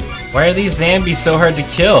 Why are these zombies so hard to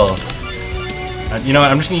kill? You know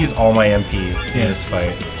what? I'm just gonna use all my MP in this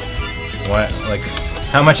fight. What? Like,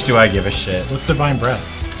 how much do I give a shit? What's Divine Breath?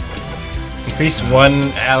 Increase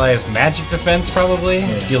one ally's magic defense, probably?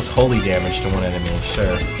 Yeah. Deals holy damage to one enemy,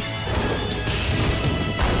 sure.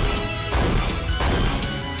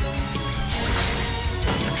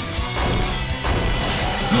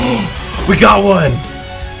 We got one!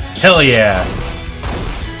 Hell yeah!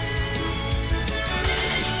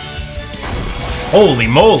 Holy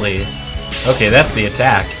moly! Okay, that's the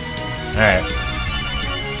attack. Alright.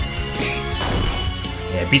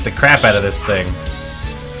 Yeah, beat the crap out of this thing.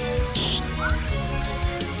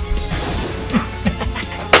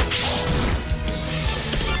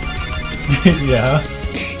 Yeah.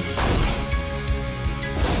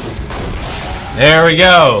 There we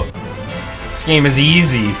go! This game is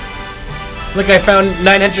easy. Look, I found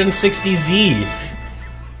 960Z.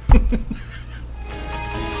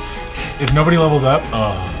 If nobody levels up,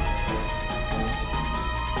 oh.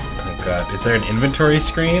 Oh god, is there an inventory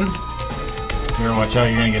screen? You better watch out,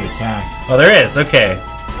 you're gonna get attacked. Oh, there is, okay.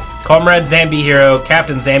 Comrade Zambi Hero,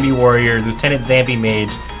 Captain Zambi Warrior, Lieutenant Zambi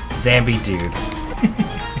Mage, Zambi Dude.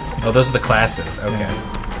 Oh, those are the classes, okay.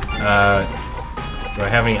 Do I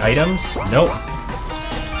have any items? Nope.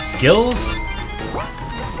 Skills?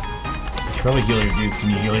 You should probably heal your dudes. Can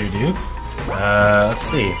you heal your dudes? Let's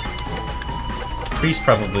see. Priest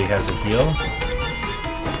probably has a heal.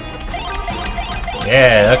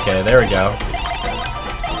 Yeah, okay, there we go.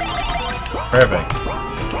 Perfect.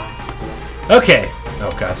 Okay.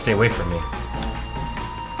 Oh god, stay away from me.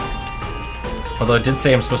 Although it did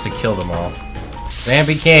say I'm supposed to kill them all.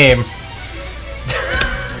 Zambi came.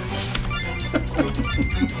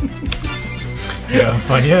 Yeah,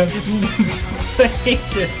 fun yet? I hate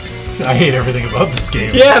it. I hate everything about this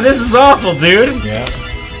game. Yeah, this is awful, dude. Yeah.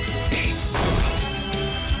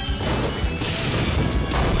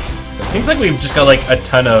 Seems like we've just got like a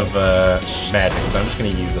ton of magic, so I'm just gonna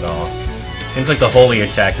use it all. Seems like the holy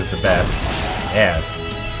attack is the best. Yeah.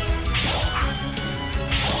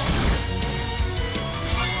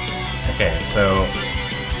 Okay, so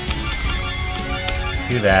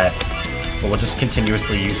do that, but we'll just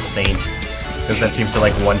continuously use Saint because that seems to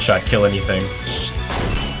like one-shot kill anything.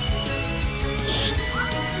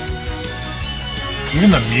 Even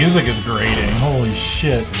the music is grating. Holy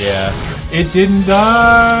shit. Yeah. It didn't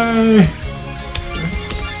die.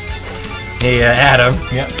 Hey, Adam.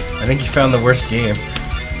 Yep. I think you found the worst game.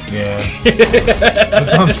 Yeah. This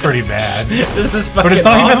sounds pretty bad. This is fucking But it's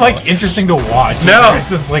not awful. even like interesting to watch. No. It's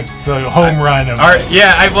just like the home run of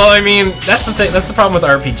well, I mean, that's the thing. That's the problem with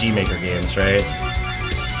RPG Maker games, right?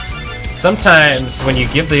 Sometimes when you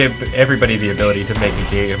give everybody the ability to make a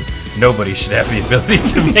game, nobody should have the ability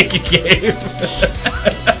to make a game.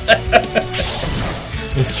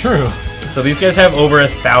 It's true. So these guys have over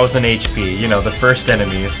 1,000 HP. You know, the first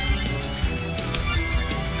enemies.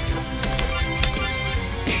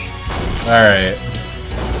 Alright.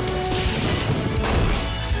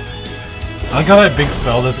 I like how that big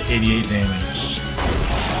spell does 88 damage.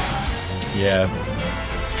 Yeah.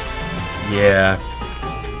 Yeah.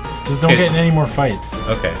 Just don't get in any more fights.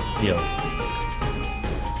 Okay, deal.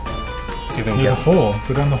 See if we can There's a get hole.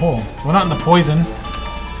 Go down the hole. Well, not in the poison.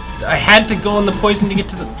 I had to go in the poison to get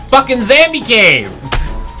to the fucking Zambi cave!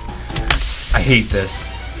 I hate this.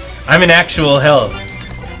 I'm in actual hell.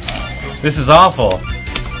 This is awful.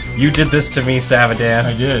 You did this to me, Savadan.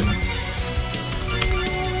 I did.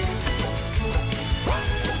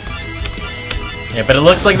 Yeah, but it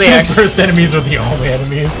looks like they The actually... first enemies are the only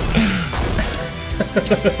enemies.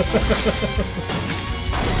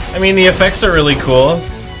 I mean, the effects are really cool.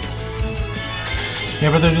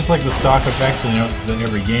 Yeah, but they're just like the stock effects in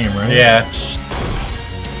every game, right? Yeah.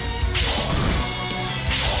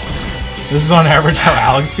 This is on average how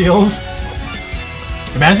Alex feels.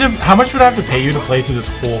 Imagine how much would I have to pay you to play through this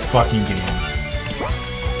whole fucking game.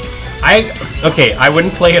 Okay, I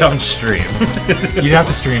wouldn't play it on stream. You'd have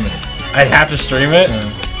to stream it. I'd have to stream it?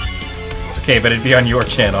 Yeah. Okay, but it'd be on your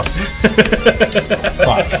channel.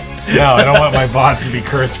 Fuck. No, I don't want my bots to be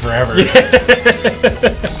cursed forever.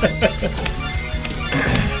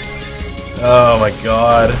 Oh my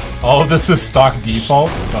god. All of this is stock default?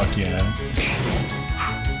 Fuck yeah.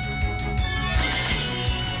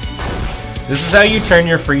 This is how you turn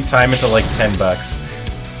your free time into like $10.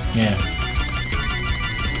 Yeah.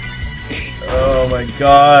 Oh my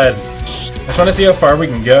god. I just want to see how far we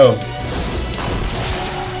can go.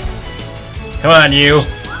 Come on, you.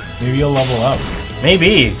 Maybe you'll level up.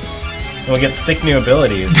 Maybe. We'll get sick new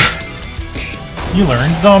abilities. You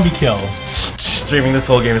learned zombie kill. Streaming this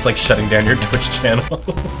whole game is like shutting down your Twitch channel.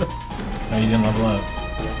 No, you didn't level up.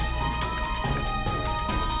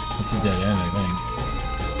 That's a dead end, I think.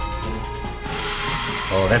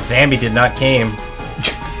 Oh, that Zambi did not came.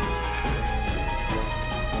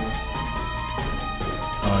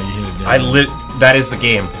 Oh, you hit a dead end. That is the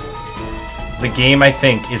game. The game, I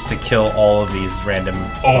think, is to kill all of these random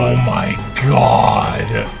Oh spots. my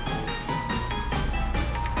god.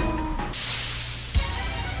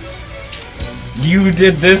 You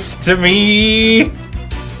did this to me!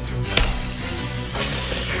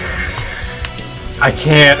 I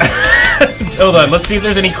can't. Hold on, let's see if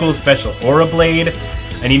there's any cool special. Aura Blade.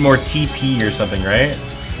 I need more TP or something, right?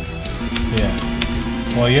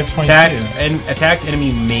 Yeah. Well, you have 22. Attacked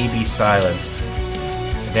enemy may be silenced.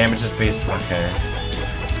 The damage is based. Okay.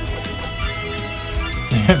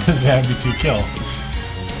 You have to Zambi 2 kill.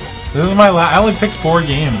 This is my I only picked 4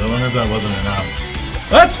 games. I wonder if that wasn't enough.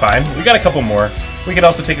 Well, that's fine. We got a couple more. We could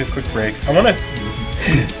also take a quick break. I want to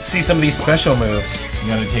see some of these special moves. You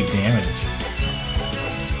gotta take damage.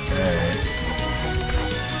 Alright.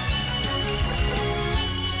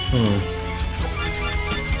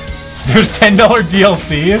 There's $10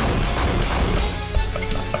 DLC?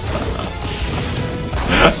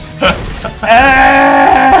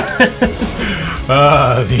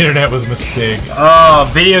 The internet was a mistake.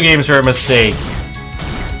 Oh, video games are a mistake.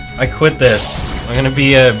 I quit this. I'm gonna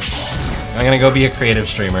go be a creative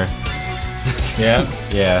streamer. Yeah?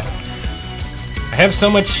 Yeah. I have so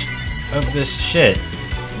much of this shit.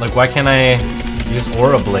 Like, why can't I use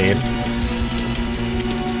Aura Blade?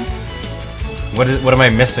 What am I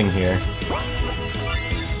missing here?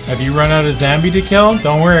 Have you run out of Zambi to kill?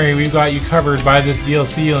 Don't worry, we've got you covered. Buy this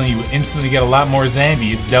DLC and you instantly get a lot more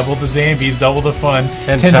Zambis. Double the Zambis, double the fun.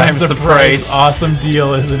 10 times the price. Awesome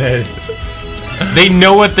deal, isn't it? They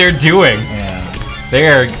know what they're doing. Yeah. They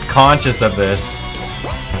are conscious of this.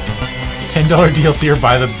 $10 DLC or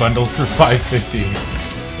buy the bundle for $5.50.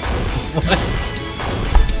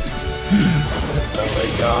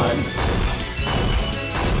 god.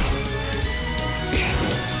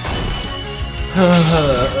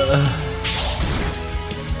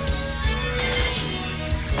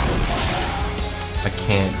 I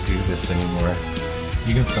can't do this anymore.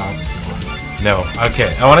 You can stop if you want. No.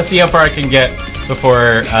 Okay. I want to see how far I can get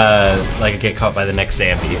before, like, I get caught by the next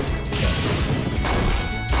Zambi.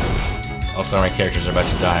 Also, my characters are about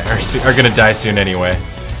to die. Are gonna die soon anyway.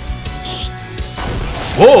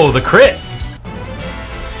 Whoa, the crit!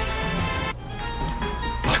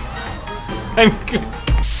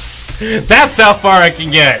 That's how far I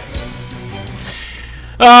can get.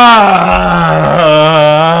 Ah!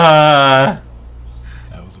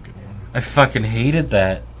 That was a good one. I fucking hated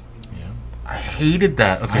that. Yeah. I hated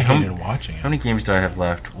that. Okay, I hated watching it. How many games do I have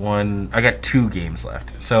left? One. I got 2 games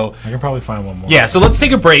left. So I can probably find one more. yeah. So let's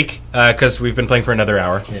take a break because we've been playing for another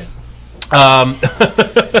hour. Yeah.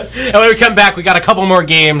 And when we come back, we got a couple more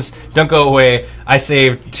games. Don't go away. I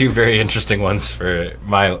saved 2 very interesting ones for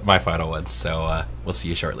my final ones. So we'll see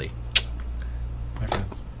you shortly. My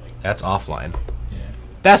friends. That's offline. Yeah.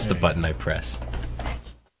 That's the button I press.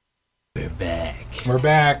 We're back. We're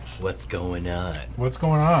back. What's going on? What's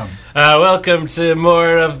going on? Welcome to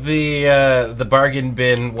more of the bargain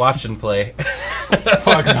bin watch and play.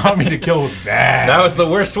 Fuck, Zombie to Kill was bad. That was the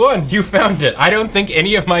worst one. You found it. I don't think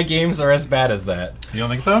any of my games are as bad as that. You don't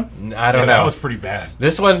think so? I don't know. That was pretty bad.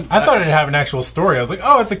 This one, I thought it'd have an actual story. I was like,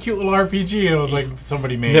 oh, it's a cute little RPG. It was like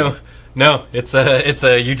somebody made it. No, it's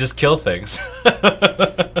a you just kill things.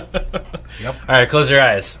 Yep. All right, close your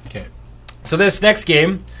eyes. Okay. So this next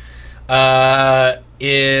game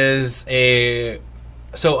is a.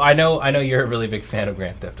 So I know you're a really big fan of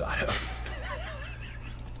Grand Theft Auto.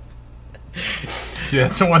 Yeah,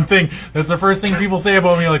 that's the one thing. That's the first thing people say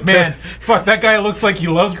about me. Like, man, fuck, that guy looks like he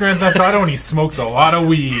loves Grand Theft Auto and he smokes a lot of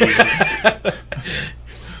weed.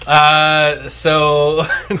 So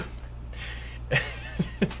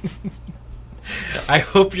I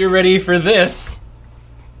hope you're ready for this.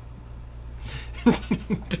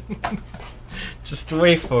 Just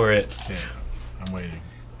wait for it. Okay, I'm waiting.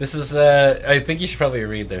 This is, I think you should probably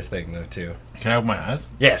read their thing, though, too. Can I open my eyes?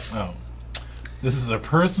 Yes. Oh. This is a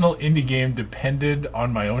personal indie game depended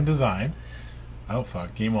on my own design. Oh,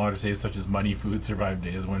 fuck. Game will autosave such as money, food, survive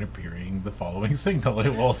days when appearing the following signal. It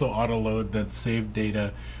will also auto-load that saved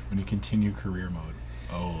data when you continue career mode.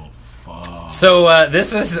 Oh, fuck. So,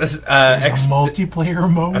 this is, There's a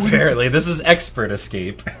multiplayer mode? Apparently, this is Expert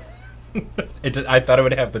Escape. I thought it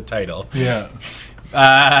would have the title. Yeah.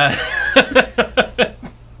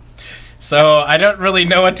 So, I don't really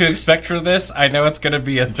know what to expect from this. I know it's going to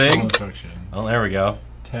be a thing. Instruction. Oh, there we go.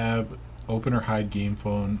 Tab, open or hide game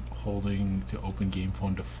phone, holding to open game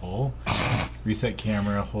phone to full. Reset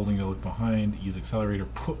camera, holding to look behind. Use accelerator,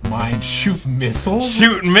 put mine, shoot missiles.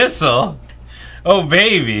 Shoot missile? Oh,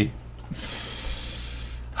 baby.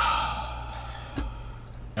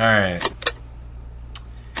 Alright.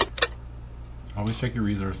 Always check your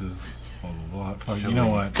resources. Blah, blah, blah. So you know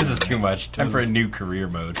what? This is too much. Time for a new career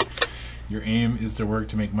mode. Your aim is to work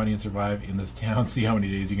to make money and survive in this town. See how many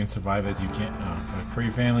days you can survive as you can. For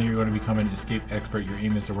your family, you're going to become an escape expert. Your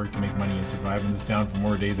aim is to work to make money and survive in this town for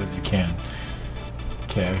more days as you can.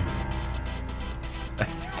 Okay.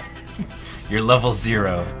 You're level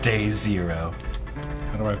 0, day 0.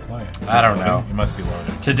 How do I play? I don't know. It must be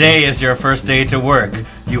loaded. Today is your first day to work.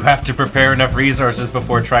 You have to prepare enough resources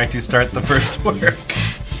before trying to start the first work.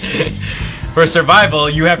 For survival,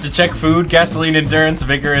 you have to check food, gasoline, endurance,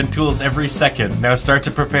 vigor, and tools every second. Now start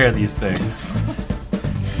to prepare these things.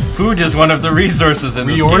 Food is one of the resources in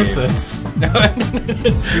this game. Resources.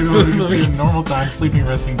 Normal time, sleeping,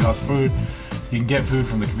 resting costs food. You can get food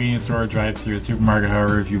from the convenience store, drive through a supermarket.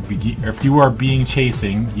 However, if you are being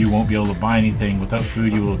chasing, you won't be able to buy anything. Without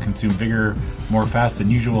food, you will consume vigor more fast than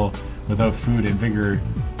usual. Without food and vigor,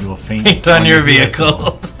 you will faint on your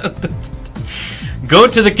vehicle. Go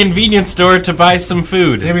to the convenience store to buy some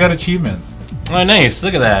food. Hey, we got achievements. Oh, nice.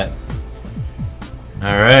 Look at that.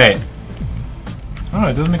 All right. Oh,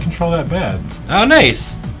 it doesn't control that bad. Oh,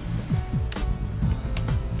 nice.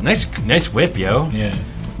 Nice whip, yo. Yeah.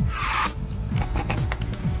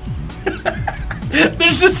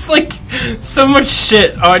 There's just like so much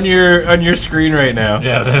shit on your screen right now.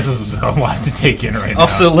 Yeah, this is a lot to take in right now.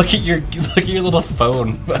 Also, look at your little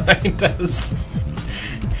phone behind us.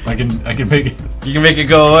 I can make it. You can make it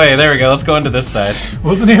go away. There we go. Let's go into this side.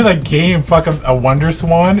 What's the name of that game? Fuck, a Wonder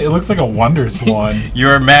Swan? It looks like a Wonder Swan.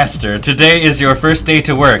 You're a master. Today is your first day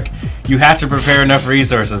to work. You have to prepare enough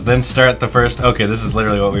resources, then start the first... Okay, this is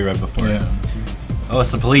literally what we read before. Yeah. Oh, it's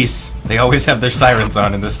the police. They always have their sirens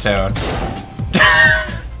on in this town.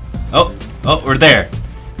 Oh, we're there.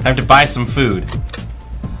 Time to buy some food.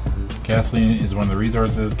 Gasoline is one of the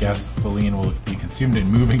resources. Gasoline will be consumed in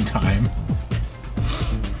moving time.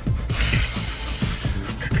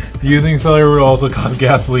 Using accelerator will also cost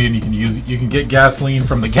gasoline. You can get gasoline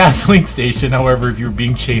from the gasoline station. However, if you're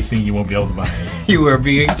being chasing, you won't be able to buy it. You are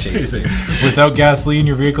being chasing. Without gasoline,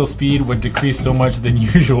 your vehicle speed would decrease so much than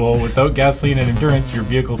usual. Without gasoline and endurance, your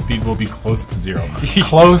vehicle speed will be close to zero.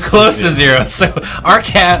 Close to zero. So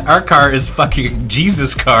our car is fucking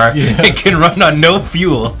Jesus' car. Yeah. It can run on no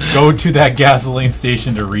fuel. Go to that gasoline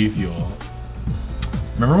station to refuel.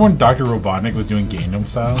 Remember when Dr. Robotnik was doing Gangnam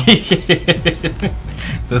Style?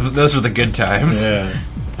 Those were the good times. Yeah.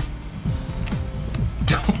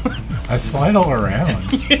 I slide all around.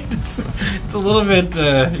 It's a little bit,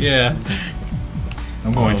 yeah.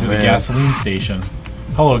 I'm going to the gasoline station.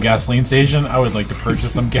 Hello, gasoline station. I would like to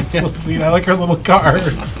purchase some gasoline. I like our little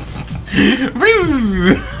cars.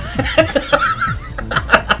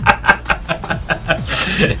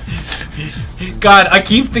 God, I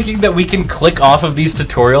keep thinking that we can click off of these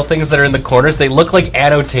tutorial things that are in the corners. They look like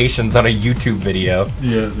annotations on a YouTube video.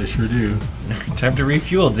 Yeah, they sure do. Time to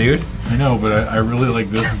refuel, dude. I know, but I really like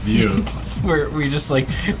this view. Where we just like...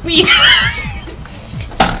 We...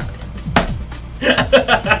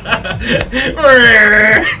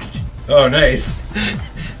 Oh, nice.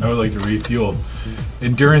 I would like to refuel.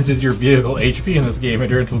 Endurance is your vehicle. HP in this game.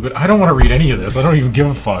 Endurance will go... I don't want to read any of this. I don't even give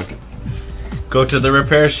a fuck. Go to the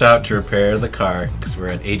repair shop to repair the car, because we're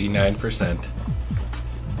at 89%.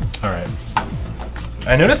 Alright.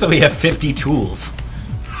 I noticed that we have 50 tools.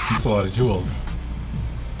 That's a lot of tools.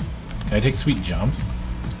 Can I take sweet jumps?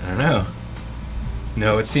 I don't know.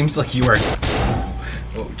 No, it seems like you are...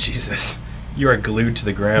 Oh, Jesus. You are glued to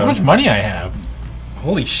the ground. How much money I have?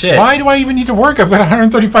 Holy shit. Why do I even need to work? I've got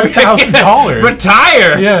 $135,000.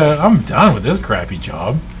 Retire! Yeah, I'm done with this crappy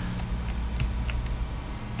job.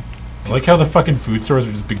 I like how the fucking food stores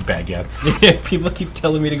are just big baguettes. Yeah, people keep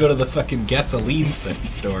telling me to go to the fucking gasoline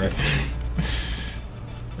store.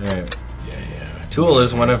 Alright. Yeah. Tool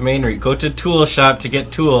is one of main... Go to tool shop to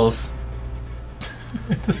get tools.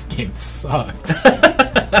 This game sucks.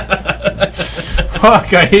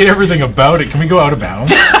 Fuck, I hate everything about it. Can we go out of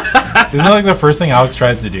bounds? Isn't that like the first thing Alex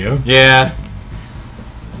tries to do? Yeah.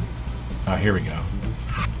 Oh, here we go.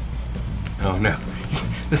 Oh no.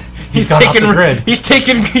 He's taking off the grid.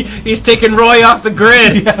 He's taking Roy off the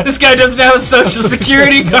grid. Yeah. This guy doesn't have a social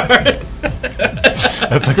security card.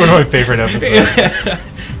 That's like one of my favorite episodes.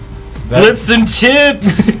 Flips and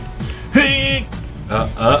chips.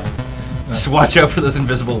 Just watch out for those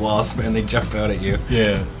invisible walls, man. They jump out at you.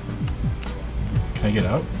 Yeah. Can I get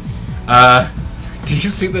out? Did you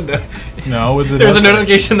see the? No. With the There's a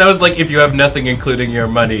notification that was like, if you have nothing, including your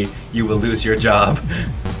money, you will lose your job.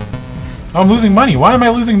 I'm losing money. Why am I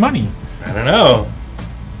losing money? I don't know.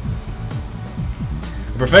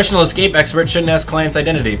 A professional escape expert shouldn't ask client's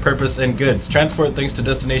identity, purpose, and goods. Transport things to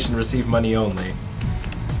destination, receive money only.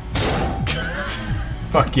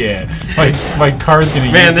 Fuck yeah. My car's gonna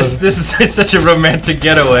use Man, this is such a romantic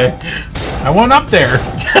getaway. I won't up there.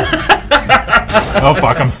 Oh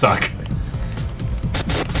fuck, I'm stuck.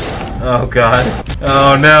 Oh god.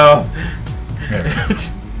 Oh no.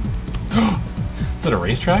 Is it a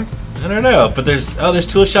racetrack? I don't know, but there's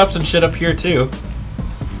tool shops and shit up here too.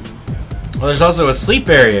 Well, there's also a sleep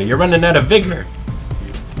area. You're running out of vigor.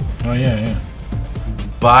 Oh yeah.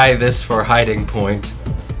 Buy this for hiding point.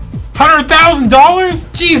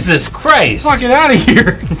 $100,000? Jesus Christ! Fuck it out of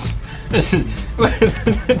here! This is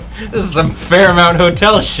some Fairmount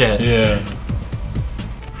Hotel shit. Yeah.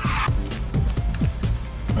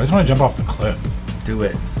 I just want to jump off the cliff. Do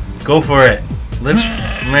it. Go for it.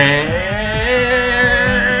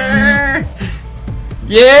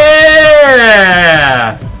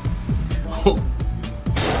 Yeah!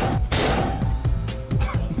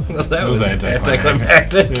 Well, that was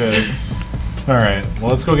anticlimactic. Yeah. Alright,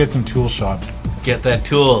 well let's go get some tool shop. Get that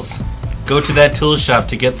tools. Go to that tool shop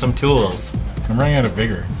to get some tools. I'm running out of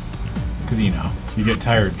vigor. Because, you know, you get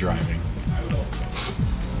tired driving.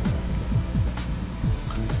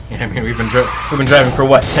 Yeah, I mean, we've been driving for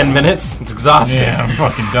what, 10 minutes? It's exhausting. Yeah, I'm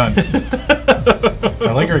fucking done.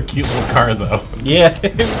 I like our cute little car, though. Yeah.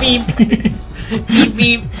 Beep. Beep,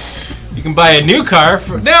 beep. You can buy a new car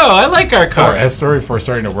for... No, I like our car. As story before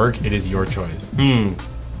starting to work, it is your choice.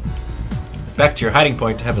 Back to your hiding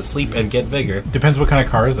point to have a sleep and get vigor. Depends what kind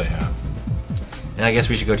of cars they have. And I guess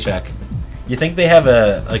we should go check. You think they have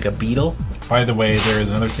a Beetle? By the way, there is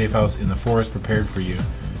another safe house in the forest prepared for you. You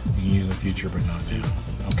can use in the future, but not now.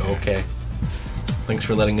 Okay. Thanks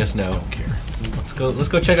for letting us know. Don't care. Let's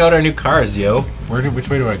go check out our new cars, yo. Which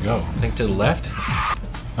way do I go? I think to the left.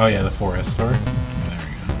 Oh yeah, the forest store. Oh, there we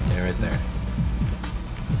go. Yeah, right there.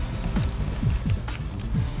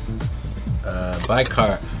 Buy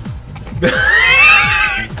car.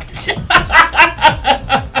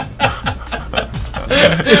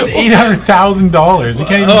 It's $800,000. We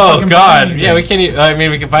can't even. Oh fucking God! buy Yeah, we can't. I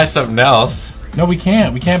mean, we can buy something else. No, we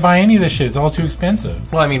can't. We can't buy any of this shit. It's all too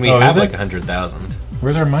expensive. Well, I mean, we Oh, have is like it? 100,000.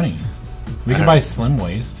 Where's our money? We I can don't- buy Slim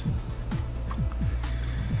Waist.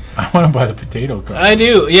 I want to buy the potato car. I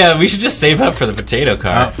do. Yeah, we should just save up for the potato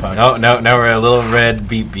car. Oh, fuck. No, no, now we're a little red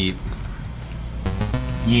beep beep.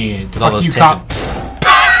 Yeah, With all fuck those you, tinted- cop.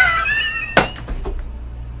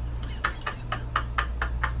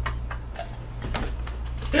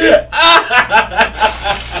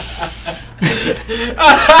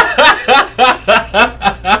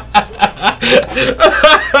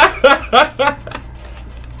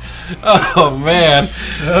 Oh man,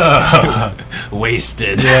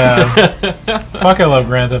 wasted. Yeah. Fuck, I love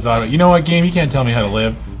Grand Theft Auto. You know what, game? You can't tell me how to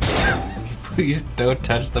live. Please don't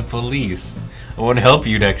touch the police. I won't help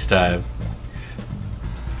you next time.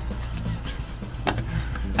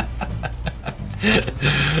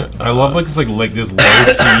 I love like this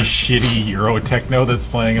low-key shitty Euro techno that's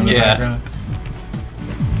playing in the Yeah. background.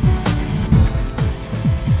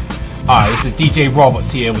 Hi, this is DJ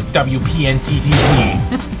Robots here with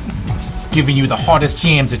WPNTTZ. Giving you the hottest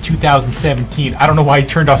jams of 2017. I don't know why he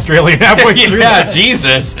turned Australian halfway through Yeah, that.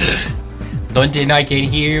 Jesus. Don't think I can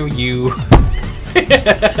hear you.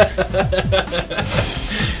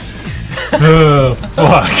 Oh,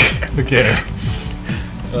 fuck. Okay.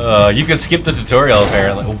 You can skip the tutorial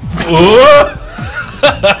apparently.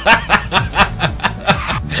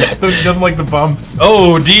 It doesn't like the bumps.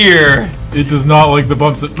 Oh dear. It does not like the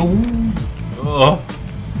bumps. Oh.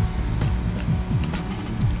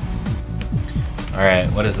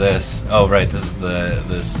 Alright, what is this? Oh right, this is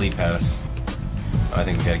the sleep house. Oh, I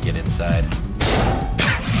think we gotta get inside.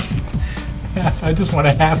 I just want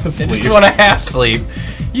to half I asleep. just want to half sleep.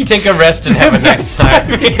 You take a rest and have a nice time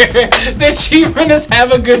here. The achievement is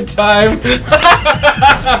have a good time.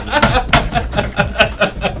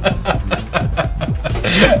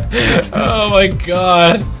 Oh my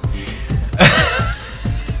god.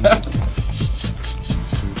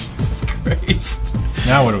 Christ.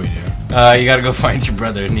 Now what do we do? You gotta go find your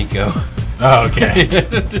brother, Nico. Oh, okay.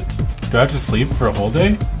 Do I have to sleep for a whole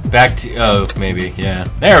day? Back to, oh, maybe, yeah.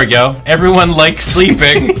 There we go. Everyone likes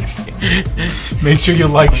sleeping. Make sure you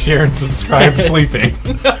like, share, and subscribe sleeping.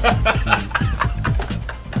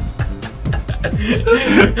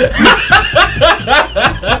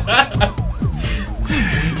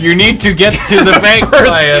 You need to get to the bank,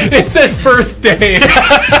 clients. It said birthday.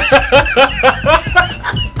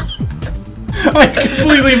 I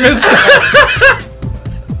completely missed that.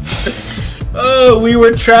 Oh, we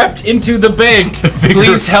were trapped into the bank.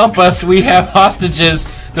 Please help us. We have hostages.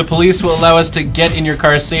 The police will allow us to get in your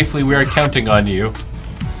car safely. We are counting on you.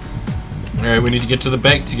 Alright, we need to get to the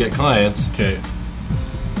bank to get clients. Okay.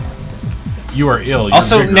 You are ill. You're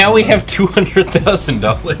Also, bigger. now we have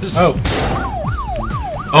 $200,000. Oh.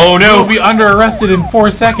 Oh no! You'll be under arrested in 4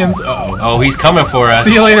 seconds. Uh-oh. Oh, he's coming for us.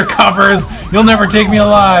 See you later, coppers. You'll never take me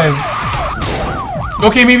alive.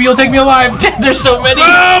 Okay, maybe you'll take me alive. There's so many.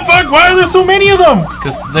 Oh, fuck. Why are there so many of them?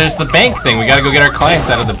 Because there's the bank thing. We gotta go get our clients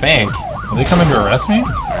out of the bank. Are they coming to arrest me?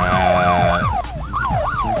 Yeah.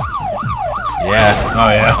 Oh,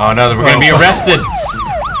 yeah. Oh no, we're gonna be arrested.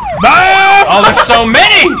 Ah! Oh, there's so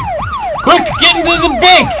many! Quick, get into the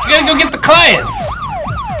bank! You gotta go get the clients!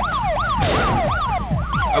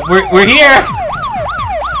 We're here!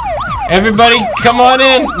 Everybody, come on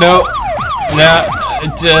in! No. No.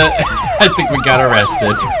 I think we got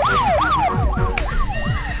arrested.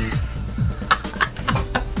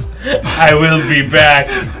 I will be back.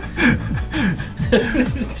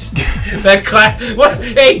 That what?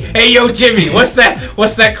 Hey, yo, Jimmy, what's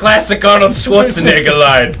that classic Arnold Schwarzenegger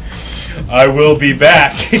line? I will be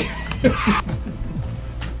back.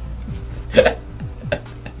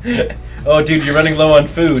 Oh, dude, you're running low on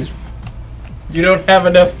food. You don't have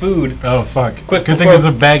enough food. Oh, fuck. Quick, Good thing before- there's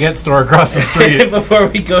a baguette store across the street. Before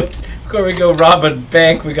we go rob a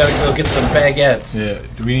bank, we gotta go get some baguettes. Yeah.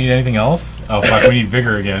 Do we need anything else? Oh, fuck. We need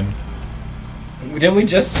vigor again. Didn't we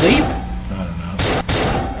just sleep? I don't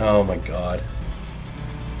know. Oh my god.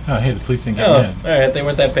 Oh, hey, the police didn't get Oh, me in. alright, they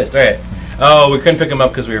weren't that pissed. Alright. Oh, we couldn't pick them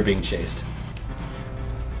up because we were being chased.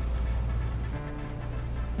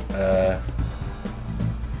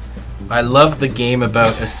 I love the game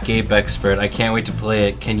about Escape Expert. I can't wait to play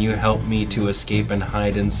it. Can you help me to escape and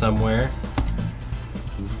hide in somewhere?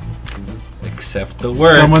 Accept the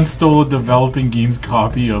word. Someone stole a developing games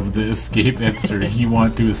copy of the Escape Expert. He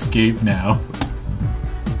want to escape now.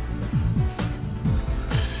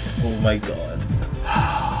 Oh my god.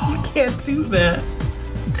 You can't do that.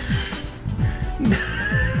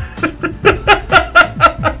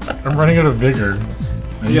 I'm running out of vigor.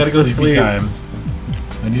 You gotta go sleepy sleep. times.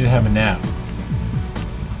 I need to have a nap.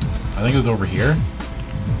 I think it was over here.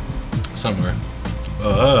 Somewhere.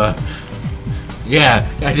 Yeah,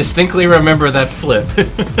 I distinctly remember that flip.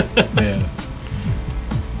 Yeah.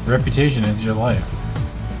 Reputation is your life.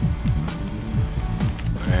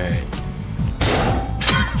 Alright.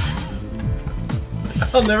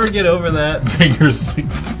 I'll never get over that. Vigor sleep.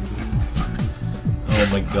 Oh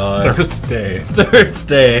my god. Thursday.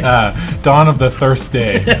 Thursday. Dawn of the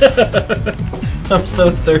Thursday. I'm so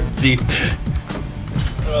thirsty.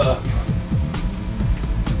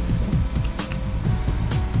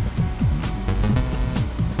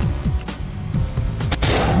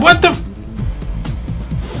 What the?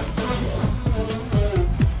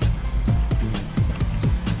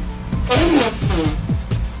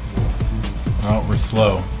 Oh, we're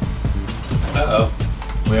slow. Uh-oh.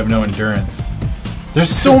 We have no endurance. There's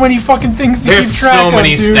so many fucking things to There's keep track so of,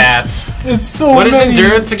 many dude. stats. It's so What is many.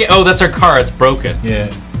 endurance again? Oh, that's our car. It's broken.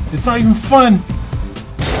 Yeah. It's not even fun.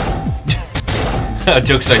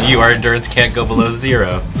 Joke's on you. Our endurance can't go below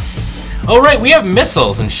 0. Oh, right. We have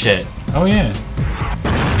missiles and shit. Oh, yeah.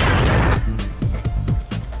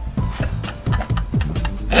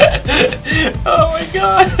 Oh my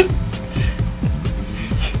god.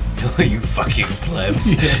 You fucking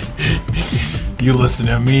plebs. You listen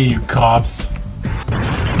to me, you cops.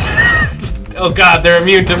 Oh god, they're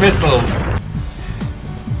immune to missiles.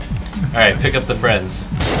 Alright, pick up the friends.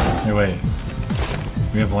 Hey, wait.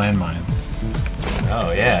 We have landmines.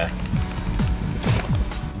 Oh yeah.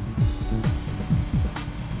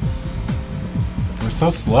 We're so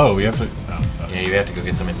slow. We have to. Oh, fuck. Yeah, you have to go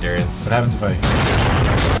get some endurance. What happens if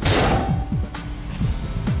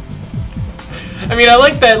I mean, I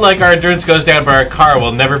like that, like, our endurance goes down, but our car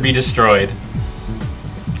will never be destroyed.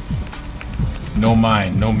 No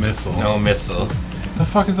mine, no missile. No missile. The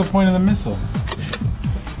fuck is the point of the missiles?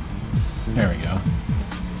 There we go.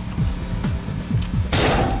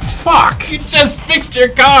 Fuck! You just fixed your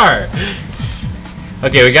car!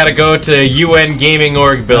 Okay, we gotta go to UN Gaming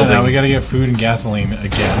Org building. Now we gotta get food and gasoline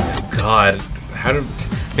again. God, how do...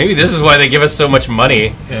 Maybe this is why they give us so much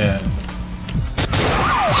money. Yeah.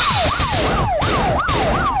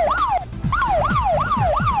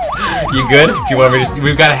 You good? Do you want me to...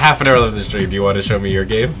 We've got a half an hour left of the stream. Do you want to show me your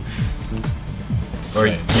game? Or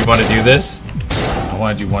you want to do this? I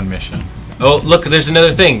want to do one mission. Oh, look, there's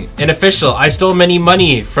another thing. An official. I stole many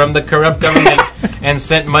money from the corrupt government and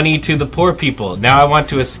sent money to the poor people. Now I want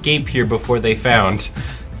to escape here before they found.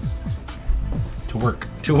 To work.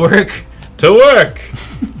 To work. To work!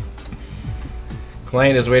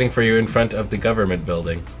 Client is waiting for you in front of the government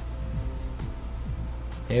building.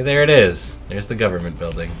 Hey, there it is. There's the government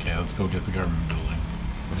building. Okay, let's go get the government building.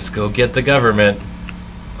 Let's go get the government.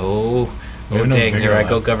 Oh, no dang, here I left.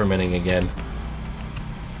 go governmenting again.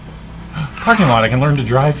 Parking lot, I can learn to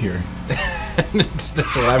drive here.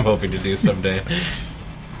 That's what I'm hoping to do someday.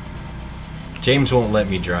 James won't let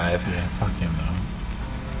me drive. Yeah, fuck him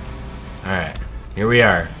though. Alright, here we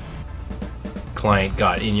are. Client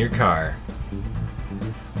got in your car.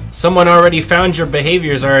 Someone already found your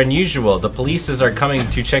behaviors are unusual. The police are coming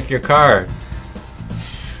to check your car.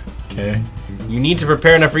 Okay. You need to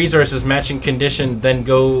prepare enough resources matching condition, then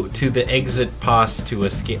go to the exit post to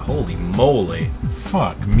escape. Holy moly.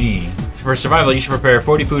 Fuck me. For survival, you should prepare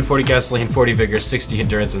 40 food, 40 gasoline, 40 vigor, 60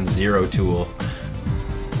 endurance, and 0 tool.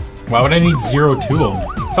 Why would I need 0 tool?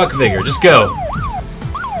 Fuck vigor, just go.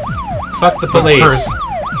 Fuck the police. First.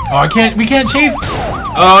 Oh, I can't. We can't chase.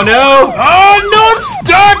 Oh no! Oh no, I'm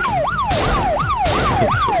stuck.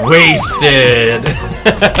 Wasted.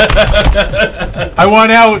 I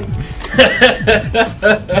want out.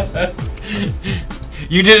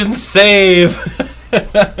 You didn't save.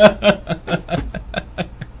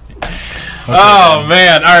 Oh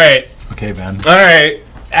man! All right. Okay, Ben. All right.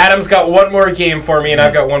 Adam's got one more game for me, and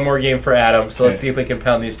I've got one more game for Adam. So let's see if we can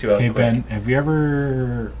pound these two out. Hey, quick. Ben, have you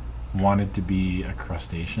ever wanted to be a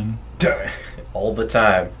crustacean? All the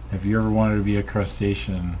time. Have you ever wanted to be a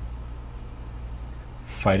crustacean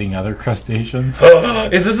fighting other crustaceans?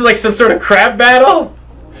 Is this like some sort of crab battle?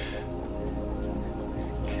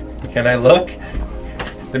 Can I look?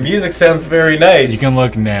 The music sounds very nice. You can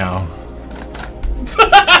look now.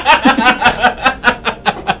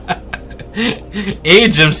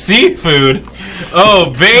 Age of Seafood.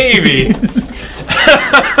 Oh, baby.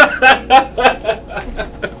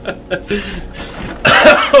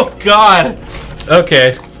 Oh, God.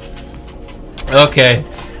 Okay. Okay.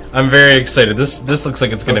 I'm very excited. This looks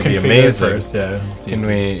like it's going to be amazing. First, yeah.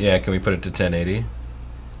 Can we put it to 1080?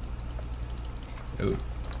 Ooh.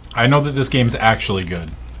 I know that this game's actually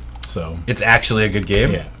good. So It's actually a good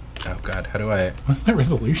game? yeah. Oh god, how do I... What's that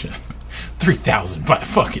resolution? 3,000 by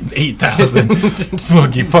fucking 8,000.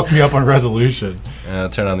 Look, you fucked me up on resolution. I'll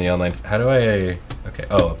turn on the online... How do I... Okay,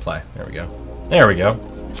 oh, apply. There we go. There we go.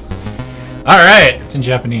 Alright! It's in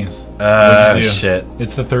Japanese. What'd you do? Shit.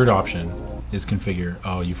 It's the third option. Is configure.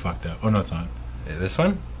 Oh, you fucked up. Oh, no, it's not. This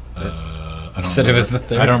one? I don't said it was the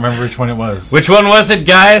third? I don't remember which one it was. Which one was it,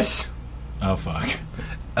 guys? Oh, fuck.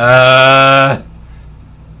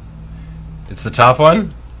 It's the top one?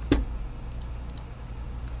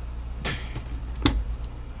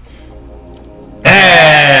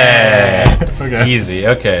 Hey! Okay. Easy,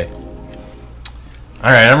 okay.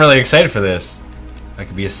 Alright, I'm really excited for this. I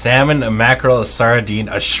could be a salmon, a mackerel, a sardine,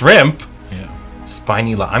 a shrimp. Yeah.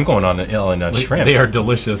 Spiny I'm going on a shrimp. They are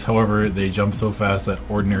delicious. However, they jump so fast that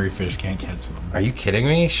ordinary fish can't catch them. Are you kidding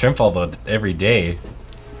me? Shrimp every day.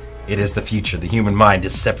 It is the future. The human mind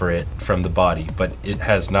is separate from the body, but it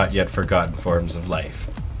has not yet forgotten forms of life.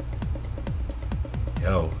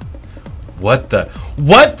 Yo. What the...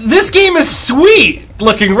 What? This game is sweet!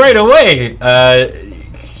 Looking right away.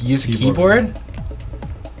 Use a keyboard?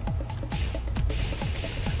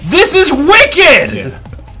 This is wicked! Yeah.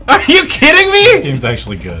 Are you kidding This me? game's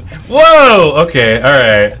actually good. Whoa! Okay,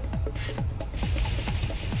 alright.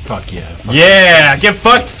 Fuck yeah. Yeah! Get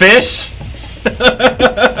fucked, fish!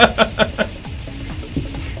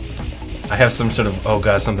 I have some sort of... Oh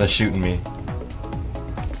god, something's shooting me.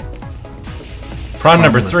 Prawn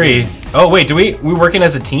number 3. Oh wait, we're working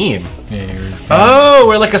as a team? Yeah, you're Oh,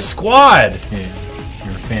 we're like a squad! yeah,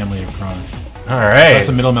 you're a family of prawns. Alright. Press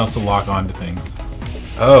the middle mouse to lock onto things.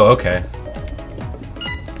 Oh, okay.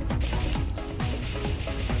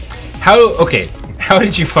 How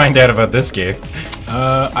did you find out about this game?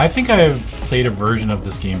 I think I've played a version of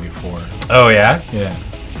this game before. Oh yeah? Yeah.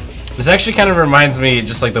 This actually kind of reminds me,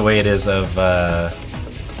 just like the way it is, of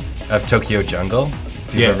Tokyo Jungle.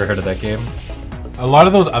 If you've ever heard of that game. A lot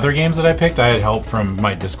of those other games that I picked, I had help from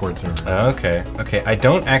my Discord server. Okay. Okay. I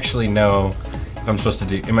don't actually know if I'm supposed to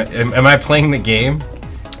do. Am I playing the game?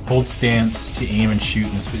 Hold stance to aim and shoot.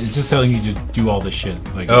 It's just telling you to do all this shit.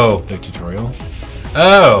 Like Oh. it's the tutorial.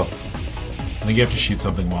 Oh. I think you have to shoot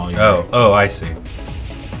something while you're. Oh, I see.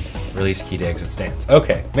 Release key to exit stance.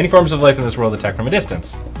 Okay. Many forms of life in this world attack from a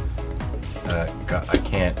distance. God, I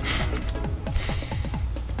can't.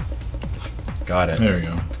 Got it. There we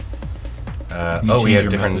go. Oh, we change have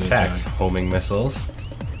your different method of attacks. attack. Homing missiles.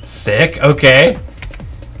 Sick. Okay.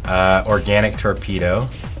 Organic torpedo.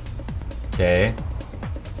 Okay.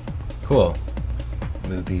 Cool. What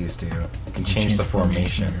does these do? You can change the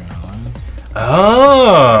formation. of your allies.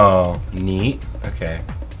 Oh, neat. Okay.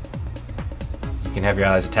 You can have your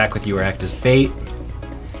allies attack with you or act as bait.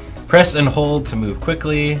 Press and hold to move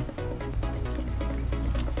quickly.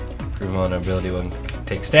 Improve vulnerability will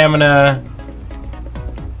take stamina.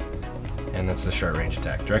 And that's the short range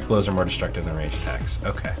attack. Direct blows are more destructive than range attacks.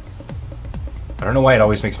 Okay. I don't know why it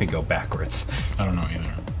always makes me go backwards. I don't know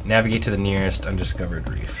either. Navigate to the nearest undiscovered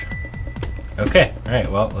reef. Okay,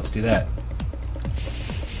 alright, well, let's do that.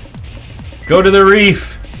 Go to the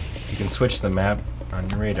reef! You can switch the map on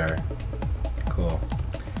your radar. Cool.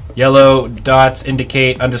 Yellow dots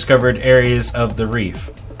indicate undiscovered areas of the reef.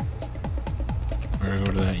 We're gonna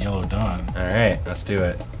go to that yellow dot. Alright, let's do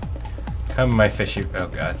it. Come, my fishy... Oh,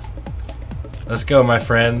 God. Let's go, my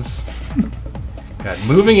friends. God,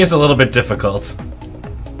 moving is a little bit difficult.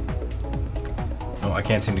 Oh, I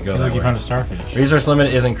can't seem to go that Look, way. you found a starfish. Resource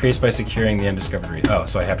limit is increased by securing the undiscovered reef. Oh,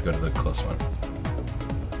 so I have to go to the close one.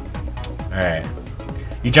 Alright.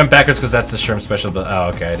 You jump backwards because that's the shrimp special.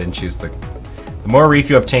 Oh, okay, I didn't choose the... The more reef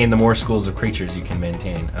you obtain, the more schools of creatures you can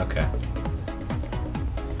maintain. Okay.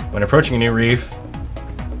 When approaching a new reef,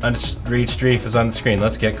 unreached reef is on the screen.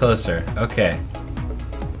 Let's get closer. Okay.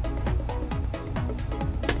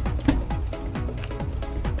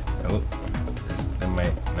 Oh.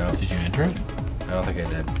 No. Did you enter it? I don't think I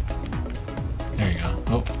did. There you go.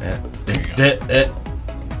 Oh, There you go.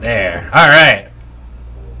 There. Alright.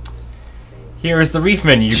 Here is the reef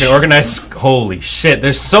menu. You can organize... Holy shit,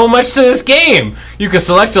 there's so much to this game! You can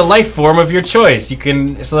select a life form of your choice. You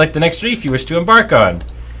can select the next reef you wish to embark on.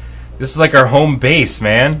 This is like our home base,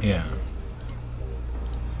 man. yeah.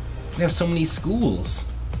 We have so many schools.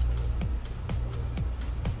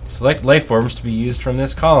 Select life forms to be used from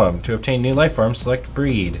this column. To obtain new life forms, select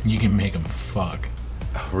breed. You can make them fuck.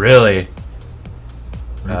 Oh, really?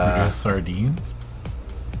 Reproduce sardines?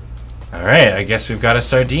 Alright, I guess we've got a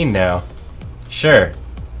sardine now. Sure.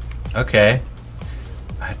 Okay.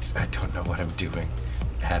 I don't know what I'm doing.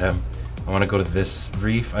 Adam, I want to go to this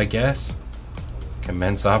reef, I guess.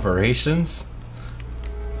 Commence operations.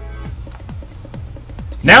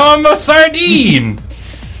 Now I'm a sardine!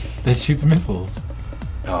 That shoots missiles.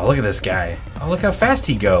 Oh, look at this guy. Oh, look how fast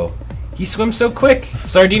he go. He swims so quick.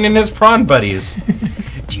 Sardine and his prawn buddies.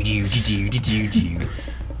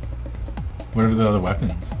 What are the other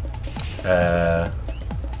weapons? I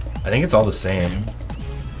think it's all the same.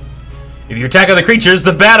 If you attack other creatures,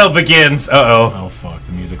 the battle begins. Uh-oh. Oh, fuck.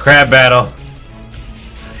 The music. Crab battle.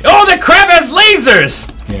 Oh, the crab has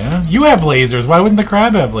lasers! Yeah? You have lasers. Why wouldn't the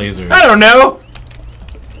crab have lasers? I don't know.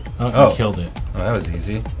 Oh, you killed it. Oh, that was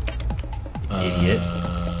easy. Idiot.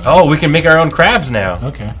 Oh, we can make our own crabs now.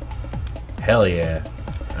 Okay. Hell yeah.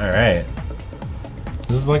 Alright.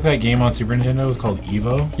 This is like that game on Super Nintendo. It's called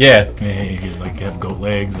Evo. Yeah. Hey, you like have goat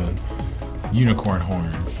legs and unicorn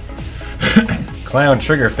horn. Clown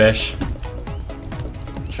triggerfish.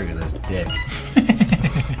 Trigger this dick.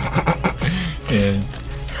 Yeah.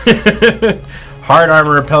 Hard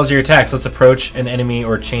armor repels your attacks. Let's approach an enemy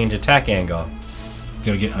or change attack angle. You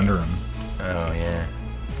gotta get under him. Oh, yeah.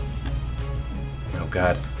 Oh,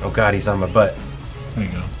 God. Oh, God, he's on my butt. There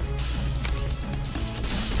you go.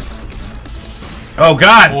 Oh,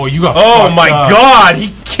 God! Oh, you got Oh, fucked my up. God!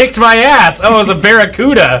 He kicked my ass! Oh, it was a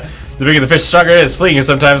barracuda! The bigger the fish, stronger it is. Fleeing is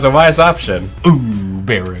sometimes a wise option. Ooh,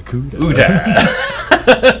 barracuda.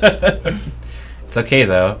 Ooda. It's okay,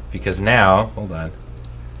 though, because now... Hold on.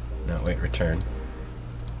 No, wait, return.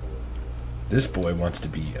 This boy wants to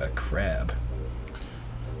be a crab.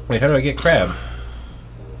 Wait, how do I get crab?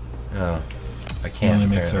 Oh, I can't. Only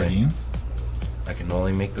make apparently. sardines? I can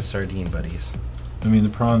only make the sardine buddies. I mean, the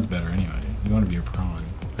prawn's better anyway. You want to be a prawn.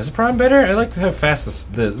 Is the prawn better? I like how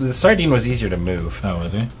fast the sardine was easier to move. Oh,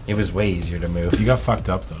 was it? It was way easier to move. You got fucked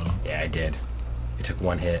up, though. Yeah, I did. It took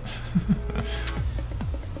one hit.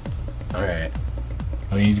 Alright.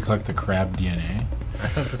 Oh, you need to collect the crab DNA? I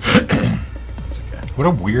thought that's okay. It's okay. What a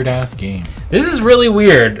weird-ass game. This is really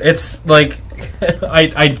weird. It's like...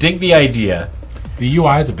 I dig the idea. The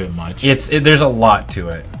UI is a bit much. There's a lot to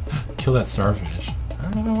it. Kill that starfish. I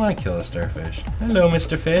don't know if I want to kill a starfish. Hello,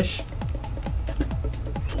 Mr. Fish.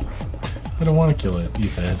 I don't want to kill it, he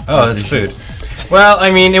says. Oh, that's food. Well, I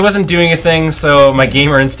mean, it wasn't doing a thing, so my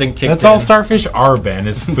gamer instinct kicked in. That's all starfish are, Ben,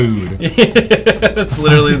 is food. That's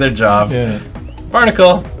literally their job. Yeah.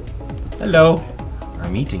 Barnacle. Hello.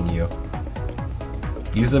 I'm eating you.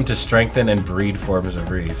 Use them to strengthen and breed forms of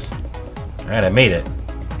reefs. Alright, I made it.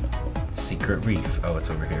 Secret reef. Oh, it's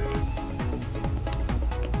over here.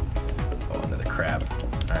 Oh, another crab.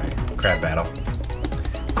 Alright, crab battle.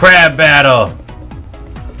 Crab battle!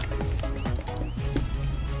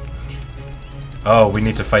 Oh, we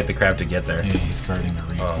need to fight the crab to get there. Yeah, he's guarding the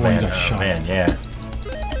reef. Oh, Oh, man, you got shot. man, yeah.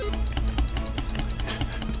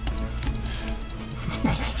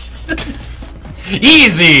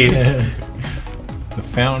 Easy! The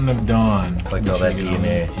Fountain of Dawn. Collect all that Which you get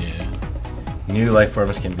DNA. on- Yeah. New life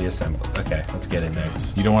forms can be assembled. Okay, let's get in there.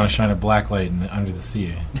 You don't want to shine a black light under the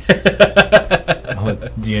sea. All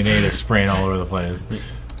that DNA, they're spraying all over the place.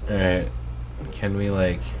 Alright. Can we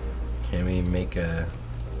make a...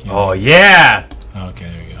 Oh, yeah! Okay,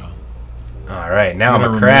 there you go. Alright, now I'm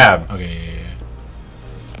Gotta a crab. Okay, yeah.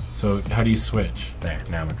 So, how do you switch? There,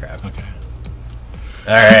 now I'm a crab. Okay.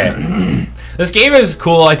 Alright. This game is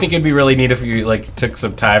cool. I think it'd be really neat if you, like, took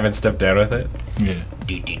some time and stepped down with it. Yeah.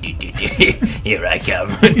 Here I come.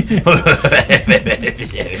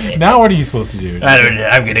 Now what are you supposed to do? I don't know.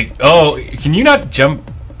 I'm gonna... Oh, can you not jump...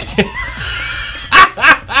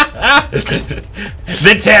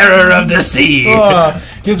 The terror of the sea.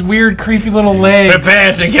 His weird, creepy little legs.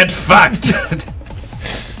 Prepare to get fucked.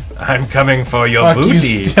 I'm coming for your Fuck booty.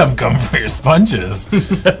 you, I'm coming for your sponges.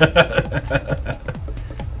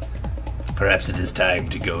 Perhaps it is time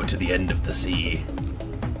to go to the end of the sea.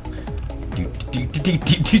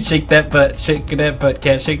 Shake that butt, shake that butt,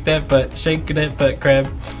 can't shake that butt, shake that butt, crab.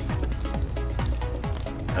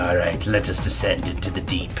 Alright, let us descend into the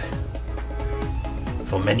deep.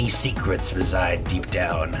 For many secrets reside deep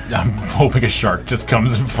down. I'm hoping a shark just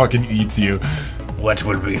comes and fucking eats you. What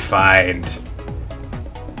will we find?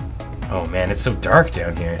 Oh man, it's so dark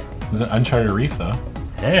down here. There's an uncharted reef, though.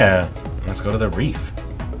 Yeah, let's go to the reef.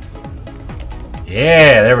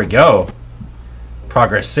 Yeah, there we go.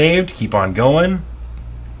 Progress saved, keep on going.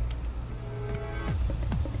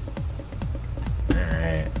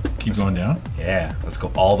 Alright. Keep going down. Yeah, let's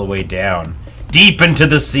go all the way down. Deep into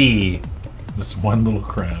the sea. This one little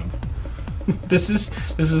crab. This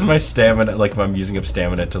is my stamina, like if I'm using up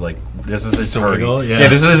stamina to like, this is a hurry. Struggle, yeah. Yeah,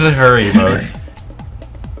 this is a hurry mode.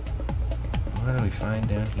 What do we find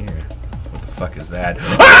down here? What the fuck is that?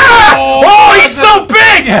 Ah! Oh, he's so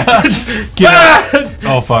big! Get out.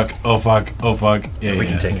 Oh fuck, oh fuck, oh fuck. Yeah, We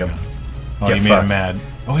can take him. Oh, Get you made fucked. him mad.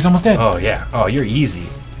 Oh, he's almost dead. Oh, yeah. Oh, you're easy.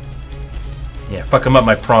 Yeah, fuck him up,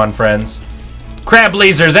 my prawn friends. Crab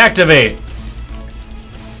lasers, activate!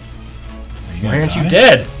 Why aren't you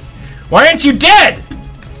dead? Why aren't you dead?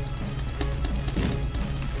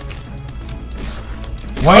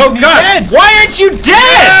 Why Oh, God! dead? Why aren't you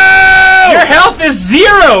dead? No! Your health is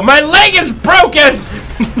 0! My leg is broken!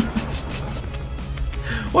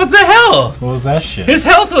 What the hell? What was that shit? His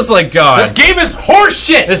health was like gone. This game is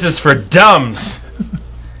horseshit! This is for dumbs.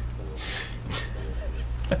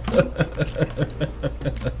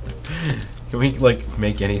 Can we, like,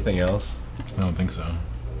 make anything else? I don't think so.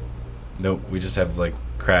 Nope, we just have, like,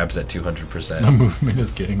 crabs at 200%. The movement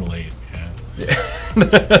is getting late. Yeah.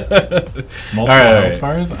 Multiple Alright. health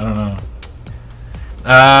bars? I don't know.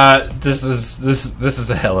 This is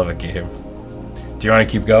a hell of a game. Do you want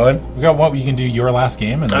to keep going? We got what? You can do your last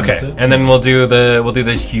game, and then that's Okay, it. and then we'll do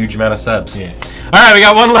the huge amount of subs. Yeah. All right, we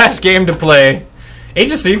got one last game to play. Age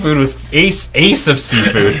of Seafood was Ace of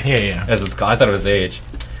Seafood. Yeah. As it's called. I thought it was Age.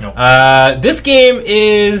 Nope. This game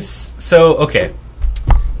is okay.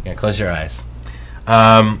 Yeah, close your eyes.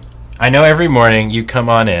 I know every morning you come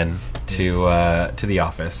on in to the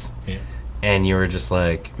office, Yeah. and you were just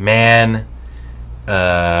like, man,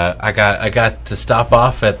 I got to stop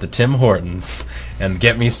off at the Tim Hortons and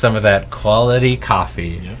get me some of that quality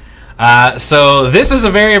coffee. Yep. So this is a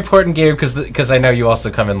very important game because I know you also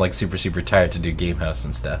come in like super tired to do Game House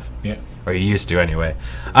and stuff. Yeah. Or you used to anyway.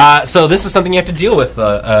 So this is something you have to deal with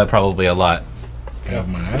probably a lot. Can I have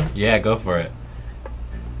my eyes? Yeah, go for it.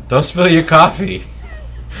 Don't spill your coffee.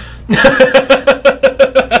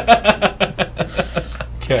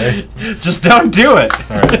 Okay. Just don't do it.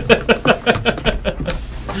 All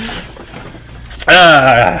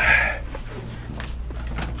right.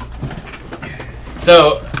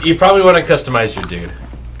 So you probably want to customize your dude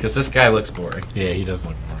because this guy looks boring. Yeah, he does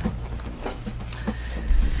look boring.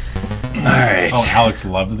 All right. Oh, Alex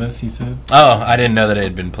loved this, he said. Oh, I didn't know that it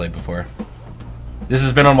had been played before. This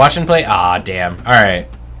has been on Watch and Play? Ah, damn. All right.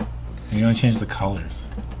 You're going to change the colors.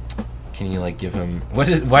 Can you, like, give him...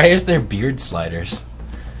 Why is there beard sliders?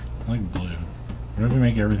 I like blue. What if we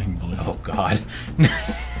make everything blue? Oh, God.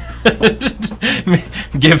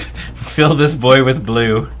 Fill this boy with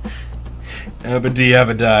blue. Abba-dee,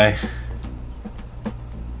 abba-die.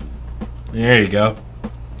 There you go.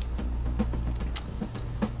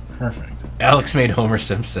 Perfect. Alex made Homer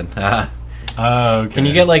Simpson. Okay. Can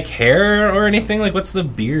you get, like, hair or anything? Like, what's the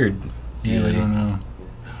beard Yeah, I dealie? don't know.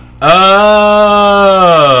 Oh!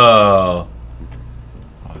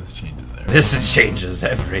 Oh, this changes there. This changes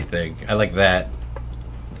everything. I like that.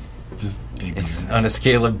 Just a beard. It's on a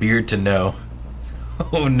scale of beard to no.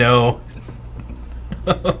 Oh, no.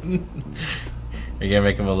 Are you gonna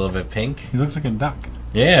make him a little bit pink? He looks like a duck.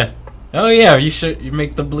 Yeah. Oh, yeah, you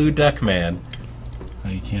make the blue duck man. Oh,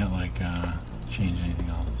 you can't, like, change anything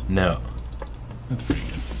else. No. That's pretty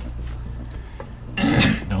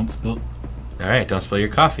good. Don't spill... Alright, don't spill your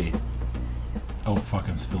coffee. Oh, fuck,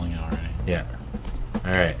 I'm spilling it already. Yeah.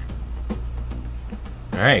 Alright.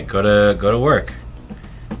 Alright, go to work.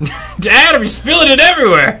 Dad, you're spilling it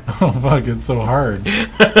everywhere! Oh, fuck, it's so hard.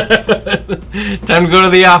 Time to go to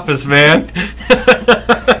the office, man.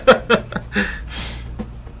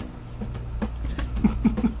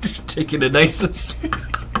 Taking a nice and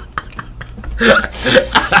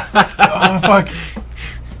Oh, fuck.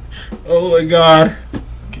 Oh my god.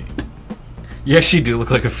 Okay. You actually do look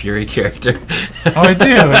like a Fury character. Oh, I do,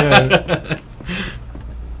 yeah.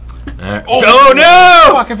 Alright. Oh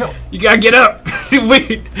no! Fuck, I fell. You gotta get up!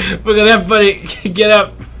 Wait! Look at that, buddy! Get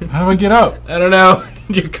up! How do I get up? I don't know.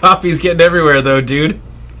 Your coffee's getting everywhere, though, dude.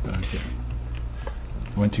 Okay.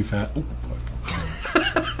 Went too fast.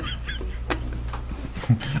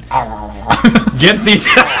 Oh, fuck. Get the.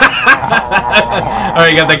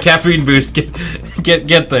 Alright, you got that caffeine boost.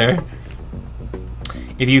 Get there.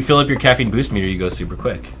 If you fill up your caffeine boost meter, you go super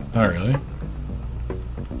quick. Oh, really?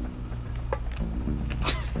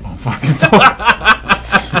 Oh, fuck. It's so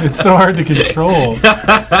hard, it's so hard to control.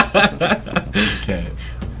 Okay.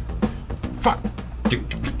 Fuck.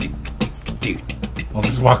 I'll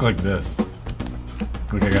just walk like this.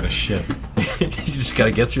 Like I got a shit. You just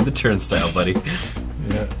gotta get through the turnstile, buddy.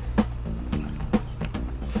 Yeah.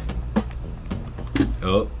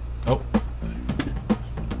 Oh. Oh.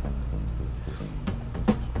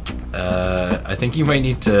 I think you might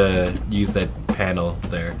need to use that panel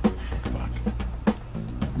there. Fuck.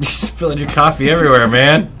 You're spilling your coffee everywhere,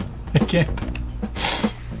 man. I can't.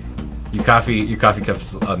 Your coffee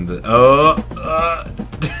cup's on the. Oh.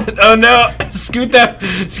 Oh no! Scoot that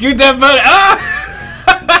butt. Ah!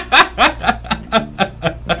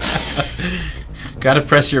 Gotta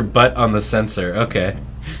press your butt on the sensor. Okay.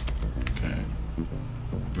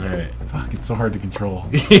 It's so hard to control.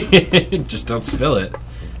 Just don't spill it.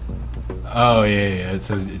 Oh yeah. It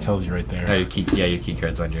tells you right there. Oh, your key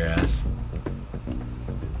card's on your ass.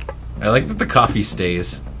 I like that the coffee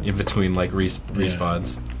stays in between like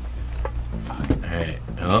respawns. Fuck. All right.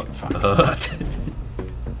 Oh. Fuck.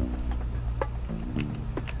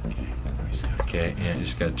 Okay. Yeah,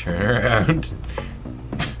 just gotta turn around.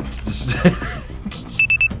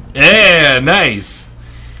 Yeah, nice.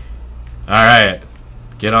 All right,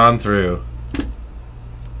 get on through.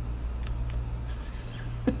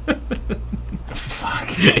 Fuck.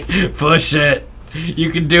 Push it.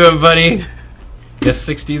 You can do it, buddy. You have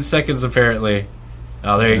 16 seconds apparently.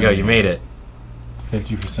 Oh, there you go. You made it.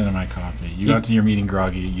 50% of my coffee. You got to your meeting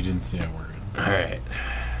groggy. You didn't say a word. All right.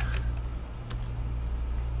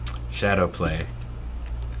 Shadow play.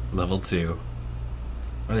 Level 2.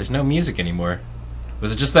 Oh, there's no music anymore.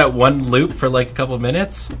 Was it just that one loop for like a couple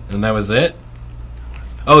minutes, and that was it?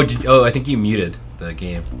 Oh, I think you muted the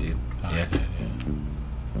game, dude. Oh, Yeah. I did, yeah.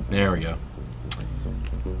 There we go.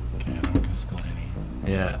 Okay, I don't want to spill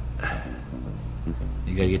any. Yeah.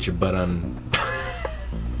 You gotta get your butt on.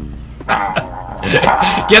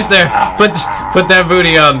 Get there. Put that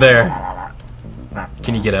booty on there.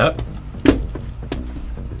 Can you get up?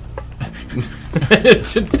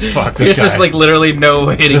 Fuck, There's just like literally no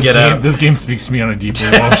way to get up. This game speaks to me on a deeply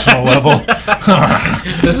emotional level.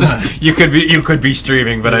 This is you could be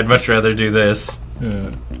streaming, but I'd much rather do this.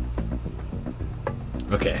 Yeah.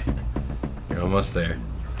 Okay, you're almost there.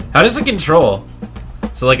 How does it control?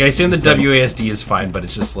 So like I assume the WASD is fine, but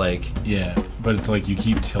it's just like Yeah, but it's like you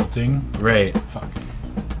keep tilting. right. Fuck.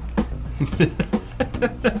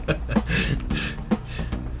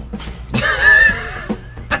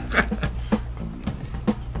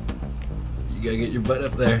 You gotta get your butt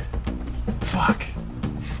up there. Fuck.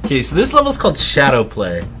 Okay, so this level's called Shadow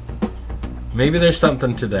Play. Maybe there's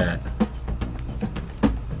something to that.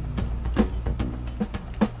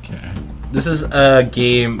 Okay. This is a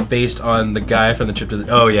game based on the guy from the trip to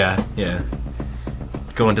the... Oh, yeah.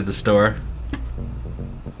 Going to the store.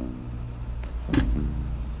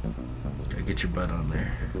 Gotta get your butt on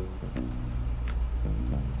there.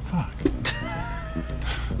 Fuck.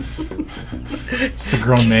 It's a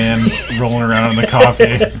grown man rolling around in the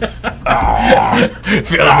coffee.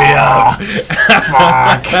 Fill me up!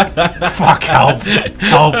 Fuck. Fuck, help.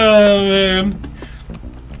 Help. Oh, man.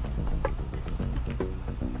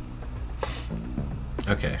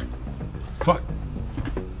 Okay. Fuck.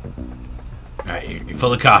 Alright, you're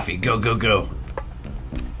full of coffee. Go, go, go.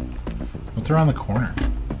 What's around the corner?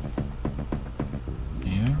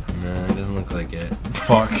 Yeah? No, it doesn't look like it.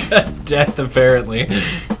 Fuck. Death, apparently.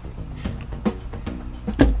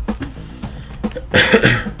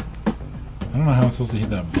 I don't know how I'm supposed to hit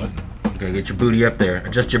that button. Okay, get your booty up there.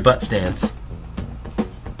 Adjust your butt stance.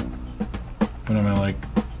 But am I like...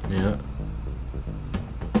 Yeah.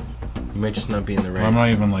 You might just not be in the right... Well, I'm not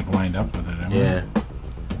even like lined up with it, am I? Yeah.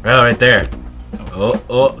 Oh, right there.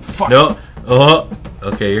 Oh. Fuck. No. Oh.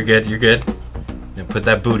 Okay, you're good. You're good. Now put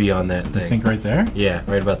that booty on that I thing. think right there? Yeah,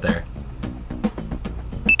 right about there.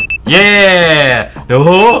 Yeah!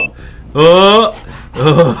 Oh!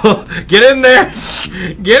 Get in there!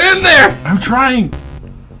 Get in there! I'm trying!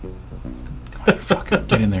 God, fuck.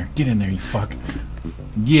 Get in there, you fuck.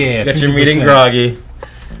 Yeah, Got your 50%. meeting groggy.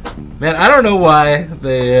 Man, I don't know why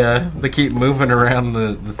they keep moving around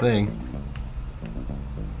the thing.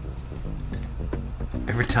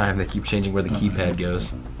 Every time they keep changing where the keypad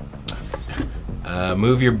goes.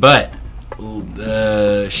 Move your butt.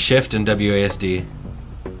 Shift and WASD.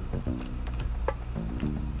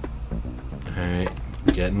 Alright,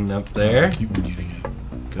 getting up there. Keep muting it.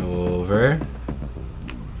 Go over.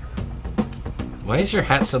 Why is your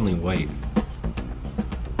hat suddenly white?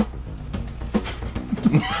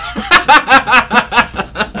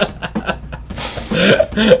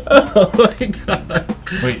 Oh my god.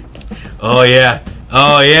 Wait. Oh yeah.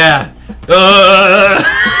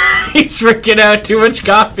 He's freaking out. Too much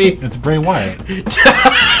coffee. It's Bray Wyatt.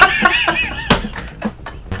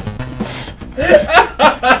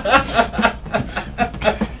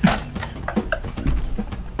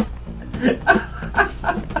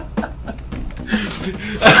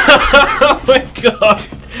 Oh my god.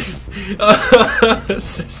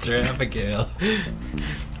 Sister Abigail.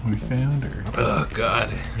 We found her. Oh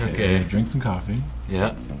god. Okay. Drink some coffee.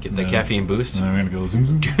 Yeah. Get that caffeine boost. And then I'm gonna go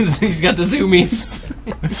zoom. He's got the zoomies.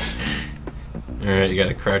 Alright, you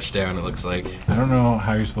gotta crouch down, it looks like. I don't know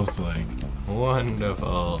how you're supposed to like...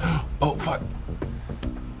 Wonderful. Oh, fuck.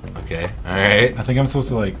 Okay, alright. I think I'm supposed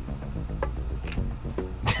to like...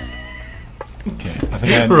 Okay, I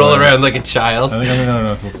think I... Roll around like a child. I think I know what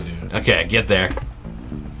I'm supposed to do. Okay, get there.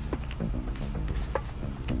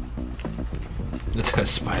 That's how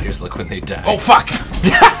spiders look when they die. Oh fuck!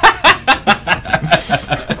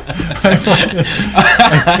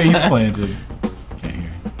 I face planted. Okay,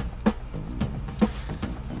 here.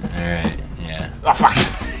 Alright, yeah. Oh fuck!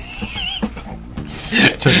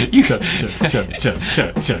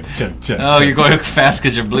 Oh, you're going fast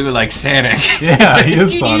because you're blue like Sonic. Yeah, he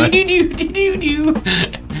is Sonic.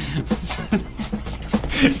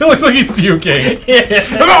 It looks like he's puking.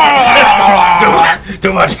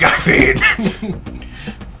 Too much caffeine.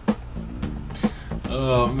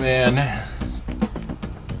 Oh man.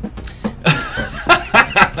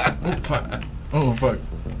 Oh fuck.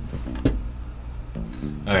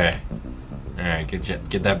 Okay. Alright,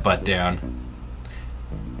 get that butt down.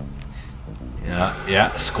 Yeah.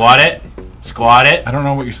 Squat it. Squat it. I don't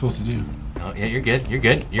know what you're supposed to do. Oh yeah, you're good. You're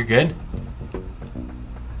good. You're good.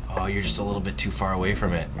 Oh, you're just a little bit too far away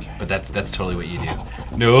from it. Okay. But that's totally what you do.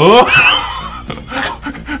 No.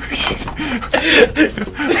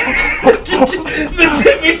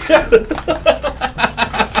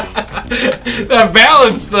 That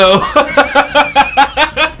balance though.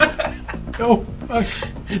 No. Fuck.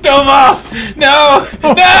 No, Mom. No.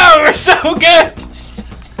 No. We're so good.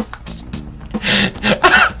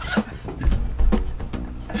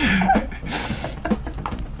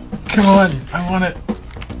 Come on. I want it.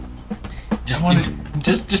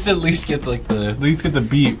 Just at least get like the. At least get the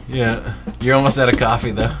beep. Yeah. You're almost out of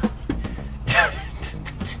coffee though.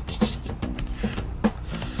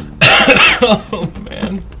 Oh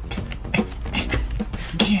man.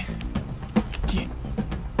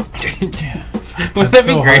 Wouldn't that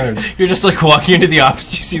be so great? hard. You're just like walking into the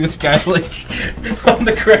office, you see this guy like on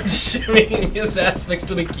the ground shimmying his ass next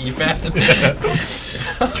to the keypad.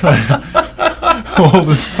 Trying to hold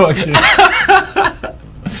this fucking.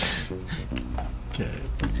 Okay.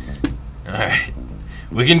 Alright.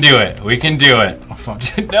 We can do it. We can do it. Oh fuck.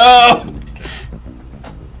 No!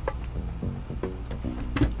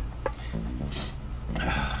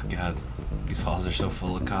 Oh, God. These halls are so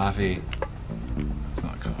full of coffee. It's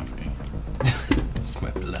not coffee. It's my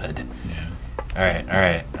blood.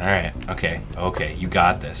 Yeah. Alright. Okay, you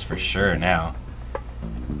got this for sure now.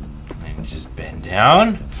 And just bend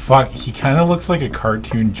down. Fuck, he kind of looks like a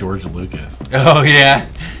cartoon George Lucas. Oh, yeah.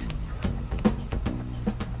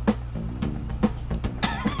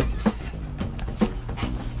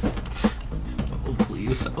 Oh,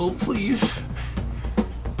 please. Oh, please.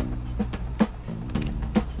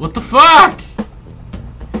 What the fuck?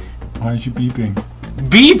 Why aren't you beeping?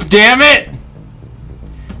 Beep, damn it!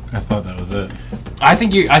 I thought that was it. I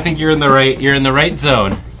think you're in the right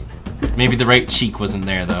zone. Maybe the right cheek wasn't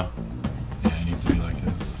there though. Yeah, it needs to be like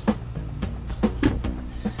this.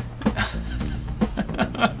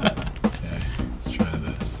 Okay, let's try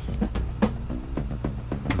this.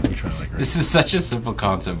 What if we try like right? This is such a simple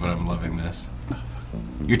concept, but I'm loving this.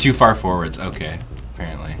 You're too far forwards. Okay,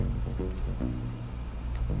 apparently.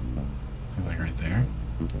 Like right there.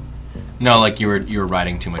 No, like you were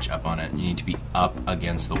riding too much up on it. You need to be up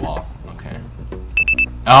against the wall. Okay.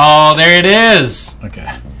 Oh, there it is. Okay.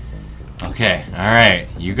 Okay. All right.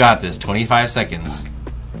 You got this. 25 seconds.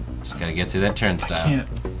 Just gotta get through that turnstile.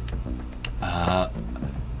 I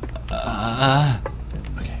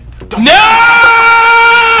can't. Okay. No!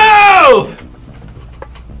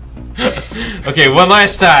 Okay, one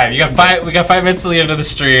last time. We got 5 minutes to the end of the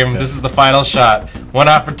stream. This is the final shot. One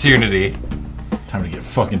opportunity. Time to get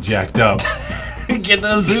fucking jacked up. Get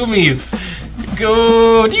those zoomies.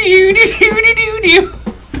 Go. Do.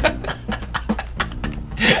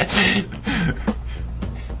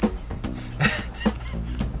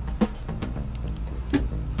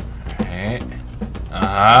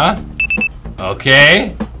 Alright.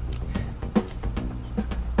 Okay.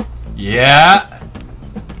 Yeah.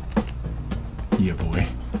 Yeah, boy.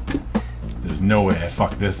 There's no way I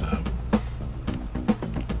fucked this up.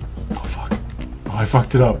 Oh, fuck. Oh, I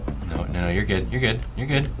fucked it up. No, you're good. You're good.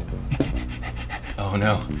 Oh,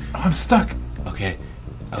 no. Oh, I'm stuck. Okay.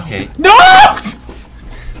 No!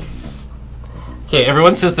 Okay,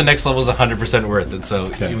 everyone says the next level is 100% worth it, so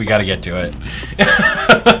Okay. we gotta get to it.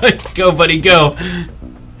 Go, buddy, go.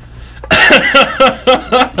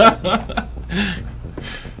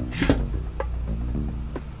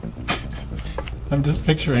 I'm just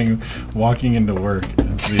picturing walking into work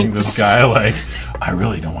and seeing this guy like, I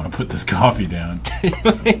really don't want to put this coffee down.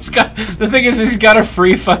 The thing is, he's got a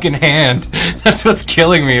free fucking hand. That's what's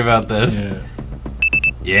killing me about this. Yeah.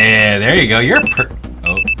 Yeah, there you go.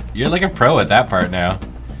 You're like a pro at that part now.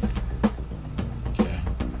 Okay.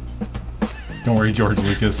 Don't worry, George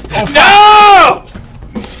Lucas. No!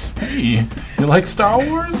 Hey, you like Star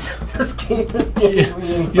Wars? This game is giving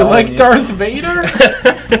me anxiety. You like Darth Vader?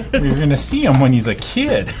 You're gonna see him when he's a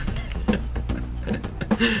kid.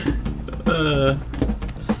 Okay.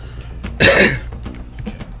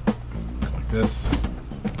 Go like this.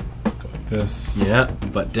 Go like this. Yeah,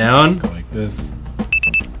 butt down. Go like this.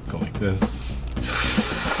 Go like this.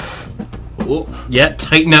 Oh, yeah,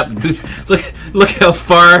 tighten up. Look how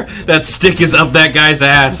far that stick is up that guy's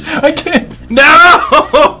ass. I can't.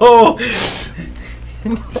 No!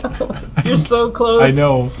 You're so close. I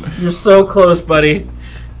know. You're so close, buddy.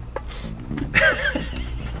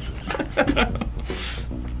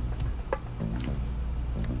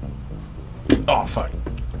 Oh, fuck.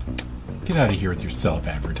 Get out of here with your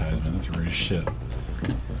self-advertisement. That's rude as shit.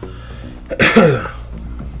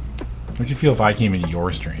 How'd you feel if I came into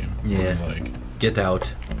your stream? Yeah. It was like, get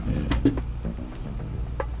out. Yeah.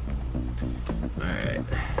 Alright.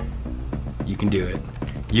 You can do it.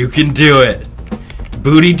 You can do it.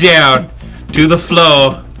 Booty down. To the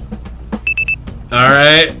flow.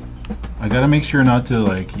 Alright. I gotta make sure not to,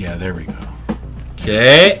 like, yeah, there we go.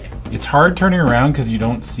 Okay. It's hard turning around because you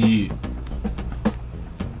don't see.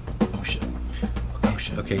 Oh shit. Oh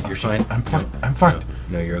shit. Okay, you're fine. I'm fucked. I'm fucked.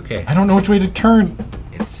 No, you're okay. I don't know which way to turn.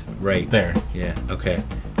 It's right. There. Yeah, okay.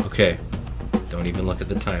 Okay. Don't even look at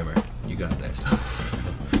the timer. You got this.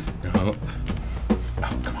 No.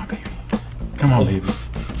 Oh, come on, baby. Come on, baby.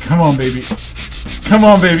 Come on, baby. Come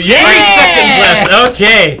on, baby. Yeah! 3 seconds left.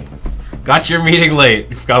 Okay. Got your meeting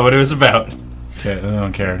late. Forgot what it was about. Okay, I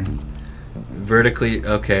don't care. Vertically,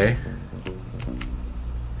 okay.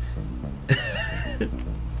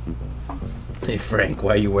 Hey Frank,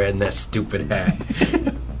 why are you wearing that stupid hat?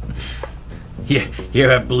 Here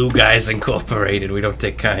at Blue Guys Incorporated, we don't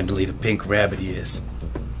take kindly to pink rabbit ears.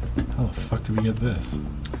 How the fuck do we get this?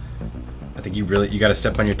 I think you gotta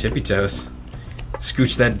step on your tippy toes.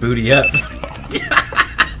 Scooch that booty up.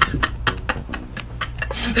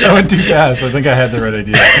 That went too fast. I think I had the right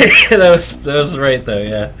idea. that was right though,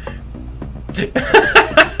 yeah.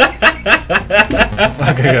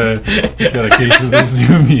 Fuck, I got a case of the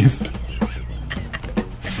zoomies.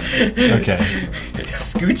 Okay.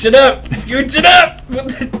 Scooch it up! Scooch it up!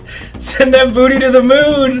 Send that booty to the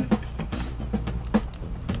moon!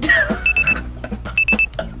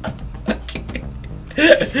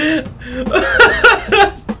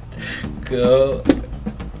 Go.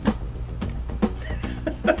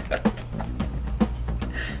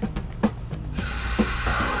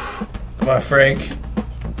 Come on, Frank.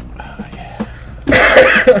 Oh, yeah.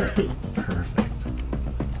 Perfect.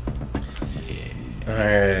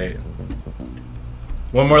 Alright.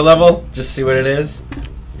 One more level? Just see what it is?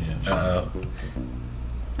 Yeah, sure. Uh-oh.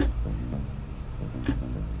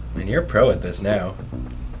 Man, you're a pro at this now.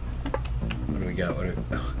 What do we got?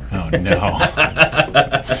 Oh, no.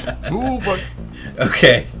 Ooh, fuck.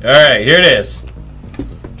 Okay. Alright, here it is.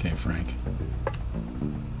 Okay, Frank.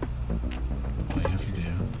 All you have to do.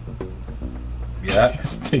 Yeah.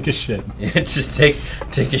 Just take a shit. Yeah, just take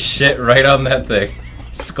a shit right on that thing.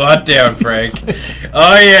 Squat down, Frank.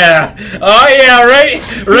 Oh yeah,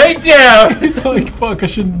 right down. It's like, fuck, I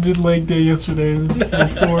shouldn't have did leg day yesterday. This is so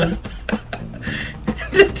sore.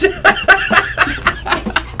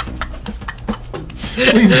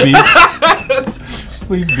 Please beat.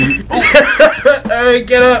 Please beat. Alright,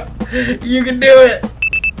 get up. You can do it.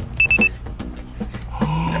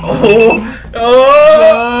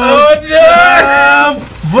 Oh no!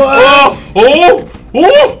 Fuck.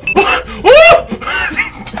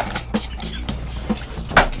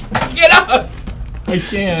 Get up! I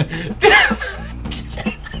can't.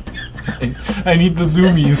 I need the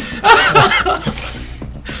zoomies.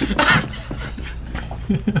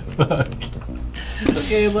 Fuck.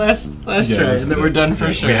 Okay, last try, and then we're done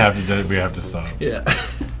for sure. We have to stop. Yeah.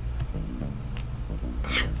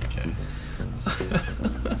 Okay.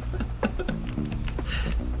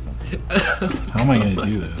 How am I gonna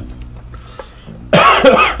do this?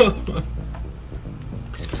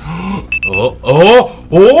 Oh!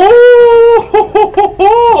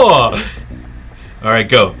 All right,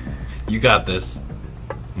 go. You got this.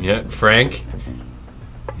 Yeah, Frank.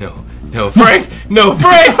 No, Frank! No,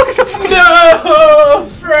 Frank! No,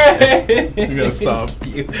 Frank! We gotta stop.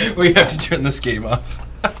 We have to turn this game off.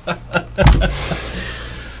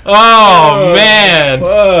 Oh man!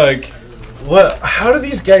 Fuck. What? How do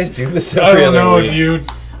these guys do this I every don't other know, week? dude.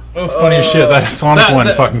 That was funny as shit. That Sonic one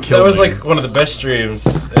fucking killed me. That was like one of the best streams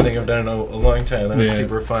I think I've done in a long time. That was Yeah.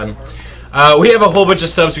 super fun. We have a whole bunch of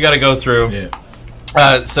subs we got to go through.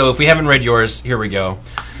 Yeah. So if we haven't read yours, here we go.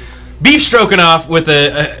 Beef Stroganoff with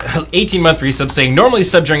a 18-month resub saying, normally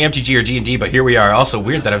sub during MTG or D&D, but here we are. Also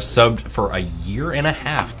weird that I've subbed for a year and a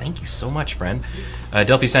half. Thank you so much, friend.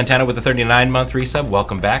 Delphi Santana with a 39-month resub.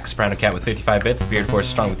 Welcome back. Soprano Cat with 55 bits. The Beard Force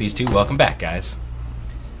is strong with these two. Welcome back, guys.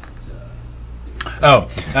 Oh,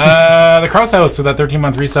 the Crosshouse with that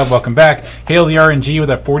 13-month resub. Welcome back. Hail the RNG with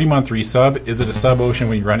that 40-month resub. Is it a sub-ocean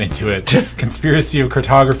when you run into it? Conspiracy of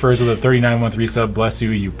Cartographers with a 39-month resub. Bless you,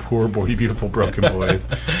 you poor, beautiful, broken boys.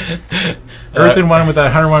 Earth in One with that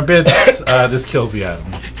 101 bits. This kills the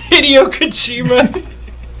atom. Hideo Kojima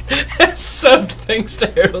has subbed thanks to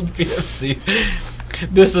Harold BFC.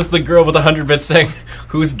 This is the girl with 100 bits saying,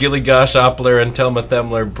 who's Gilly Gosh Oppler and Telma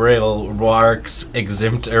Themler Braille Warks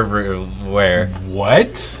exempt everywhere.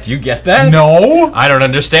 What? Do you get that? No. I don't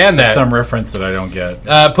understand that. Some reference that I don't get.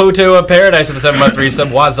 Poto of Paradise with a 7-month resub.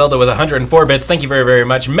 Wazelda with 104 bits. Thank you very, very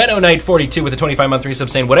much. Meadow Knight 42 with a 25-month resub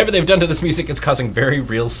saying, whatever they've done to this music is causing very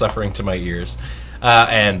real suffering to my ears.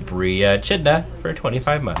 And Bria Chidna for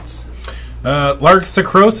 25 months. Lark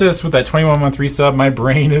Sacrosis with that 21-month resub. My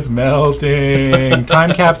brain is melting.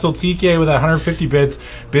 Time Capsule TK with that 150 bits.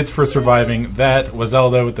 Bits for surviving. That was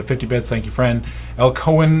Zelda with the 50 bits. Thank you, friend. El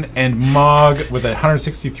Cohen and Mog with that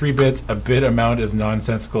 163 bits. A bit amount as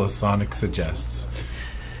nonsensical as Sonic suggests.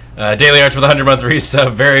 Daily Arch with a 100-month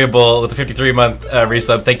resub. Variable with a 53-month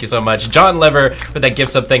resub. Thank you so much. John Lever with that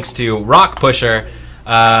gift sub. Thanks to Rock Pusher.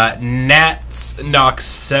 Nats Knox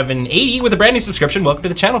 780 with a brand new subscription. Welcome to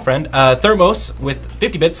the channel, friend. Thermos with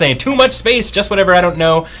 50 bits saying too much space, just whatever, I don't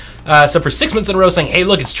know. So for 6 months in a row saying, hey,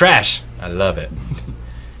 look, it's trash. I love it.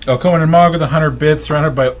 El Cohen and Mog with 100 bits,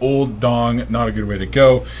 surrounded by old dong. Not a good way to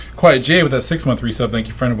go. Quiet J with that 6-month resub. Thank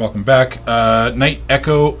you, friend, and welcome back. Night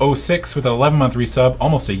Echo 06 with an 11-month resub.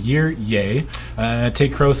 Almost a year. Yay.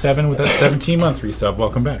 Take Crow 7 with that 17-month resub.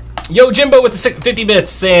 Welcome back. Yo, Jimbo with the 50 bits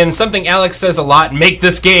saying something Alex says a lot. Make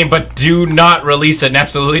this game, but do not release it, and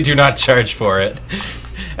absolutely do not charge for it.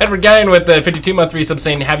 Edward Guyan with the 52-month resub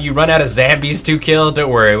saying, have you run out of Zambis to kill? Don't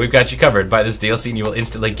worry, we've got you covered. Buy this DLC and you will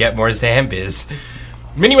instantly get more Zambis.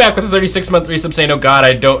 Minimac with a 36-month resub saying, oh god,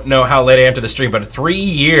 I don't know how late I am to the stream, but 3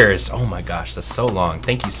 years. Oh my gosh, that's so long.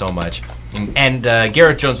 Thank you so much. And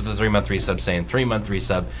Garrett Jones with a 3-month resub saying, 3-month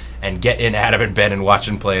resub, and get in Adam and Ben and watch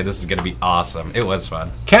and play. This is going to be awesome. It was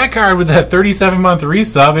fun. Cat Card with that 37-month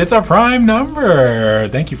resub. It's a prime number.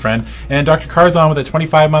 Thank you, friend. And Dr. Carzon with a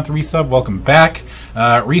 25-month resub. Welcome back.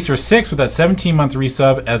 Reeser 6 with that 17-month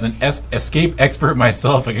resub. As an escape expert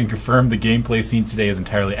myself, I can confirm the gameplay seen today is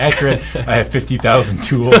entirely accurate. I have 50,000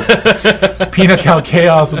 tools. Peanut Cal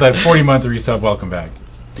Chaos with that 40-month resub. Welcome back.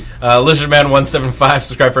 Lizardman175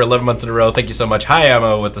 subscribed for 11 months in a row. Thank you so much. Hi,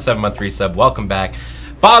 Ammo with the 7-month resub. Welcome back.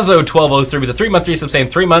 Bazo1203 with a 3-month resub saying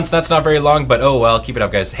 3 months. That's not very long, but oh well. Keep it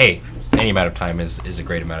up, guys. Hey, any amount of time is a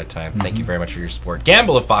great amount of time. Thank you very much for your support.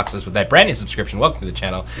 Gamble of Foxes with that brand new subscription. Welcome to the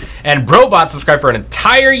channel. And Brobot subscribed for an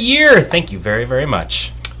entire year. Thank you very, very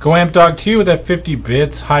much. Goamp Dog 2 with that 50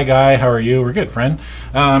 bits. Hi, guy. How are you? We're good, friend.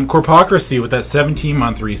 Corpocracy with that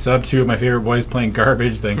 17-month resub. 2 of my favorite boys playing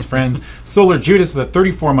garbage. Thanks, friends. Solar Judas with a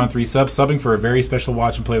 34-month resub. Subbing for a very special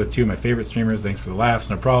watch and play with 2 of my favorite streamers. Thanks for the laughs.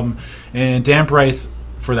 No problem. And Damp Rice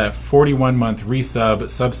for that 41-month resub.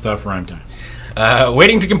 Sub stuff rhyme time.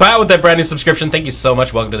 Waiting to compile with that brand new subscription. Thank you so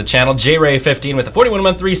much. Welcome to the channel. JRay15 with the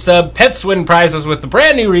 41-month resub. Pets win prizes with the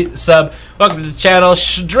brand new resub. Welcome to the channel.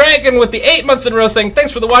 Dragon with the 8 months in a row saying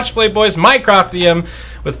thanks for the watch play, boys. Mycroftium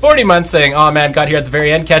with 40 months saying, oh man, got here at the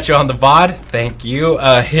very end. Catch you on the VOD. Thank you.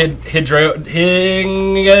 Hidora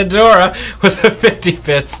with the 50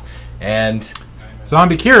 bits. And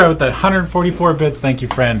Zombie Kira with the 144 bits. Thank you,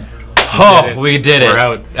 friend. We did it.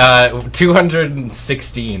 We're out.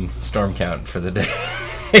 216 storm count for the day.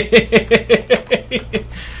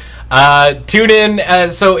 Tune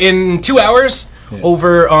in. So in 2 hours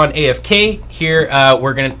over on AFK here,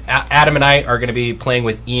 we're gonna Adam and I are gonna be playing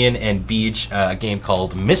with Ian and Beach a game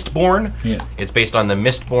called Mistborn. Yeah. It's based on the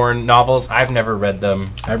Mistborn novels. I've never read them.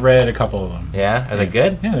 I've read a couple of them. Yeah, are they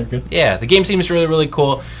good? Yeah, they're good. Yeah, the game seems really, really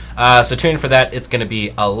cool. So tune in for that. It's going to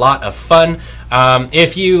be a lot of fun.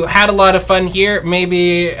 If you had a lot of fun here,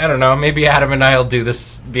 maybe, I don't know, maybe Adam and I will be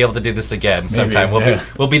able to do this again sometime.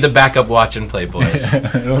 We'll be the backup watch and play boys.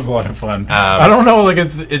 It was a lot of fun. I don't know, like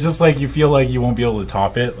it's just like you feel like you won't be able to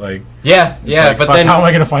top it. Like yeah, like, but then how am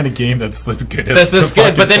I going to find a game that's as good as that's as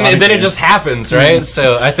good? But then it just happens, right?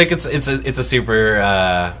 So I think it's a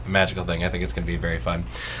super magical thing. I think it's going to be very fun.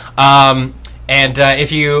 And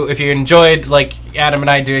if you enjoyed like Adam and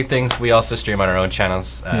I doing things, we also stream on our own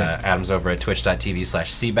channels. Adam's over at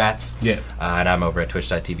twitch.tv/cbats. Yeah. And I'm over at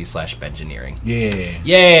twitch.tv/bengineering. Yeah.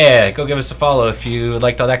 Yeah, go give us a follow if you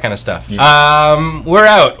liked all that kind of stuff. Yeah. We're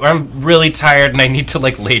out. I'm really tired and I need to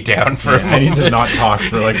like lay down for a moment. I need to not talk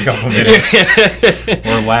for like a couple minutes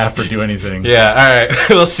or laugh or do anything. Yeah, all right.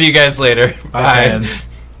 We'll see you guys later. Bye. Fans.